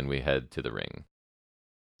catchphrase, and we head to the ring.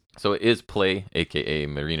 So it is Play, aka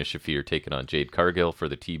Marina Shafir, taking on Jade Cargill for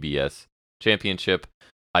the TBS Championship.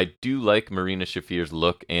 I do like Marina Shafir's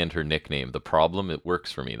look and her nickname. The problem, it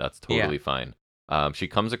works for me. That's totally fine. She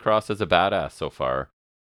comes across as a badass so far.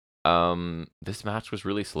 This match was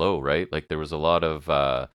really slow, right? Like there was a lot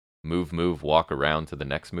of move, walk around to the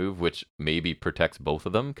next move, which maybe protects both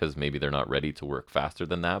of them because maybe they're not ready to work faster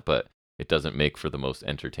than that, but it doesn't make for the most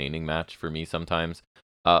entertaining match for me sometimes.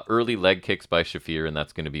 Early leg kicks by Shafir, and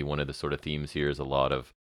that's going to be one of the sort of themes here, is a lot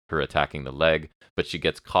of her attacking the leg, but she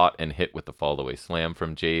gets caught and hit with the fall-away slam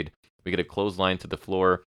from Jade. We get a clothesline to the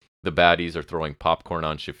floor. The baddies are throwing popcorn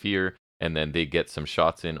on Shafir, and then they get some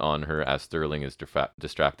shots in on her as Sterling is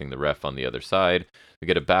distracting the ref on the other side. We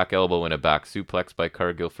get a back elbow and a back suplex by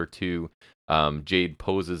Cargill for 2. Jade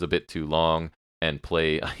poses a bit too long, and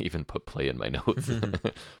Play, I even put Play in my notes. Play That's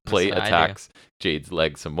what I do. attacks Jade's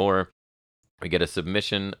leg some more. We get a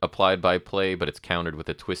submission applied by Play, but it's countered with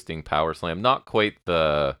a twisting power slam. Not quite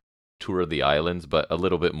the Tour of the Islands, but a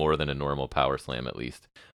little bit more than a normal power slam at least.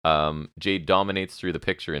 Jade dominates through the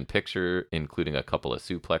picture-in-picture, including a couple of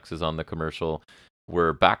suplexes on the commercial.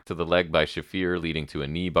 We're back to the leg by Shafir, leading to a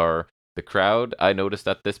knee bar. The crowd, I noticed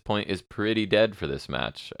at this point, is pretty dead for this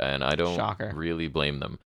match, and I don't Shocker. really blame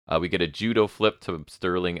them. We get a judo flip to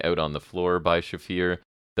Sterling out on the floor by Shafir.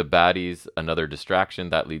 The baddies, another distraction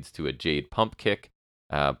that leads to a Jade pump kick.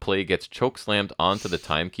 Play gets chokeslammed onto the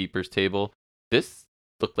timekeeper's table. This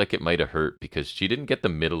looked like it might have hurt because she didn't get the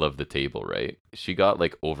middle of the table right. She got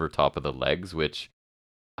like over top of the legs, which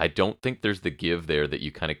I don't think there's the give there that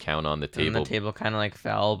you kind of count on the table. And the table kind of like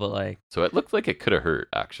fell, but like. So it looked like it could have hurt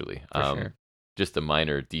actually. For sure. Just a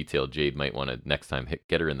minor detail Jade might want to next time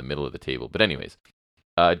get her in the middle of the table. But anyways,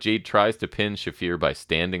 Jade tries to pin Shafir by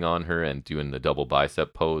standing on her and doing the double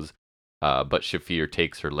bicep pose, but Shafir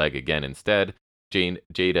takes her leg again instead.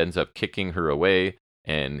 Jade ends up kicking her away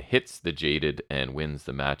and hits the Jaded and wins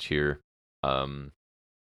the match here.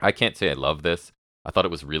 I can't say I love this. I thought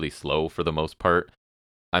it was really slow for the most part.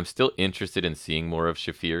 I'm still interested in seeing more of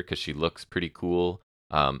Shafir because she looks pretty cool,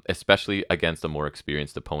 especially against a more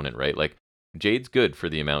experienced opponent, right? Like, Jade's good for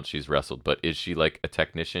the amount she's wrestled, but is she like a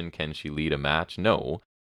technician? Can she lead a match? No.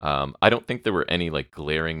 I don't think there were any like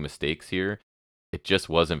glaring mistakes here. It just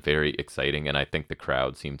wasn't very exciting, and I think the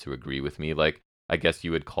crowd seemed to agree with me. Like, I guess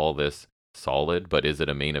you would call this solid, but is it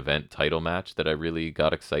a main event title match that I really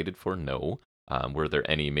got excited for? No. Were there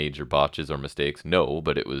any major botches or mistakes? No,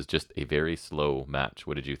 but it was just a very slow match.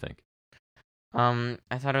 What did you think? I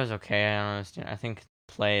thought it was okay. I don't understand. I think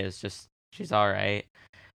Play is just she's all right.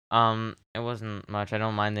 It wasn't much. I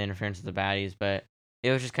don't mind the interference of the baddies, but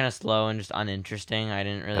it was just kind of slow and just uninteresting. I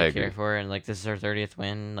didn't really care for it. And like, this is her 30th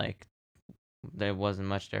win. Like, there wasn't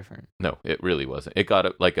much different. No, it really wasn't. It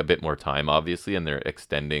got like a bit more time, obviously, and they're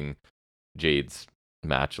extending Jade's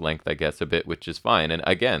match length, I guess, a bit, which is fine. And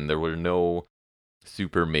again, there were no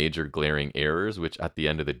super major glaring errors, which at the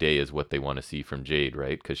end of the day is what they want to see from Jade,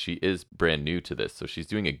 right? Because she is brand new to this, so she's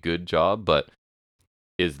doing a good job, but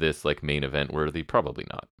is this like main event worthy? Probably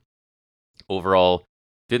not. Overall,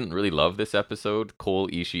 didn't really love this episode. Cole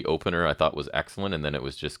Ishii opener I thought was excellent, and then it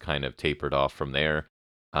was just kind of tapered off from there.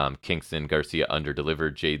 Kingston Garcia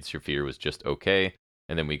underdelivered. Jade Shafir was just okay.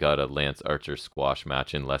 And then we got a Lance Archer squash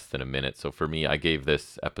match in less than a minute. So for me, I gave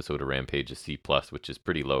this episode of Rampage a C+, which is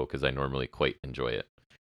pretty low because I normally quite enjoy it.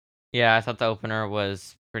 Yeah, I thought the opener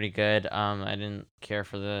was pretty good. I didn't care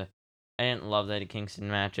for I didn't love the Eddie Kingston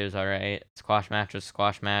match. It was alright. Squash match was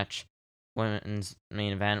squash match. Women's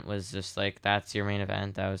main event was just like, that's your main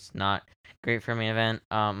event. That was not great for a main event.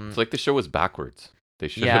 It's like the show was backwards. They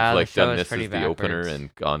should have like done this as the opener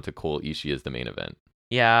and gone to Cole Ishii as the main event.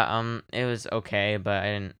 Yeah, it was okay, but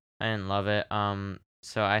I didn't love it.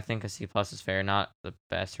 So I think a C+ is fair. Not the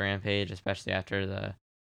best Rampage, especially after the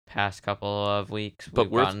past couple of weeks. We've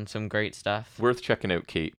gotten some great stuff. Worth checking out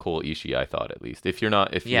Cole Ishii, I thought, at least. If you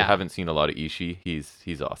haven't seen a lot of Ishii,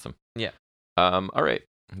 he's awesome. Yeah. All right.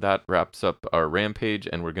 That wraps up our Rampage,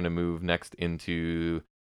 and we're gonna move next into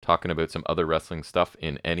talking about some other wrestling stuff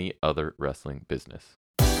in any other wrestling business.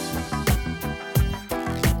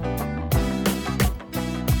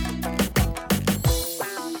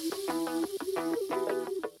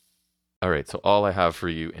 All right, so all I have for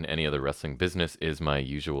you in any other wrestling business is my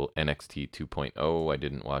usual NXT 2.0. I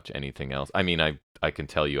didn't watch anything else. I mean, I can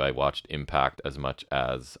tell you I watched Impact as much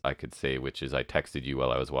as I could say, which is I texted you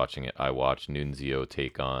while I was watching it. I watched Nunzio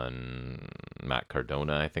take on Matt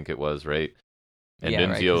Cardona, I think it was, right? And yeah, Nunzio,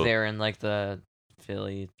 right, because they were in like the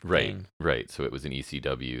Philly thing. Right. So it was an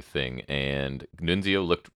ECW thing, and Nunzio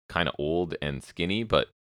looked kind of old and skinny, but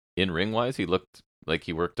in ring-wise, he looked like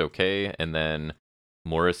he worked okay, and then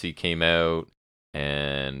Morrissey came out,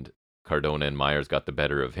 and Cardona and Myers got the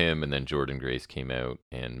better of him, and then Jordan Grace came out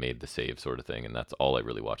and made the save sort of thing, and that's all I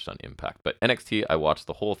really watched on Impact. But NXT, I watched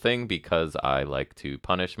the whole thing because I like to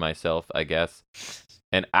punish myself, I guess.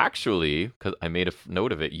 And actually, because I made a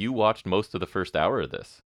note of it, you watched most of the first hour of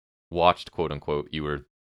this. Watched, quote unquote, you were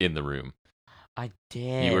in the room. I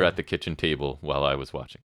did. You were at the kitchen table while I was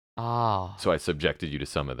watching. Oh. So I subjected you to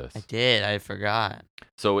some of this. I did. I forgot.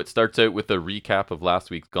 So it starts out with a recap of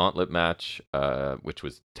last week's gauntlet match, which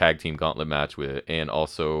was tag team gauntlet match, and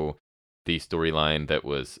also the storyline that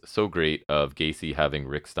was so great of Gacy having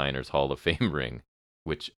Rick Steiner's Hall of Fame ring,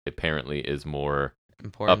 which apparently is more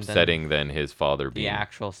upsetting than his father being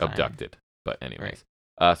actual abducted. But anyways,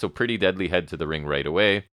 right. So Pretty Deadly head to the ring right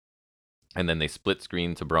away, and then they split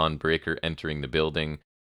screen to Braun Breaker entering the building.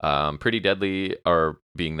 Pretty Deadly are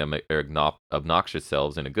being them obnoxious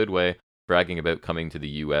selves in a good way. bragging about coming to the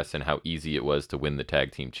US and how easy it was to win the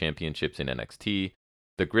tag team championships in NXT.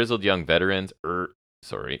 The Grizzled Young Veterans,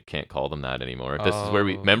 sorry, can't call them that anymore. This is where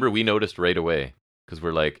we noticed right away, because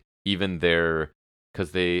we're like, even their,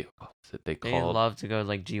 because they love to go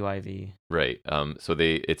like GYV. Right. So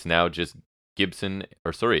it's now just Gibson,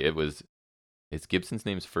 or sorry, it's Gibson's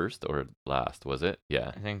name's first or last, was it?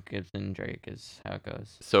 Yeah. I think Gibson Drake is how it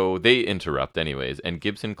goes. So they interrupt anyways, and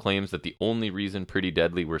Gibson claims that the only reason Pretty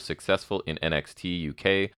Deadly were successful in NXT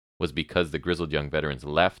UK was because the Grizzled Young Veterans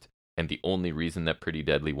left, and the only reason that Pretty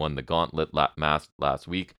Deadly won the Gauntlet match last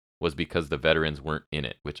week was because the veterans weren't in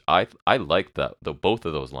it, which I like both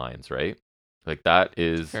of those lines, right? Like that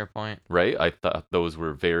is fair point, right? I thought those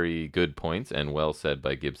were very good points and well said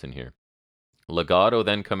by Gibson here. Legado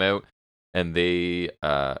then come out, and they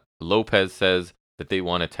Lopez says that they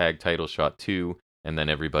want a tag title shot too, and then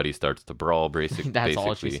everybody starts to brawl. That's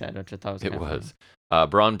all she said, which I thought was it was.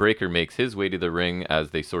 Braun Breaker makes his way to the ring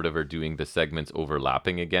as they sort of are doing the segments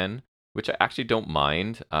overlapping again, which I actually don't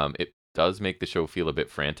mind. It does make the show feel a bit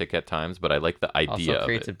frantic at times, but I like the idea also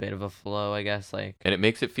creates of it. A bit of a flow, I guess, like, and it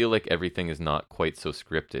makes it feel like everything is not quite so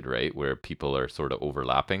scripted, right? Where people are sort of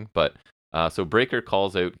overlapping. But so Breaker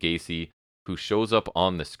calls out Gacy, who shows up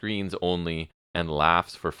on the screens only and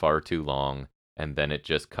laughs for far too long, and then it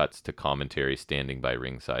just cuts to commentary standing by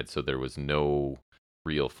ringside. So there was no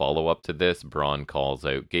real follow-up to this. Braun calls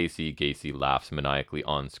out Gacy. Gacy laughs maniacally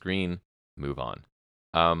on screen. Move on.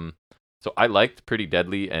 So I liked Pretty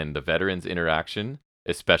Deadly and the veterans' interaction,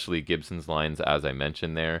 especially Gibson's lines, as I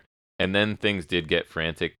mentioned there. And then things did get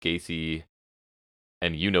frantic. Gacy,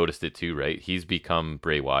 and you noticed it too, right? He's become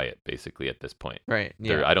Bray Wyatt, basically, at this point. Right,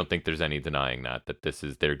 yeah. I don't think there's any denying that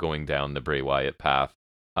they're going down the Bray Wyatt path,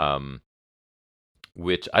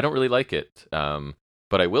 which I don't really like it.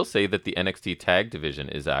 But I will say that the NXT tag division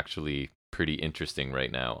is actually pretty interesting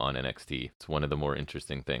right now on NXT. It's one of the more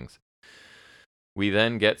interesting things. We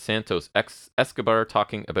then get Santos Escobar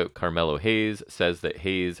talking about Carmelo Hayes, says that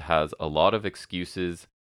Hayes has a lot of excuses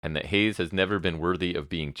and that Hayes has never been worthy of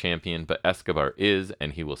being champion, but Escobar is,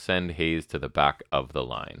 and he will send Hayes to the back of the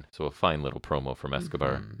line. So a fine little promo from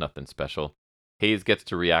Escobar, nothing special. Hayes gets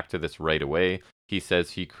to react to this right away. He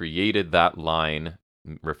says he created that line,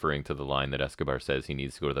 referring to the line that Escobar says he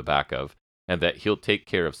needs to go to the back of, and that he'll take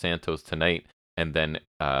care of Santos tonight, and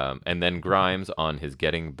then Grimes on his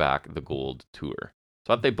Getting Back the Gold tour.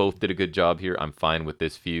 So I thought they both did a good job here. I'm fine with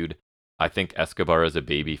this feud. I think Escobar as a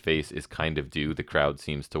babyface is kind of due. The crowd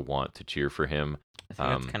seems to want to cheer for him. I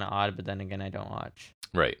think that's kind of odd, but then again, I don't watch.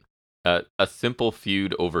 Right. A simple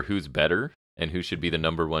feud over who's better and who should be the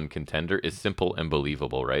number one contender is simple and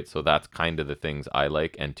believable, right? So that's kind of the things I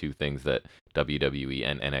like, and two things that WWE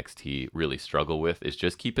and NXT really struggle with is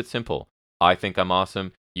just keep it simple. I think I'm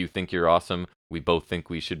awesome. You think you're awesome. We both think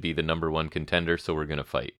we should be the number one contender, so we're going to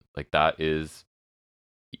fight. Like, that is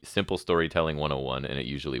simple storytelling 101, and it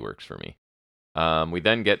usually works for me. We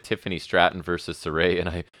then get Tiffany Stratton versus Sarray, and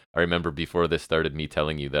I remember before this started me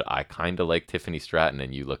telling you that I kind of like Tiffany Stratton,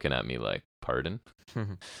 and you looking at me like, pardon?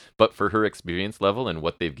 But for her experience level and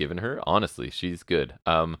what they've given her, honestly, she's good.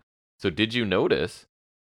 So did you notice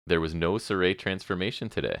there was no Sarray transformation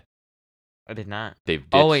today? I did not.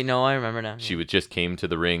 Oh wait, no, I remember now. She just came to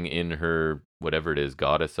the ring in her, whatever it is,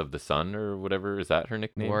 Goddess of the Sun or whatever. Is that her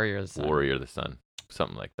nickname? Warrior of the Sun. Warrior of the Sun.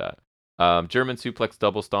 Something like that. German suplex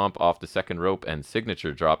double stomp off the second rope and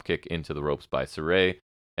signature dropkick into the ropes by Sarray.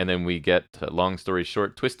 And then we get, long story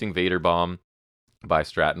short, twisting Vader bomb by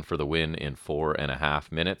Stratton for the win in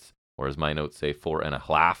 4.5 minutes. Or as my notes say,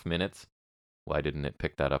 4.5 minutes. Why didn't it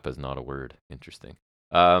pick that up as not a word? Interesting.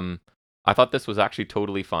 I thought this was actually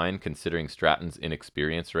totally fine considering Stratton's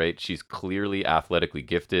inexperience, right? She's clearly athletically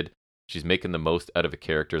gifted. She's making the most out of a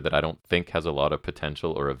character that I don't think has a lot of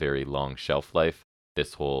potential or a very long shelf life.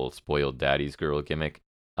 This whole spoiled daddy's girl gimmick.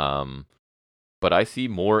 But I see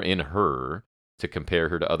more in her to compare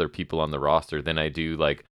her to other people on the roster than I do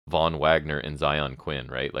like Von Wagner and Zion Quinn,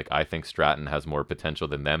 right? Like, I think Stratton has more potential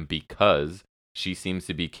than them because she seems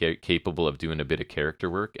to be capable of doing a bit of character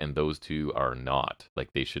work, and those two are not.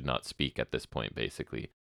 Like, they should not speak at this point, basically.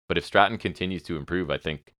 But if Stratton continues to improve, I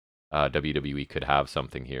think WWE could have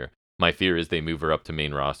something here. My fear is they move her up to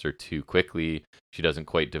main roster too quickly. She doesn't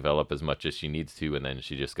quite develop as much as she needs to, and then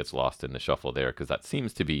she just gets lost in the shuffle there, because that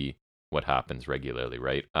seems to be what happens regularly,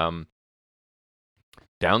 right?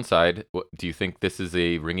 Downside, do you think this is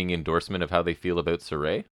a ringing endorsement of how they feel about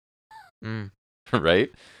Sarray?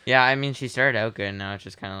 Right? Yeah, I mean, she started out good, and now it's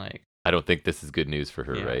just kind of like... I don't think this is good news for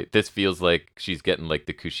her, right? This feels like she's getting like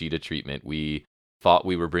the Kushida treatment. We thought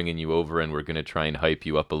we were bringing you over and we're going to try and hype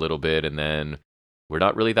you up a little bit, and then we're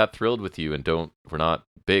not really that thrilled with you and we're not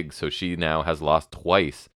big. So she now has lost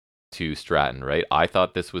twice to Stratton, right? I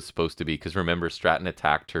thought this was supposed to be, because remember, Stratton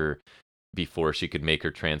attacked her before she could make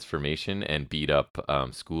her transformation and beat up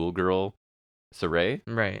schoolgirl Saray.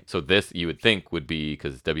 Right. So this, you would think, would be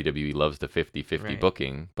because WWE loves the 50-50 Right.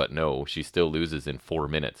 booking, but no, she still loses in 4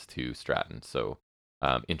 minutes to Stratton. So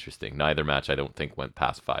interesting. Neither match, I don't think, went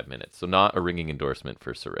past 5 minutes. So not a ringing endorsement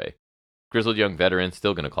for Saray. Grizzled Young Veteran,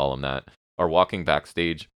 still going to call him that, are walking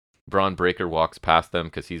backstage. Braun Breaker walks past them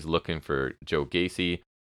because he's looking for Joe Gacy.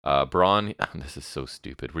 Braun, this is so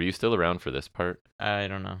stupid. Were you still around for this part? I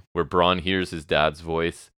don't know. Where Braun hears his dad's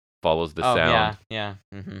voice, follows the Oh sound, yeah.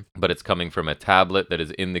 Mm-hmm. but it's coming from a tablet that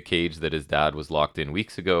is in the cage that his dad was locked in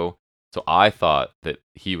weeks ago. So I thought that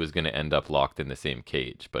he was going to end up locked in the same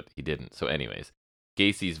cage, but he didn't. So anyways,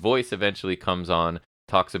 Gacy's voice eventually comes on,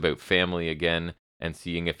 talks about family again, and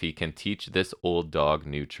seeing if he can teach this old dog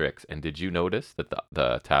new tricks. And did you notice that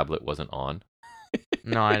the tablet wasn't on?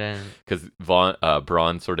 No, I didn't. Because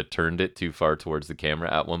Braun sort of turned it too far towards the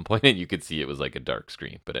camera at one point, and you could see it was like a dark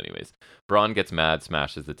screen. But anyways, Braun gets mad,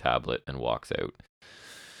 smashes the tablet, and walks out.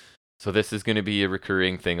 So this is going to be a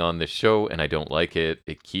recurring thing on this show, and I don't like it.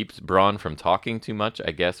 It keeps Braun from talking too much,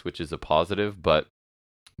 I guess, which is a positive. But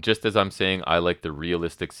just as I'm saying, I like the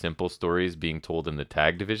realistic, simple stories being told in the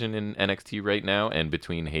tag division in NXT right now, and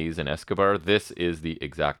between Hayes and Escobar, this is the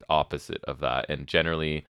exact opposite of that, and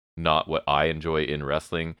generally not what I enjoy in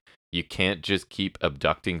wrestling. You can't just keep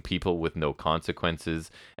abducting people with no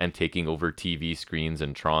consequences and taking over TV screens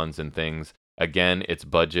and Trons and things. Again, it's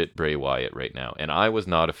budget Bray Wyatt right now. And I was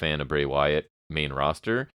not a fan of Bray Wyatt main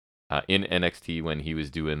roster. In NXT when he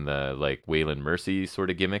was doing the like Waylon Mercy sort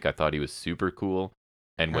of gimmick, I thought he was super cool.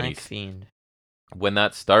 And I like Fiend. when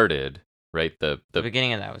that started, right, the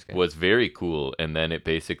beginning of that was good. Was very cool, and then it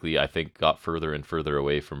basically, I think, got further and further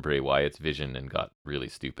away from Bray Wyatt's vision and got really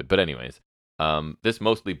stupid. But anyways, this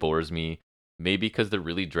mostly bores me, maybe because they're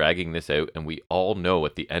really dragging this out, and we all know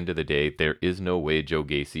at the end of the day, there is no way Joe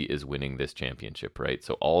Gacy is winning this championship, right?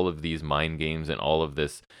 So all of these mind games and all of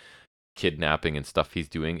this kidnapping and stuff he's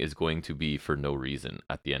doing is going to be for no reason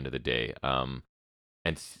at the end of the day.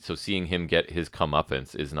 And so seeing him get his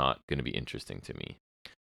comeuppance is not going to be interesting to me.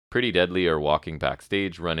 Pretty Deadly are walking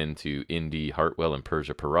backstage, run into Indy Hartwell and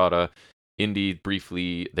Persia Pirotta. Indy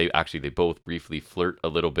briefly, they both briefly flirt a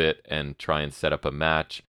little bit and try and set up a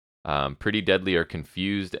match. Pretty Deadly are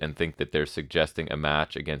confused and think that they're suggesting a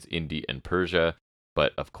match against Indy and Persia,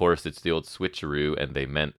 but of course it's the old switcheroo and they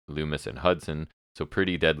meant Loomis and Hudson. So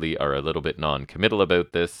Pretty Deadly are a little bit non-committal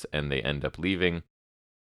about this and they end up leaving.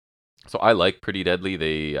 So I like Pretty Deadly.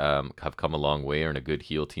 They have come a long way, are in a good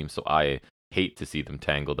heel team. So I hate to see them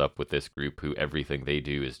tangled up with this group who everything they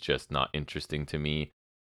do is just not interesting to me.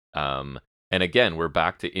 And again, we're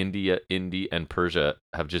back to Indy and Persia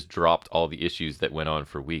have just dropped all the issues that went on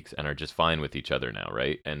for weeks and are just fine with each other now,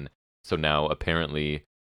 right? And so now apparently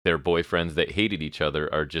their boyfriends that hated each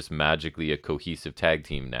other are just magically a cohesive tag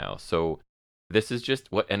team now. So this is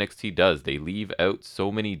just what NXT does. They leave out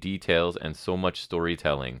so many details and so much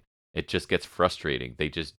storytelling. It just gets frustrating. They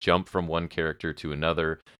just jump from one character to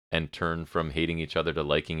another and turn from hating each other to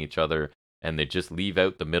liking each other, and they just leave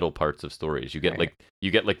out the middle parts of stories. You get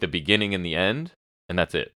like the beginning and the end, and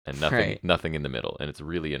that's it, and nothing in the middle, and it's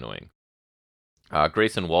really annoying.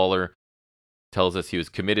 Grayson Waller tells us he was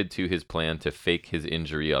committed to his plan to fake his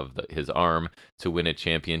injury of his arm to win a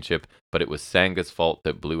championship, but it was Sanga's fault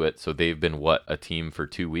that blew it. So they've been a team for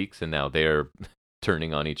 2 weeks, and now they're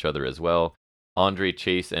turning on each other as well. Andre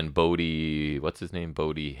Chase and Bodie, what's his name?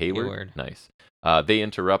 Bodie Hayward? Nice. They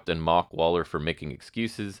interrupt and mock Waller for making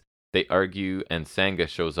excuses. They argue, and Sanga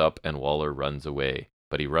shows up, and Waller runs away.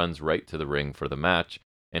 But he runs right to the ring for the match,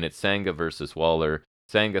 and it's Sanga versus Waller.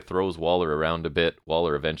 Sanga throws Waller around a bit.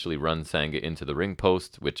 Waller eventually runs Sanga into the ring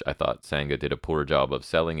post, which I thought Sanga did a poor job of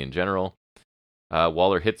selling in general.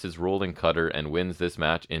 Waller hits his rolling cutter and wins this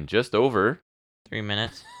match in just over 3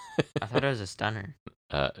 minutes. I thought it was a stunner.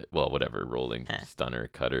 Well, whatever, rolling, stunner,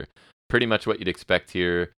 cutter. Pretty much what you'd expect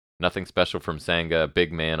here. Nothing special from Sanga.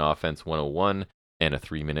 Big man offense 101 and a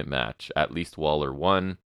 3-minute match. At least Waller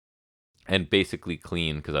won. And basically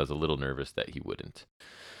clean because I was a little nervous that he wouldn't.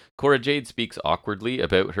 Cora Jade speaks awkwardly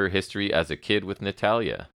about her history as a kid with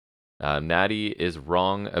Natalya. Natty is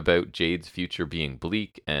wrong about Jade's future being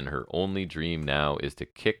bleak, and her only dream now is to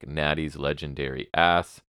kick Natty's legendary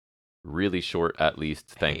ass. Really short, at least,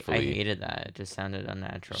 thankfully. I hated that. It just sounded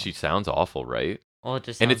unnatural. She sounds awful, right? Well, it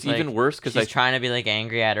just And sounds it's even like worse because she's trying to be like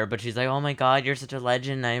angry at her, but she's like, "Oh my God, you're such a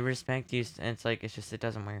legend. I respect you." And it's like it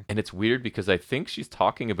doesn't work. and it's weird because I think she's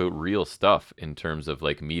talking about real stuff in terms of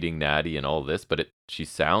like meeting Natty and all this, but she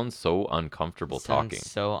sounds so uncomfortable It sounds talking.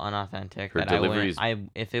 so unauthentic Her that I delivery wouldn't.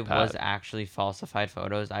 is If it was bad. actually falsified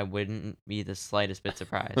photos, I wouldn't be the slightest bit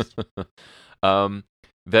surprised. um,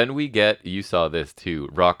 then we get, you saw this too,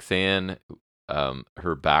 Roxanne,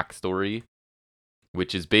 her backstory,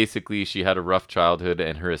 which is basically she had a rough childhood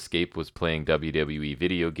and her escape was playing WWE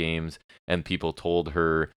video games, and people told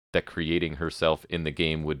her that creating herself in the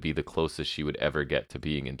game would be the closest she would ever get to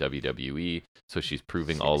being in WWE. So she's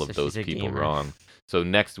proving all So of she's those a people gamer. wrong. So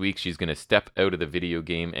next week she's going to step out of the video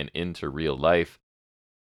game and into real life.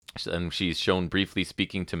 And she's shown briefly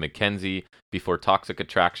speaking to Mackenzie before Toxic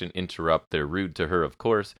Attraction interrupt. They're rude to her, of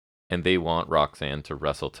course, and they want Roxanne to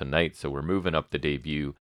wrestle tonight. So we're moving up the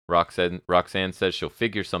debut. Roxanne says she'll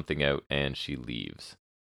figure something out, and she leaves.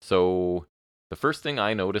 So the first thing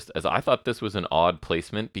I noticed is I thought this was an odd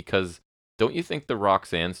placement because don't you think the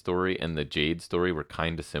Roxanne story and the Jade story were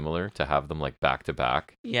kind of similar to have them like back to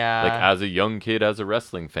back? Like Yeah, as a young kid, as a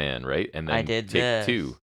wrestling fan, right? And I then did take this.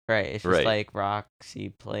 two. Right. It's just Right. like Roxy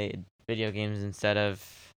played video games instead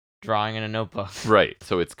of drawing in a notebook. Right.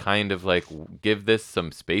 So it's kind of like give this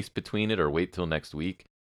some space between it or wait till next week.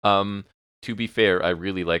 To be fair, I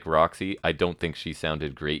really like Roxy. I don't think she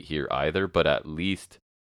sounded great here either, but at least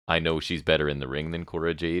I know she's better in the ring than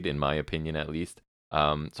Cora Jade, in my opinion, at least.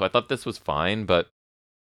 So I thought this was fine, but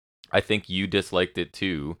I think you disliked it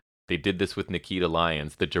too. They did this with Nikita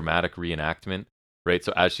Lyons, the dramatic reenactment, right?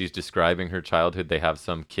 So as she's describing her childhood, they have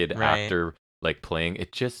some kid Right. actor like playing.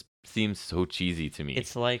 It just seems so cheesy to me.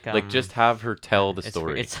 It's like just have her tell the it's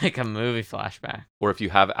story. It's like a movie flashback. Or if you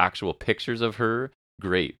have actual pictures of her,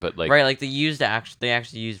 great. But like, Right, like they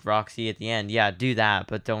actually used Roxy at the end. Yeah, do that,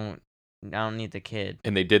 but I don't need the kid.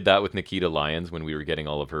 and they did that with Nikita Lyons when we were getting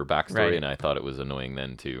all of her backstory, Right. and I thought it was annoying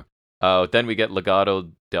then too. Then we get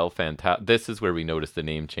Legado del Fantasma. This is where we notice the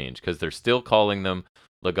name change because they're still calling them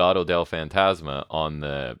Legado del Fantasma on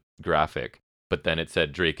the graphic, but then it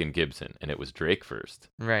said Drake and Gibson, and it was Drake first.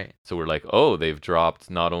 Right. So we're like, oh, they've dropped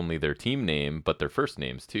not only their team name but their first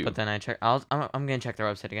names too. But then I'm gonna check their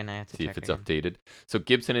website again. I have to See check if it's again. updated. So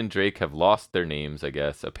Gibson and Drake have lost their names, I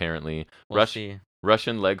guess. Apparently, We'll see.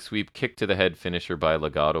 Russian leg sweep, kick to the head finisher by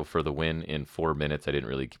Legado for the win in 4 minutes. I didn't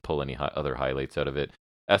really pull any other highlights out of it.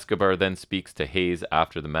 Escobar then speaks to Hayes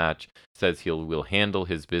after the match, says will handle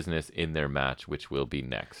his business in their match, which will be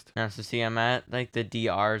next. Now, so see, I'm at like the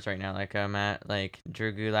DRs right now. Like I'm at like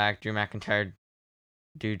Drew Gulak, Drew McIntyre,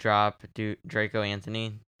 Doudrop, Draco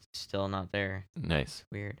Anthony. Still not there. Nice.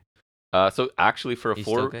 Weird. So actually, for He's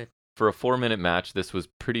still good. a 4-minute match, this was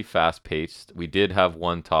pretty fast paced. We did have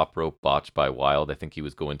one top rope botched by Wild. I think he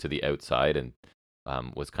was going to the outside and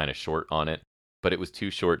was kind of short on it, but it was too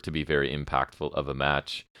short to be very impactful of a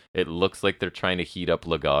match. It looks like they're trying to heat up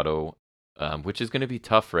Legado, which is going to be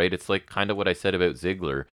tough, right? It's like kind of what I said about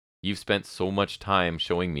Ziggler. You've spent so much time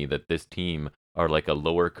showing me that this team are like a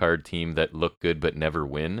lower card team that look good but never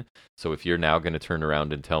win. So if you're now going to turn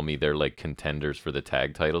around and tell me they're like contenders for the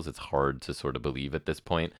tag titles, it's hard to sort of believe at this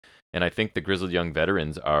point. And I think the Grizzled Young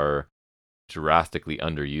Veterans are drastically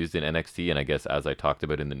underused in NXT. And I guess as I talked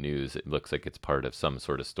about in the news, it looks like it's part of some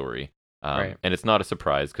sort of story. Right. And it's not a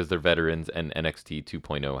surprise because they're veterans and NXT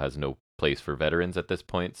 2.0 has no place for veterans at this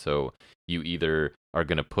point. So you either are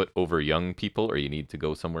going to put over young people or you need to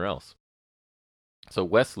go somewhere else. So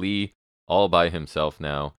Wes Lee, all by himself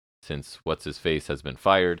now, since What's-His-Face has been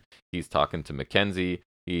fired. He's talking to Mackenzie.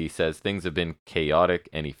 He says things have been chaotic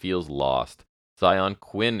and he feels lost. Zion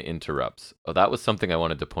Quinn interrupts. Oh, that was something I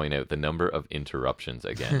wanted to point out. The number of interruptions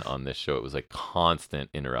again on this show. It was like constant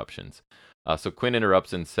interruptions. So Quinn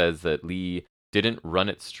interrupts and says that Lee didn't run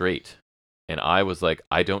it straight. And I was like,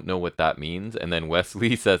 I don't know what that means. And then Wes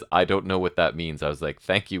Lee says, I don't know what that means. I was like,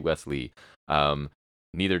 thank you, Wes Lee.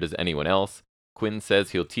 Neither does anyone else. Quinn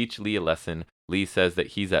says he'll teach Lee a lesson. Lee says that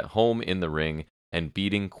he's at home in the ring and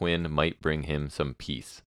beating Quinn might bring him some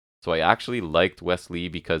peace. So I actually liked Wes Lee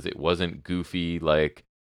because it wasn't goofy like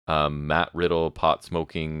Matt Riddle pot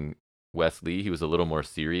smoking Wes Lee. He was a little more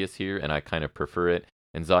serious here, and I kind of prefer it.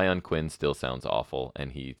 And Zion Quinn still sounds awful,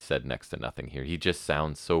 and he said next to nothing here. He just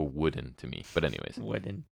sounds so wooden to me. But anyways,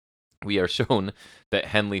 Wooden. we are shown that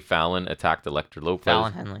Henley Fallon attacked Elektra Lopez.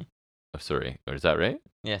 Fallon Henley. Oh, sorry, or is that right?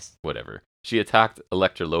 Yes. Whatever. She attacked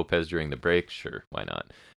Elektra Lopez during the break. Sure, why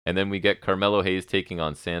not? And then we get Carmelo Hayes taking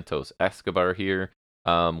on Santos Escobar here.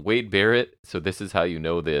 Wade Barrett. So this is how you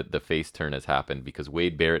know the face turn has happened, because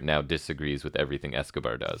Wade Barrett now disagrees with everything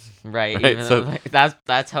Escobar does. Right, Right. even though So like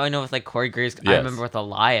that's how I know with like Corey Graves. I yes. remember with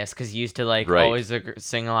Elias because he used to like Right. always like,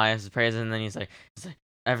 sing Elias's praise, and then he's like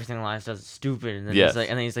everything Elias does is stupid, and then Yes.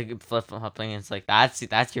 he's like flip flopping, and it's like that's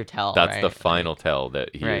your tell. That's right? the final tell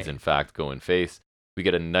that he is right. in fact going face. We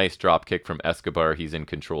get a nice drop kick from Escobar. He's in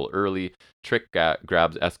control early. Trick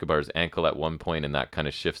grabs Escobar's ankle at one point, and that kind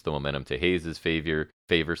of shifts the momentum to Hayes' favor.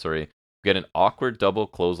 We get an awkward double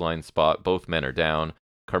clothesline spot. Both men are down.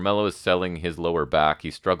 Carmelo is selling his lower back.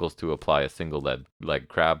 He struggles to apply a single leg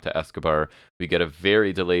crab to Escobar. We get a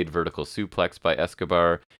very delayed vertical suplex by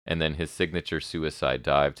Escobar, and then his signature suicide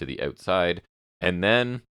dive to the outside. And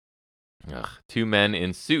then two men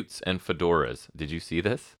in suits and fedoras. Did you see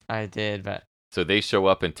this? I did, but So they show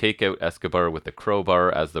up and take out Escobar with a crowbar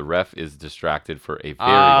as the ref is distracted for a very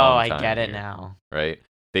long time. I get it here, now. Right?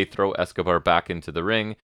 They throw Escobar back into the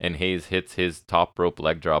ring, and Hayes hits his top rope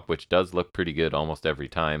leg drop, which does look pretty good almost every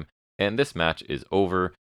time. And this match is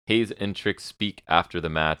over. Hayes and Trick speak after the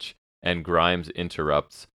match, and Grimes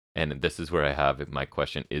interrupts. And this is where I have my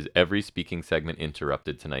question. Is every speaking segment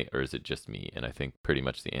interrupted tonight, or is it just me? And I think pretty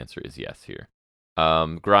much the answer is yes here.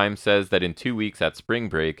 Grimes says that in 2 weeks at spring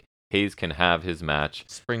break, Hayes can have his match.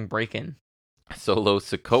 Spring breaking. Solo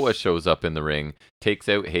Sikoa shows up in the ring, takes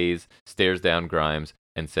out Hayes, stares down Grimes,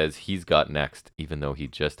 and says he's got next, even though he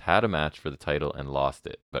just had a match for the title and lost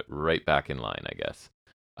it. But right back in line, I guess.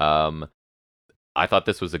 I thought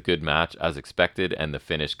this was a good match, as expected, and the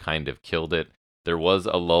finish kind of killed it. There was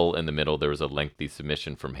a lull in the middle. There was a lengthy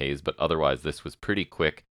submission from Hayes, but otherwise this was pretty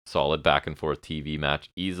quick, solid back and forth TV match.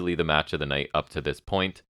 Easily the match of the night up to this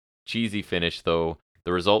point. Cheesy finish, though.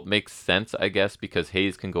 The result makes sense, I guess, because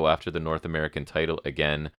Hayes can go after the North American title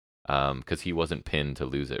again, because he wasn't pinned to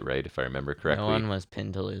lose it, right? If I remember correctly. No one was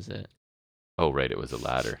pinned to lose it. Oh, right, it was a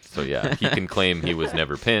ladder. So yeah, he can claim he was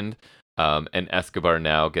never pinned. And Escobar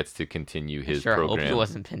now gets to continue his program. I hope he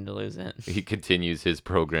wasn't pinned to lose it. He continues his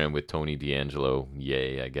program with Tony D'Angelo.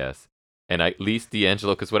 Yay, I guess. And at least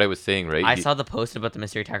D'Angelo, because what I was saying, right? I saw the post about the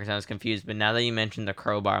Mystery Attackers and I was confused, but now that you mentioned the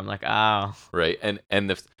crowbar, I'm like, oh. Right, and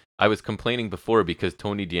I was complaining before because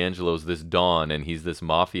Tony D'Angelo's this Don, and he's this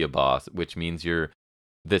mafia boss, which means you're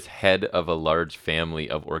this head of a large family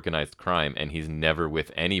of organized crime, and he's never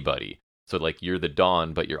with anybody. So, like, you're the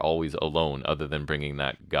Don, but you're always alone, other than bringing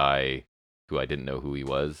that guy who I didn't know who he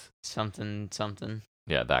was. Something.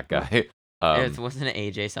 Yeah, that guy. It wasn't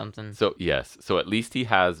AJ something. So, yes. So, at least he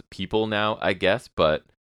has people now, I guess. But,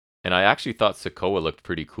 and I actually thought Sikoa looked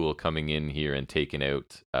pretty cool coming in here and taking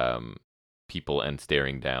out people and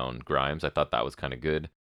staring down Grimes. I thought that was kind of good.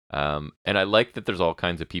 And I like that there's all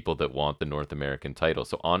kinds of people that want the North American title.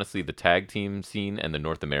 So, honestly, the tag team scene and the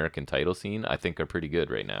North American title scene, I think, are pretty good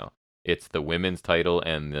right now. It's the women's title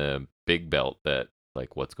and the big belt that,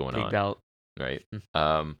 like, what's going on. Big belt. Right.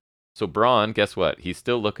 So Braun, guess what? He's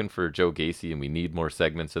still looking for Joe Gacy, and we need more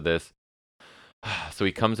segments of this. So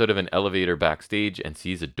he comes out of an elevator backstage and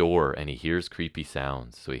sees a door, and he hears creepy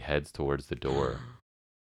sounds. So he heads towards the door.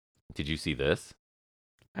 Did you see this?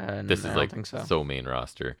 This is like so main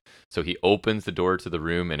roster. So he opens the door to the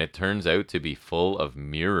room, and it turns out to be full of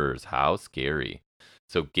mirrors. How scary.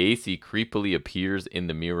 So Gacy creepily appears in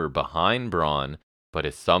the mirror behind Braun, but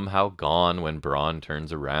is somehow gone when Braun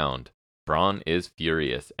turns around. Braun is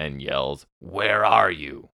furious and yells, "Where are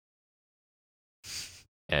you?"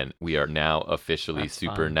 And we are now officially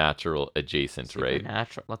Supernatural adjacent, right?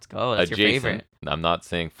 Supernatural. Let's go. That's adjacent. Your favorite. I'm not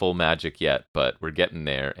saying full magic yet, but we're getting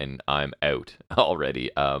there, and I'm out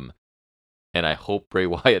already. And I hope Bray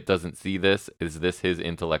Wyatt doesn't see this. Is this his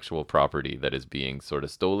intellectual property that is being sort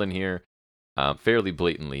of stolen here? Fairly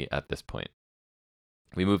blatantly at this point.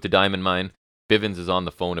 We move to Diamond Mine. Bivens is on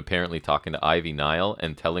the phone apparently talking to Ivy Nile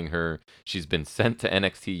and telling her she's been sent to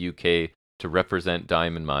NXT UK to represent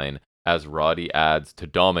Diamond Mine, as Roddy adds to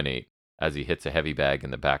dominate as he hits a heavy bag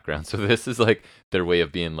in the background. So this is like their way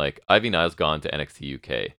of being like, Ivy Nile's gone to NXT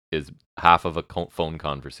UK is half of a phone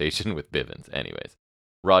conversation with Bivens. Anyways,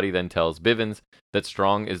 Roddy then tells Bivens that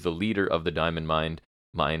Strong is the leader of the Diamond Mine,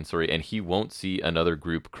 and he won't see another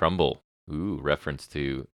group crumble. Ooh, reference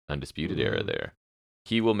to Undisputed Era there.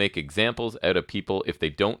 He will make examples out of people if they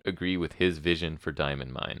don't agree with his vision for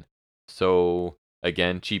Diamond Mine. So,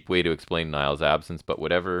 again, cheap way to explain Nile's absence, but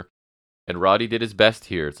whatever. And Roddy did his best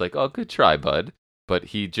here. It's like, oh, good try, bud. But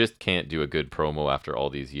he just can't do a good promo after all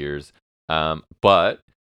these years. But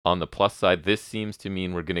on the plus side, this seems to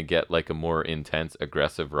mean we're going to get like a more intense,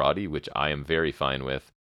 aggressive Roddy, which I am very fine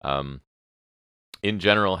with. In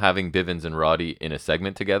general, having Bivens and Roddy in a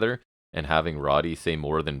segment together and having Roddy say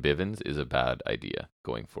more than Bivens is a bad idea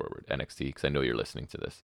going forward, NXT, because I know you're listening to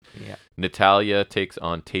this. Yeah. Natalya takes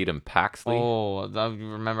on Tatum Paxley. Oh,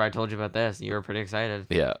 remember I told you about this. You were pretty excited.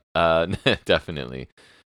 Yeah, definitely.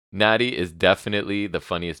 Natty is definitely the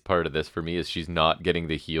funniest part of this for me is she's not getting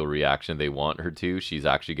the heel reaction they want her to. She's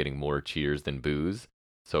actually getting more cheers than boos.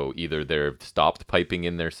 So either they're stopped piping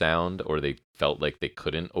in their sound or they felt like they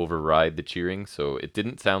couldn't override the cheering. So it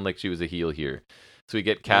didn't sound like she was a heel here. So we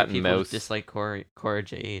get cat and mouse. Dislike Cora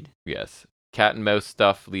Jade. Yes. Cat and mouse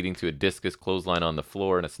stuff leading to a discus clothesline on the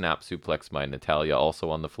floor and a snap suplex by Natalya also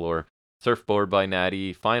on the floor. Surfboard by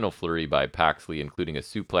Natty, final flurry by Paxley, including a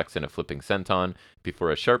suplex and a flipping senton,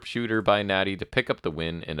 before a sharpshooter by Natty to pick up the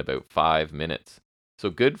win in about 5 minutes.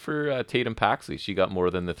 So good for Tatum Paxley. She got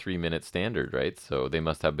more than the 3-minute standard, right? So they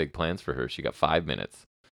must have big plans for her. She got 5 minutes.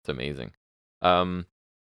 It's amazing.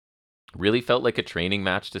 Really felt like a training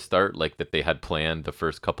match to start, like that they had planned the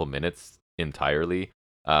first couple minutes entirely.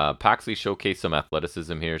 Paxley showcased some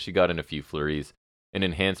athleticism here. She got in a few flurries. An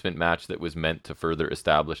enhancement match that was meant to further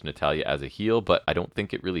establish Natalya as a heel, but I don't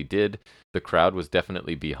think it really did. The crowd was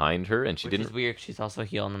definitely behind her, and Which is weird. She's also a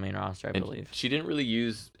heel on the main roster, I believe. She didn't really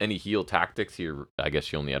use any heel tactics here. I guess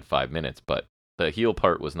she only had 5 minutes, but the heel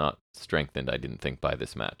part was not strengthened, I didn't think, by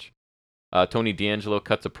this match. Tony D'Angelo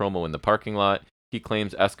cuts a promo in the parking lot. He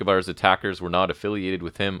claims Escobar's attackers were not affiliated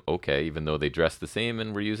with him, okay, even though they dressed the same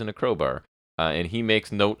and were using a crowbar. And he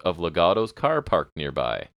makes note of Legato's car parked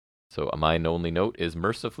nearby. So my only note is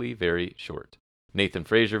mercifully very short. Nathan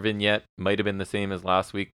Frazier vignette might have been the same as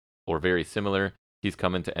last week or very similar. He's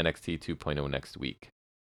coming to NXT 2.0 next week.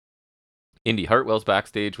 Indy Hartwell's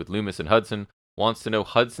backstage with Loomis and Hudson, wants to know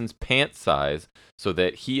Hudson's pant size so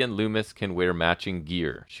that he and Loomis can wear matching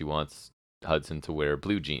gear. She wants Hudson to wear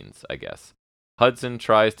blue jeans, I guess. Hudson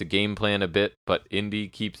tries to game plan a bit, but Indy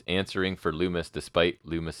keeps answering for Loomis despite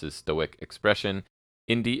Loomis's stoic expression.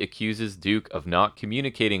 Indy accuses Duke of not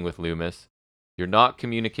communicating with Loomis. You're not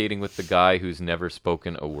communicating with the guy who's never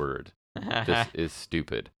spoken a word. This is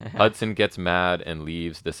stupid. Hudson gets mad and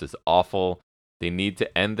leaves. This is awful. They need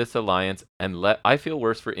to end this alliance and I feel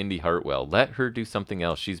worse for Indy Hartwell. Let her do something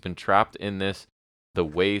else. She's been trapped in this, the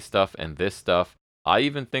way stuff and this stuff. I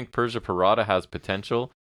even think Persia Pirotta has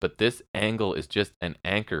potential, but this angle is just an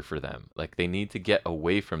anchor for them. Like, they need to get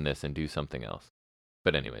away from this and do something else.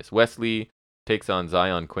 But anyways, Wesley takes on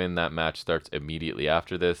Zion Quinn. That match starts immediately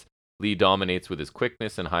after this. Lee dominates with his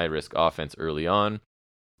quickness and high-risk offense early on.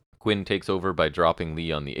 Quinn takes over by dropping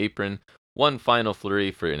Lee on the apron. One final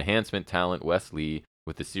flurry for enhancement talent Wes Lee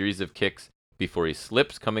with a series of kicks before he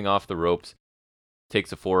slips coming off the ropes.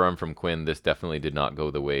 Takes a forearm from Quinn. This definitely did not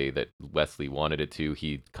go the way that Wesley wanted it to.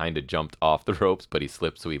 He kind of jumped off the ropes, but he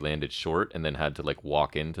slipped, so he landed short and then had to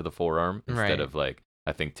walk into the forearm instead of I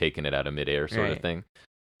think taking it out of midair sort of thing.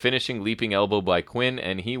 Finishing leaping elbow by Quinn,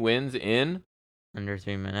 and he wins in under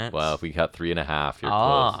 3 minutes. Wow, if we got 3.5, you're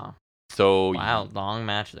close. So wow, long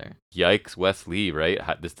match there. Yikes, Wes Lee, right?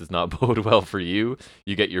 This does not bode well for you.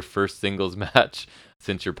 You get your first singles match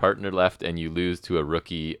since your partner left, and you lose to a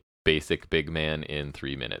rookie basic big man in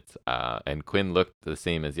 3 minutes. And Quinn looked the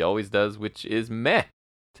same as he always does, which is meh,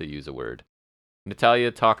 to use a word. Natalya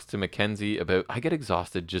talks to Mackenzie about, I get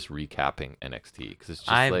exhausted just recapping NXT, because it's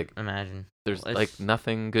just imagine. There's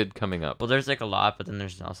nothing good coming up. Well, there's a lot, but then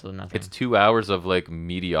there's also nothing. It's 2 hours of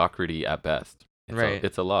mediocrity at best.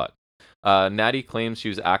 It's a lot. Natty claims she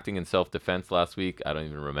was acting in self-defense last week. I don't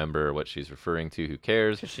even remember what she's referring to. Who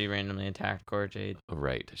cares? Because she randomly attacked Cora Jade.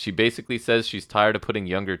 Right. She basically says she's tired of putting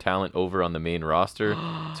younger talent over on the main roster,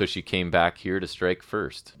 so she came back here to strike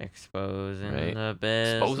first. Exposing the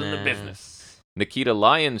business. Nikita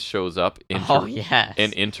Lyons shows up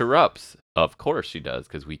and interrupts. Of course she does,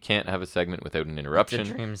 because we can't have a segment without an interruption. It's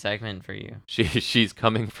a dream segment for you. She's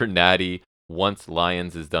coming for Natty once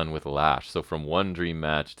Lyons is done with Lash. So from one dream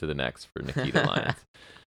match to the next for Nikita Lyons.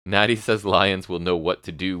 Natty says Lyons will know what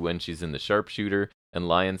to do when she's in the sharpshooter, and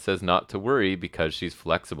Lyons says not to worry because she's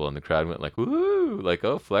flexible. And the crowd went woohoo,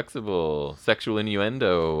 oh, flexible, sexual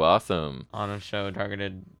innuendo, awesome. On a show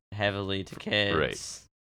targeted heavily to kids. Right.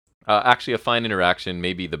 Actually, a fine interaction,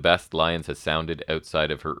 maybe the best Lyons has sounded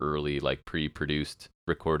outside of her early, pre-produced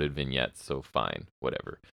recorded vignettes, so fine,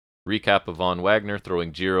 whatever. Recap of Von Wagner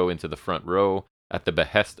throwing Jiro into the front row at the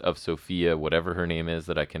behest of Sophia, whatever her name is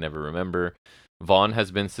that I can never remember. Von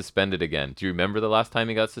has been suspended again. Do you remember the last time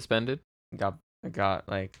he got suspended? Got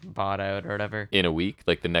bought out or whatever. In a week,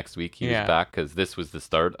 the next week he was back, because this was the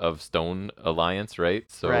start of Stone Alliance, right?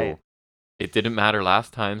 So. Right. It didn't matter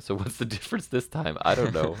last time, so what's the difference this time? I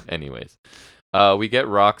don't know. Anyways, we get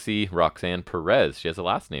Roxanne Perez. She has a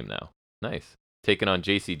last name now. Nice. Taking on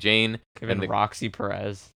JC Jane. Roxy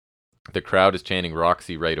Perez. The crowd is chanting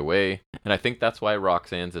Roxy right away, and I think that's why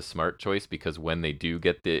Roxanne's a smart choice, because when they do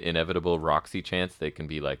get the inevitable Roxy chants, they can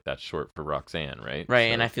be like, that's short for Roxanne, right?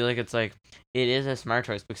 Right, and So, I feel like it's like it is a smart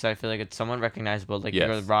choice because I feel like it's somewhat recognizable. Like you go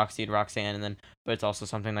yes, with Roxy to Roxanne, and then but it's also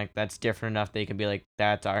something like that's different enough they can be like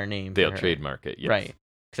that's our name for they'll her. trademark it. Yes. Right.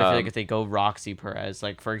 Because I feel like Um, if they go Roxy Perez,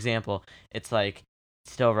 like for example, it's like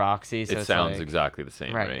still Roxy, so it it's sounds like exactly the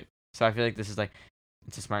same, right. right? So I feel like this is like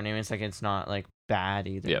it's a smart name. It's like it's not like bad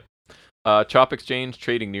either. Yep. Chop exchange,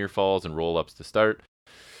 trading near falls and roll ups to start.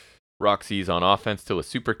 Roxy's on offense till a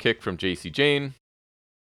super kick from JC Jane.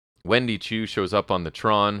 Wendy Chu shows up on the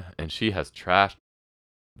Tron, and she has trashed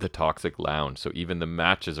the Toxic Lounge, so even the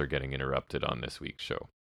matches are getting interrupted on this week's show.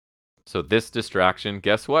 So this distraction,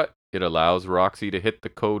 guess what? It allows Roxy to hit the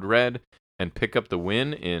code red and pick up the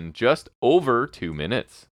win in just over 2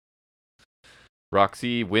 minutes.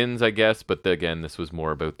 Roxy wins, I guess, but again, this was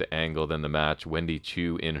more about the angle than the match. Wendy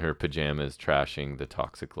Chu in her pajamas trashing the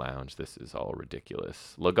Toxic Lounge. This is all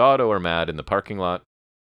ridiculous. Legado are mad in the parking lot,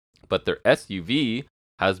 but their SUV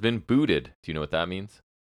has been booted. Do you know what that means?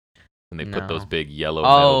 And they put those No. big yellow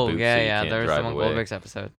metal boots yeah, so you yeah. can't There was drive some on away. Goldberg's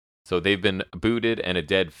episode. So they've been booted, and a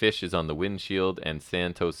dead fish is on the windshield, and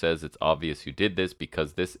Santos says it's obvious who did this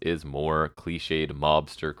because this is more cliched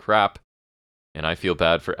mobster crap. And I feel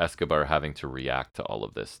bad for Escobar having to react to all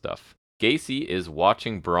of this stuff. Gacy is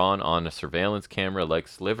watching Braun on a surveillance camera like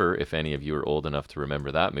Sliver, if any of you are old enough to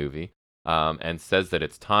remember that movie, and says that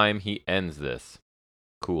it's time he ends this.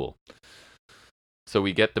 Cool. So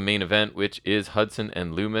we get the main event, which is Hudson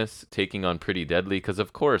and Loomis taking on Pretty Deadly, because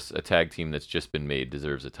of course a tag team that's just been made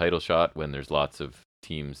deserves a title shot when there's lots of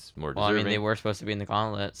teams more Well, I deserving. mean, they were supposed to be in the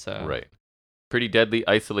gauntlet, so Right. Pretty Deadly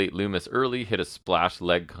isolate Loomis early, hit a splash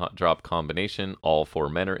leg drop combination. All 4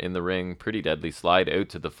 men are in the ring. Pretty Deadly slide out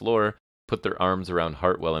to the floor, put their arms around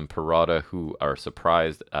Hartwell and Parada, who are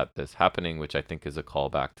surprised at this happening, which I think is a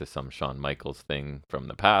callback to some Shawn Michaels thing from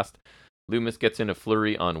the past. Loomis gets in a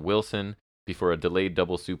flurry on Wilson before a delayed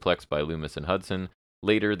double suplex by Loomis and Hudson.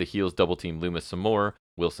 Later, the heels double team Loomis some more.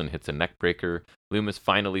 Wilson hits a neck breaker. Loomis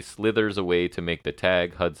finally slithers away to make the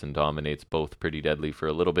tag. Hudson dominates both Pretty Deadly for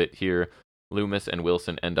a little bit here. Loomis and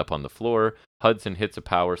Wilson end up on the floor. Hudson hits a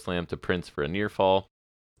power slam to Prince for a near fall.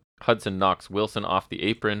 Hudson knocks Wilson off the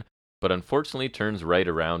apron, but unfortunately turns right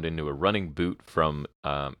around into a running boot from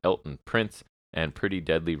Elton Prince, and Pretty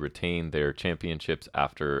Deadly retain their championships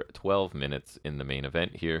after 12 minutes in the main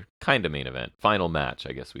event here. Kind of main event. Final match,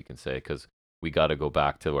 I guess we can say, because we got to go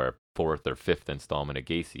back to our 4th or 5th installment of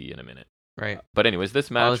Gacy in a minute. right. But anyways,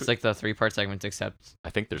 this match... Well, it's like the 3-part segments, except I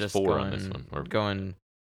think there's just 4 going, on this one. Or going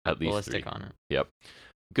at least ballistic 3. on it. Yep.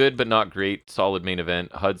 Good, but not great. Solid main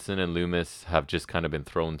event. Hudson and Loomis have just kind of been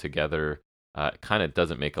thrown together. It kind of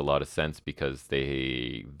doesn't make a lot of sense because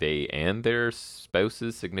they and their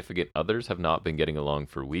spouses, significant others, have not been getting along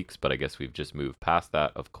for weeks, but I guess we've just moved past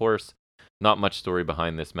that, of course. Not much story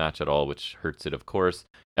behind this match at all, which hurts it, of course.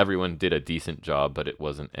 Everyone did a decent job, but it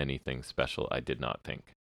wasn't anything special, I did not think.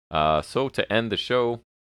 So to end the show,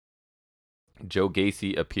 Joe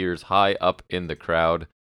Gacy appears high up in the crowd,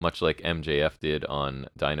 much like MJF did on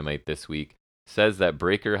Dynamite this week, says that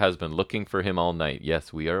Breaker has been looking for him all night.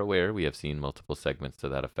 Yes, we are aware. We have seen multiple segments to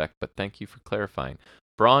that effect, but thank you for clarifying.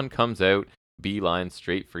 Braun comes out, beeline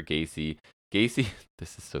straight for Gacy. Gacy,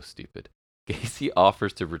 this is so stupid. Gacy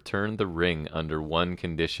offers to return the ring under one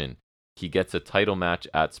condition. He gets a title match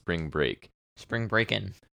at Spring Break. Spring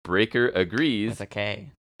Breakin' Breaker agrees. with a K.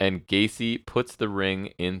 And Gacy puts the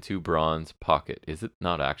ring into Braun's pocket. Is it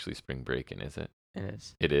not actually Spring Breakin', is it? It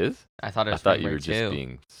is. It is? I thought it I was thought Spring you were Break just too.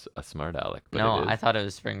 being a smart aleck. But No, it is. I thought it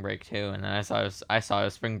was Spring Break too, and then I saw it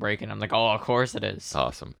was Spring Break, and I'm like, oh, of course it is.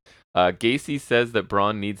 Awesome. Gacy says that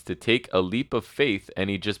Braun needs to take a leap of faith, and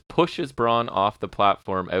he just pushes Braun off the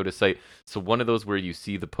platform out of sight. So one of those where you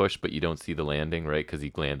see the push, but you don't see the landing, right? Because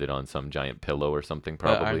he landed on some giant pillow or something, But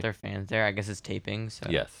probably. aren't there fans there? I guess it's taping. So.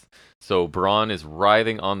 Yes. So Braun is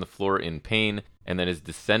writhing on the floor in pain, and then is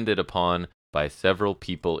descended upon by several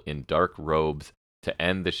people in dark robes to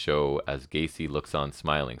end the show as Gacy looks on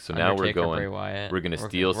smiling. So now Undertaker, we're Bray going. Wyatt. We're gonna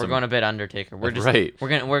steal We're some. going a bit Undertaker. We're just Right.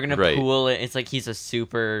 We're gonna Right. pool it. It's like he's a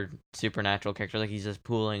supernatural character. Like he's just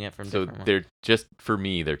pooling it from So different. they're just, for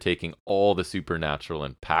me, they're taking all the supernatural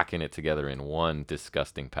and packing it together in one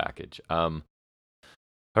disgusting package. All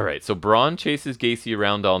right, so Braun chases Gacy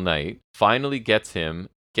around all night, finally gets him,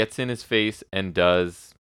 gets in his face, and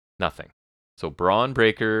does nothing. So Braun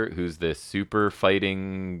Breaker, who's this super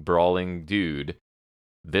fighting, brawling dude,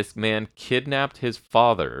 this man kidnapped his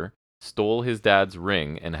father, stole his dad's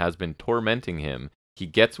ring, and has been tormenting him. He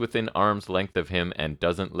gets within arm's length of him and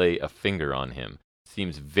doesn't lay a finger on him.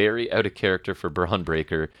 seems very out of character for Braun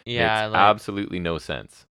Breaker. Yeah, Makes like absolutely no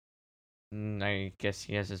sense. I guess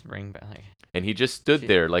he has his ring back. Like, And he just stood Shit.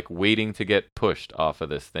 there like waiting to get pushed off of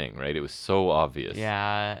this thing, right? It was so obvious.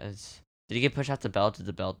 yeah, did he get pushed off the belt? Did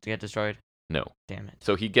the belt get destroyed? No. Damn it.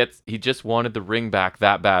 So he just wanted the ring back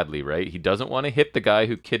that badly, right? He doesn't want to hit the guy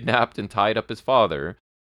who kidnapped and tied up his father.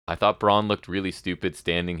 I thought Braun looked really stupid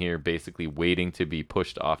standing here, basically waiting to be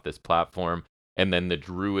pushed off this platform. And then the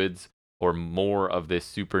druids, or more of this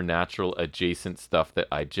supernatural adjacent stuff that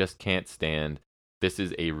I just can't stand. This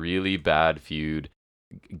is a really bad feud.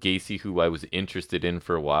 Gacy, who I was interested in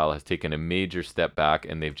for a while, has taken a major step back,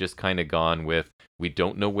 and they've just kind of gone with, we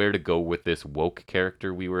don't know where to go with this woke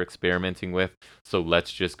character we were experimenting with, so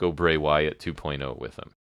let's just go Bray Wyatt 2.0 with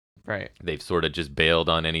him. Right. They've sort of just bailed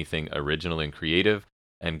on anything original and creative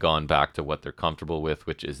and gone back to what they're comfortable with,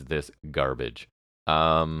 which is this garbage.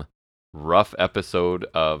 Rough episode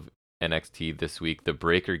of NXT this week. The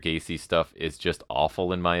Breaker Gacy stuff is just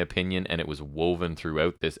awful in my opinion, and it was woven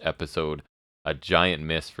throughout this episode. A giant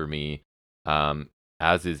miss for me,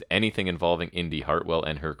 as is anything involving Indy Hartwell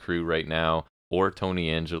and her crew right now, or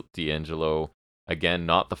Tony D'Angelo. Again,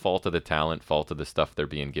 not the fault of the talent, fault of the stuff they're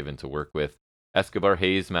being given to work with. Escobar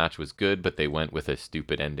Hayes match was good, but they went with a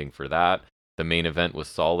stupid ending for that. The main event was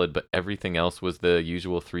solid, but everything else was the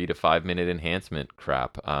usual 3 to 5 minute enhancement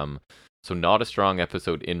crap. So not a strong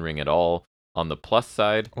episode in ring at all. On the plus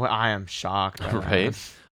side, Well, I am shocked. By Right?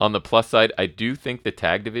 that. On the plus side, I do think the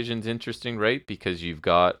tag division's interesting, right? Because you've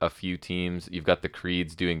got a few teams. You've got the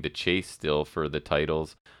Creeds doing the chase still for the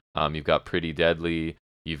titles. You've got Pretty Deadly.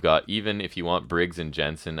 You've got, even if you want, Briggs and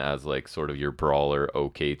Jensen as like sort of your brawler,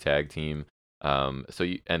 okay tag team. And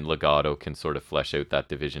Legado can sort of flesh out that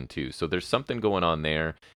division too. So there's something going on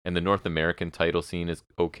there. And the North American title scene is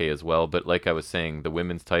okay as well. But like I was saying, the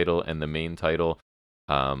women's title and the main title,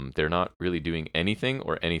 they're not really doing anything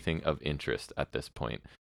or anything of interest at this point.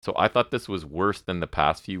 So I thought this was worse than the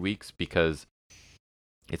past few weeks because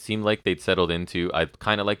it seemed like they'd settled into, I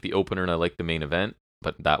kind of like the opener and I like the main event,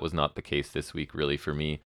 but that was not the case this week really for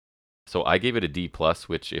me. So I gave it a D+,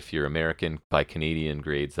 which if you're American by Canadian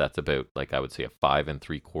grades, that's about, like, I would say a 5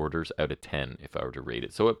 3/4 out of 10 if I were to rate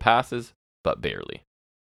it. So it passes, but barely.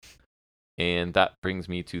 And that brings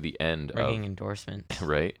me to the end Ringing of, endorsements.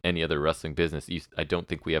 right? Any other wrestling business? I don't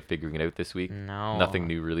think we have Figuring It Out this week. No. Nothing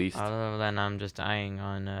new released. Other than I'm just eyeing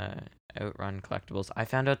on Outrun Collectibles. I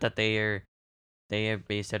found out that they are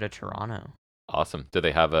based out of Toronto. Awesome. Do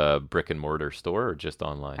they have a brick and mortar store or just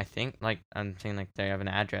online? I think I'm saying like they have an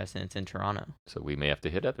address and it's in Toronto. So we may have to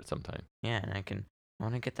hit it sometime. Yeah, and I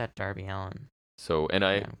want to get that Darby Allin. So, and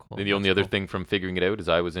Damn cool. the only That's other cool. thing from Figuring It Out is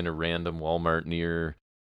I was in a random Walmart near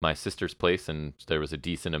my sister's place, and there was a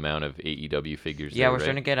decent amount of AEW figures. Yeah, there, we're right?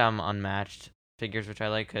 starting to get unmatched figures, which I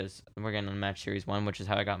like because we're getting Unmatched Series 1, which is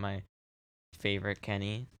how I got my favorite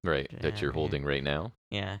Kenny. Right, that you're Yeah. holding right now.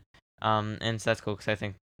 Yeah. And so that's cool because I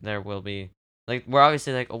think there will be, like, we're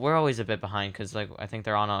obviously like we're always a bit behind because like I think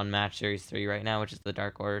they're on Unmatched Series 3 right now, which is the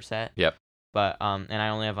Dark Order set. Yep. But and I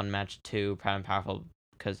only have Unmatched 2 Proud and Powerful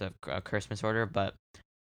because of Christmas order, but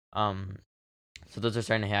so those are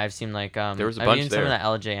starting to hit. I've seen like There was a I've bunch seen some of there. the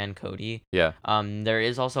LJN Cody. Yeah. There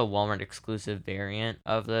is also a Walmart exclusive variant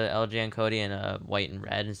of the LJN Cody in white and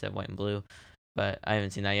red instead of white and blue, but I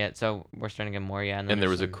haven't seen that yet. So we're starting to get more. Yeah, And there there's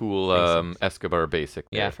was a some cool basics. Escobar basic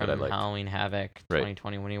there Yeah, that I from liked. Halloween Havoc Right.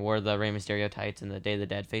 2020 when he wore the Rey Mysterio tights and the Day of the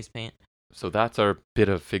Dead face paint. So that's our bit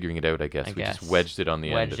of Figuring It Out, I guess. I We just guess. wedged it on the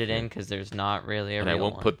end. Wedged of it in here. because there's not really a And real I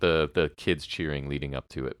won't one. put the kids cheering leading up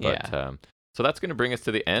to it. But Yeah. so that's going to bring us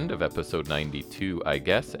to the end of episode 92, I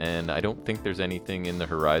guess. And I don't think there's anything in the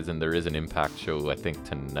horizon. There is an Impact show, I think,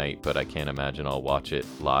 tonight, but I can't imagine I'll watch it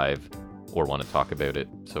live or want to talk about it.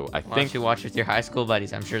 So I Why don't think you watch with your high school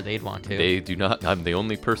buddies? I'm sure they'd want to. they do not. I'm the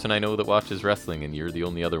only person I know that watches wrestling, and you're the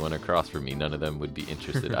only other one across from me. None of them would be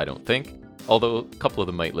interested, I don't think. Although a couple of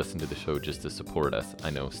them might listen to the show just to support us. I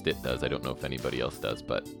know Stit does. I don't know if anybody else does,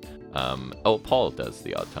 but Paul does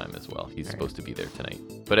the odd time as well. He's Right. supposed to be there tonight.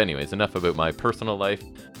 But anyways, enough about my personal life.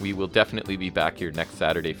 We will definitely be back here next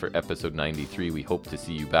Saturday for episode 93. We hope to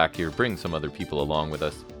see you back here. Bring some other people along with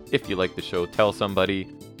us. If you like the show, tell somebody.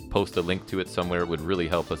 Post a link to it somewhere. It would really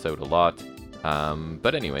help us out a lot.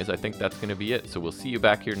 But anyways, I think that's going to be it. So we'll see you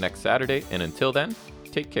back here next Saturday. And until then,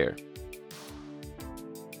 take care.